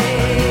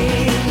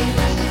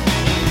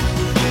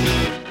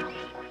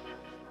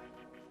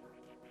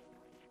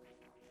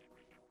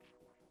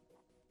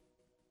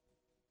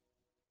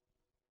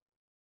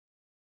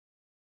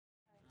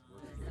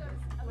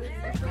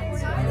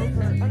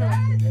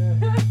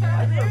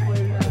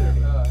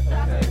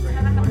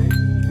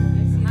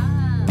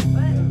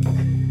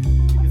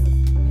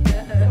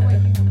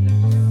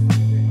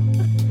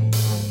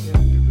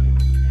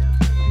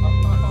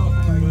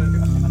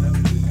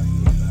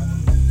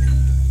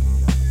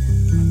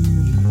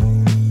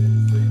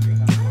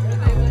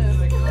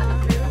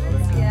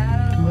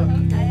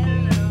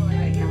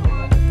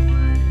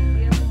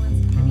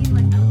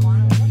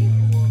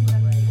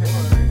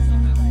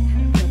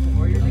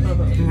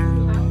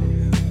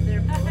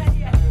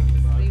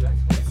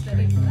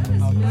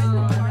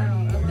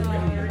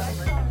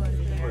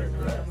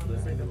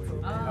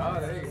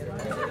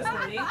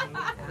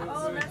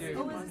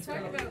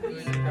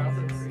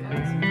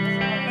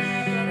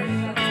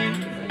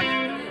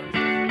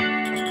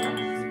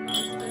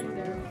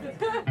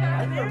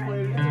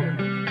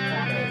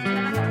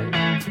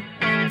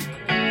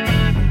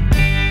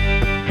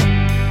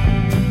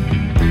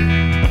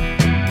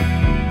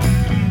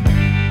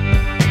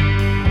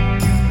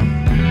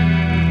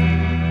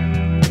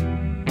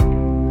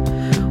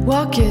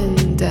 Walking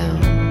down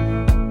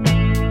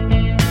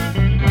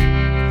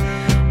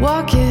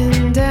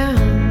walking down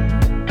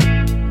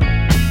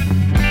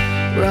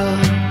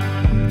Broadway.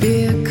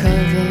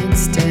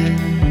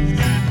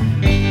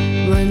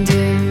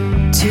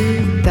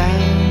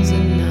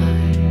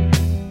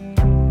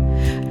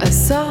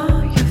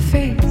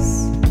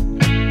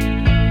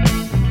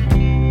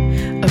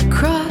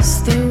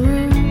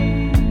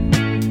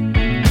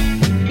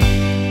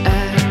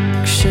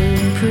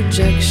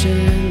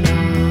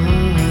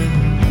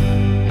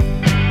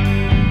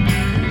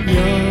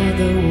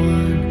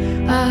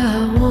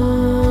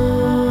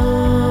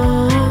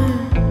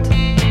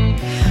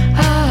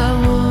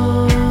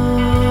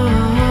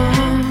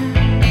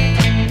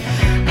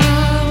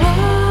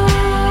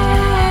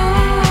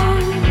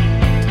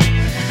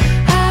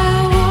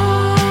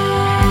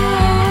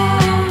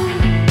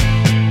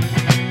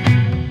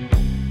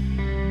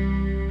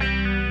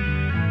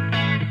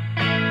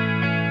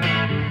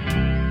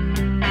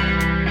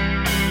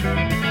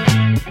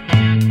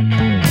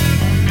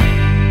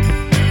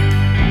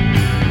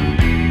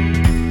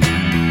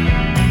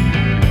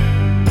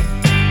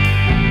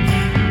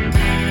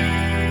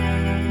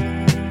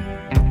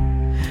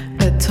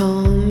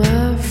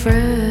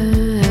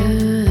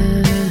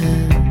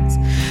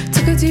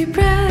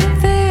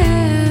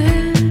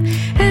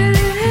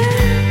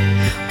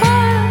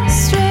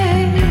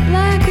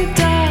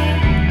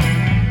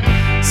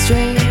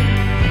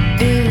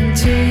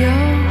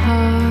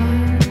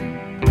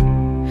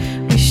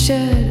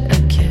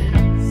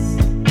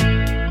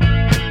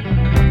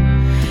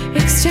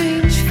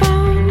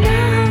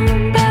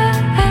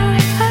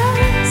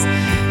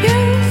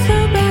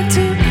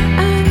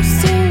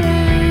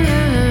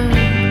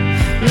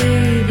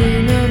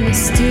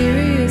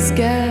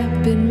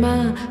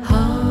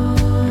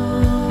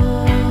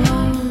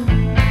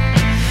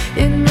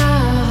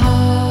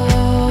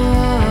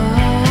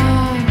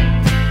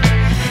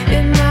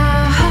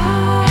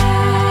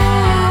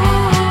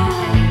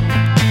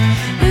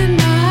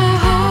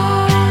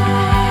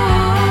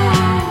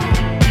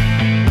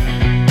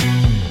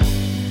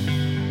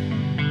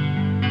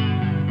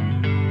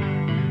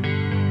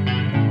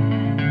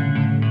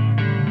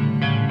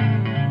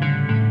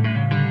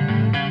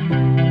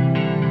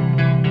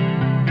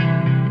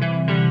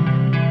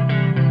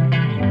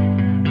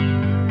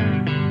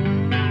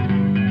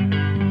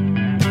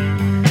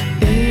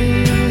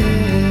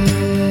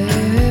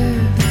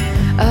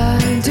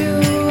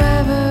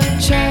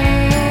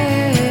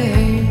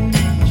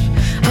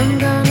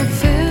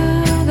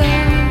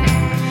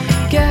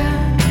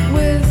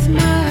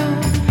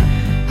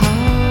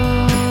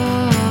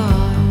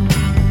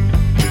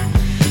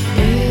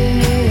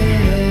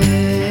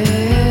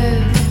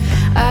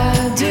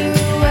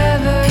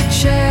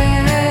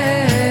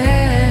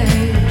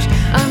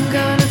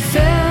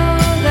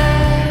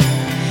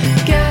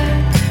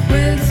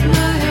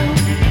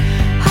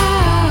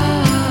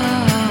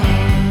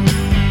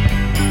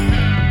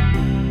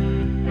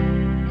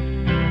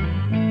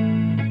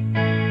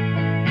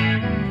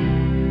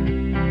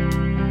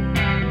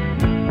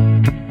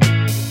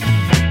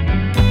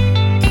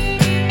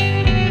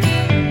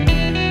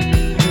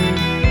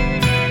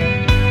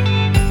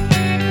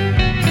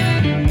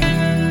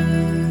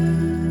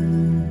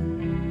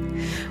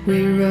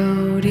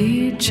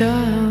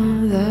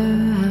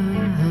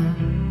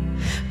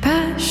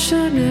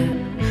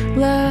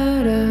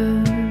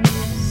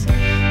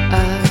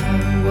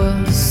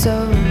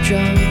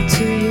 belong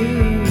to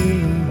you.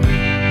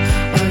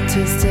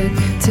 Artistic,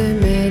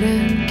 timid,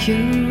 and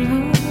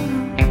cute.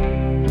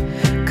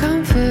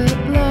 Comfort,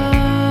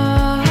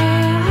 love,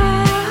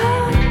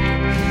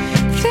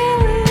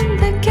 filling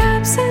the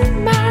gaps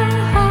in my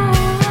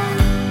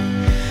heart.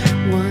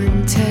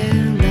 One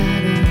tale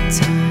at a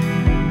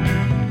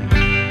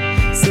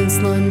time.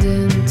 Since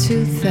London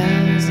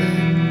 2009.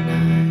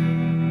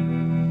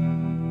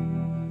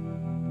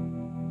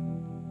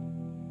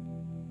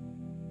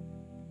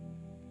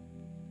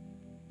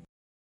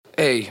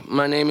 Hey,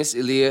 my name is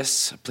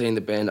Elias, playing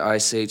the band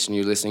Ice Age, and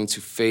you're listening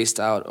to Phased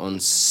Out on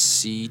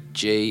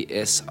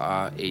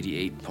CJSR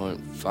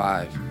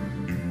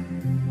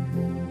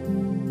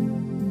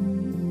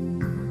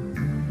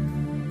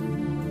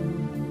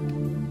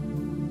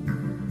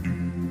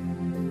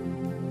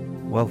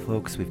Well,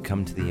 folks, we've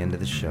come to the end of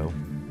the show.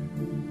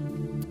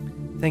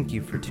 Thank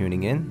you for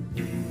tuning in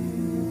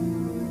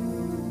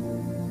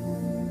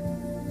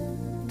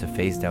to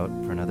Phased Out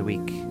for another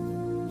week.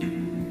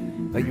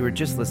 What you were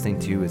just listening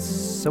to is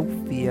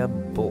Sophia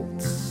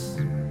Boltz,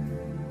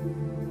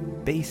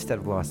 based out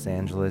of Los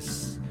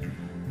Angeles,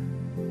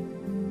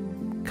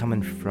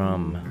 coming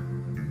from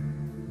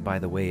by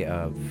the way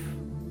of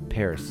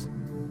Paris,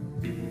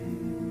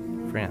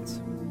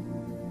 France.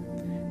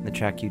 And the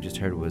track you just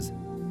heard was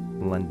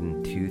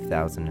London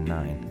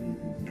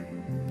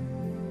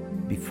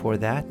 2009. Before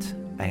that,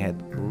 I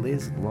had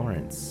Liz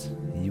Lawrence,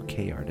 a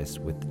UK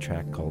artist, with the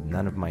track called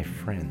None of My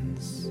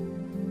Friends.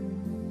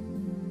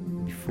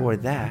 Before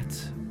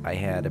that, I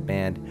had a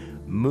band,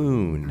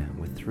 Moon,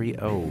 with 3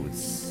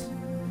 O's.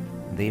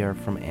 They are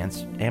from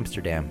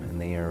Amsterdam, and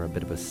they are a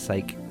bit of a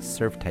psych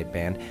surf type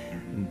band.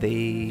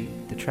 The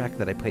track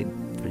that I played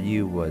for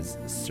you was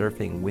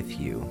Surfing With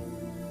You.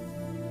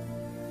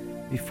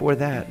 Before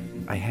that,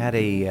 I had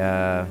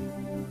a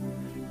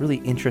really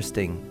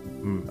interesting,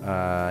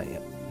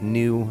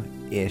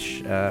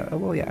 new-ish,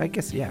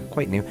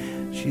 quite new.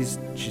 She's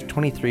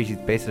 23, she's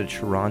based out of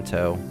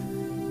Toronto.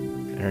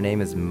 Her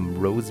name is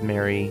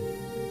Rosemary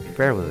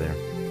Fairweather.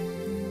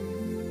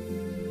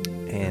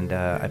 And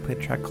I played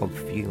a track called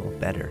Feel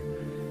Better.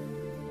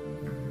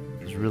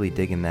 I was really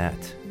digging that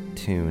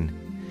tune.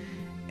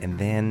 And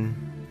then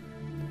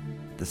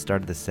at the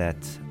start of the set,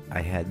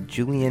 I had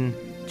Julian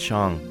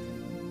Chong.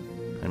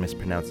 I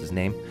mispronounced his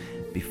name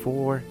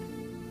before.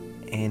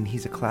 And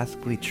he's a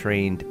classically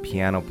trained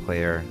piano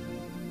player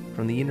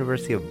from the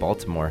University of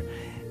Baltimore.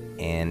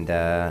 And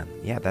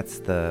that's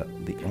the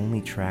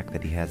only track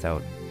that he has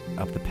out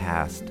of the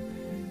past,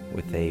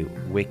 with a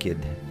wicked,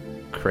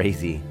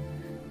 crazy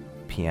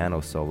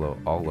piano solo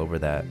all over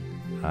that.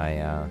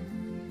 I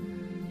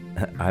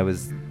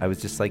was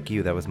just like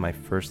you. That was my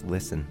first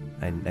listen.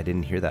 I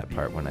didn't hear that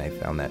part when I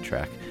found that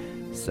track,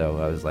 so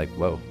I was like,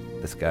 whoa,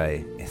 this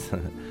guy is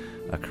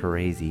a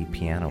crazy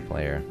piano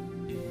player.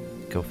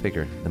 Go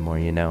figure. The more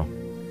you know.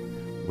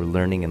 We're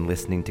learning and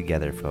listening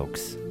together,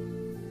 folks.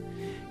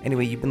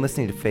 Anyway, you've been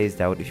listening to Phased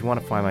Out. If you want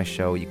to find my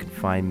show, you can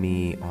find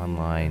me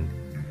online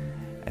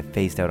at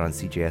Phased Out on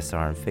CJSR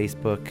on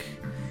Facebook.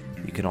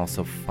 You can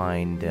also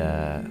find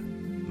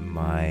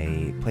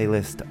my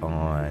playlist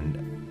on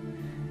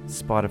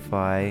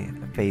Spotify,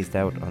 Phased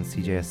Out on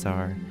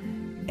CJSR,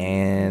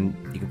 and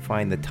you can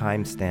find the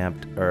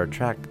timestamped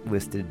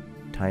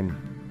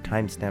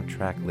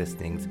track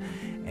listings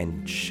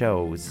and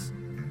shows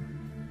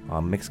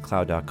on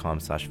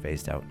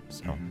mixcloud.com/phasedout.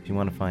 So if you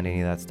want to find any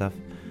of that stuff,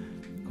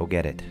 go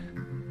get it.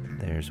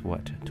 There's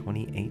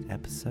 28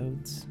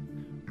 episodes?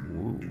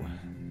 Woo.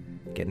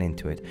 Getting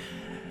into it.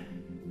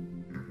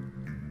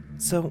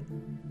 So,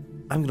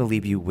 I'm going to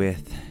leave you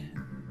with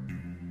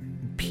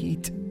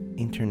Pete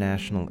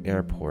International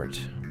Airport,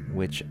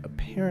 which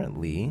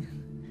apparently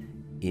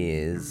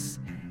is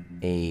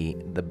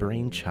the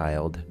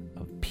brainchild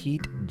of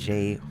Pete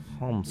J.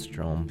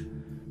 Holmstrom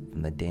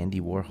from the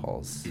Dandy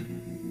Warhols.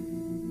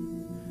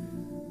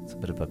 It's a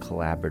bit of a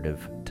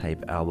collaborative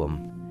type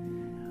album.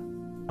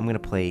 I'm going to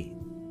play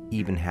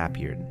Even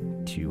Happier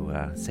to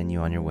send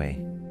you on your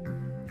way.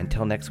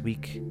 Until next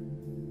week,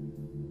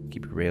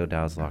 keep your radio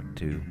dials locked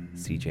to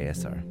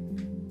CJSR.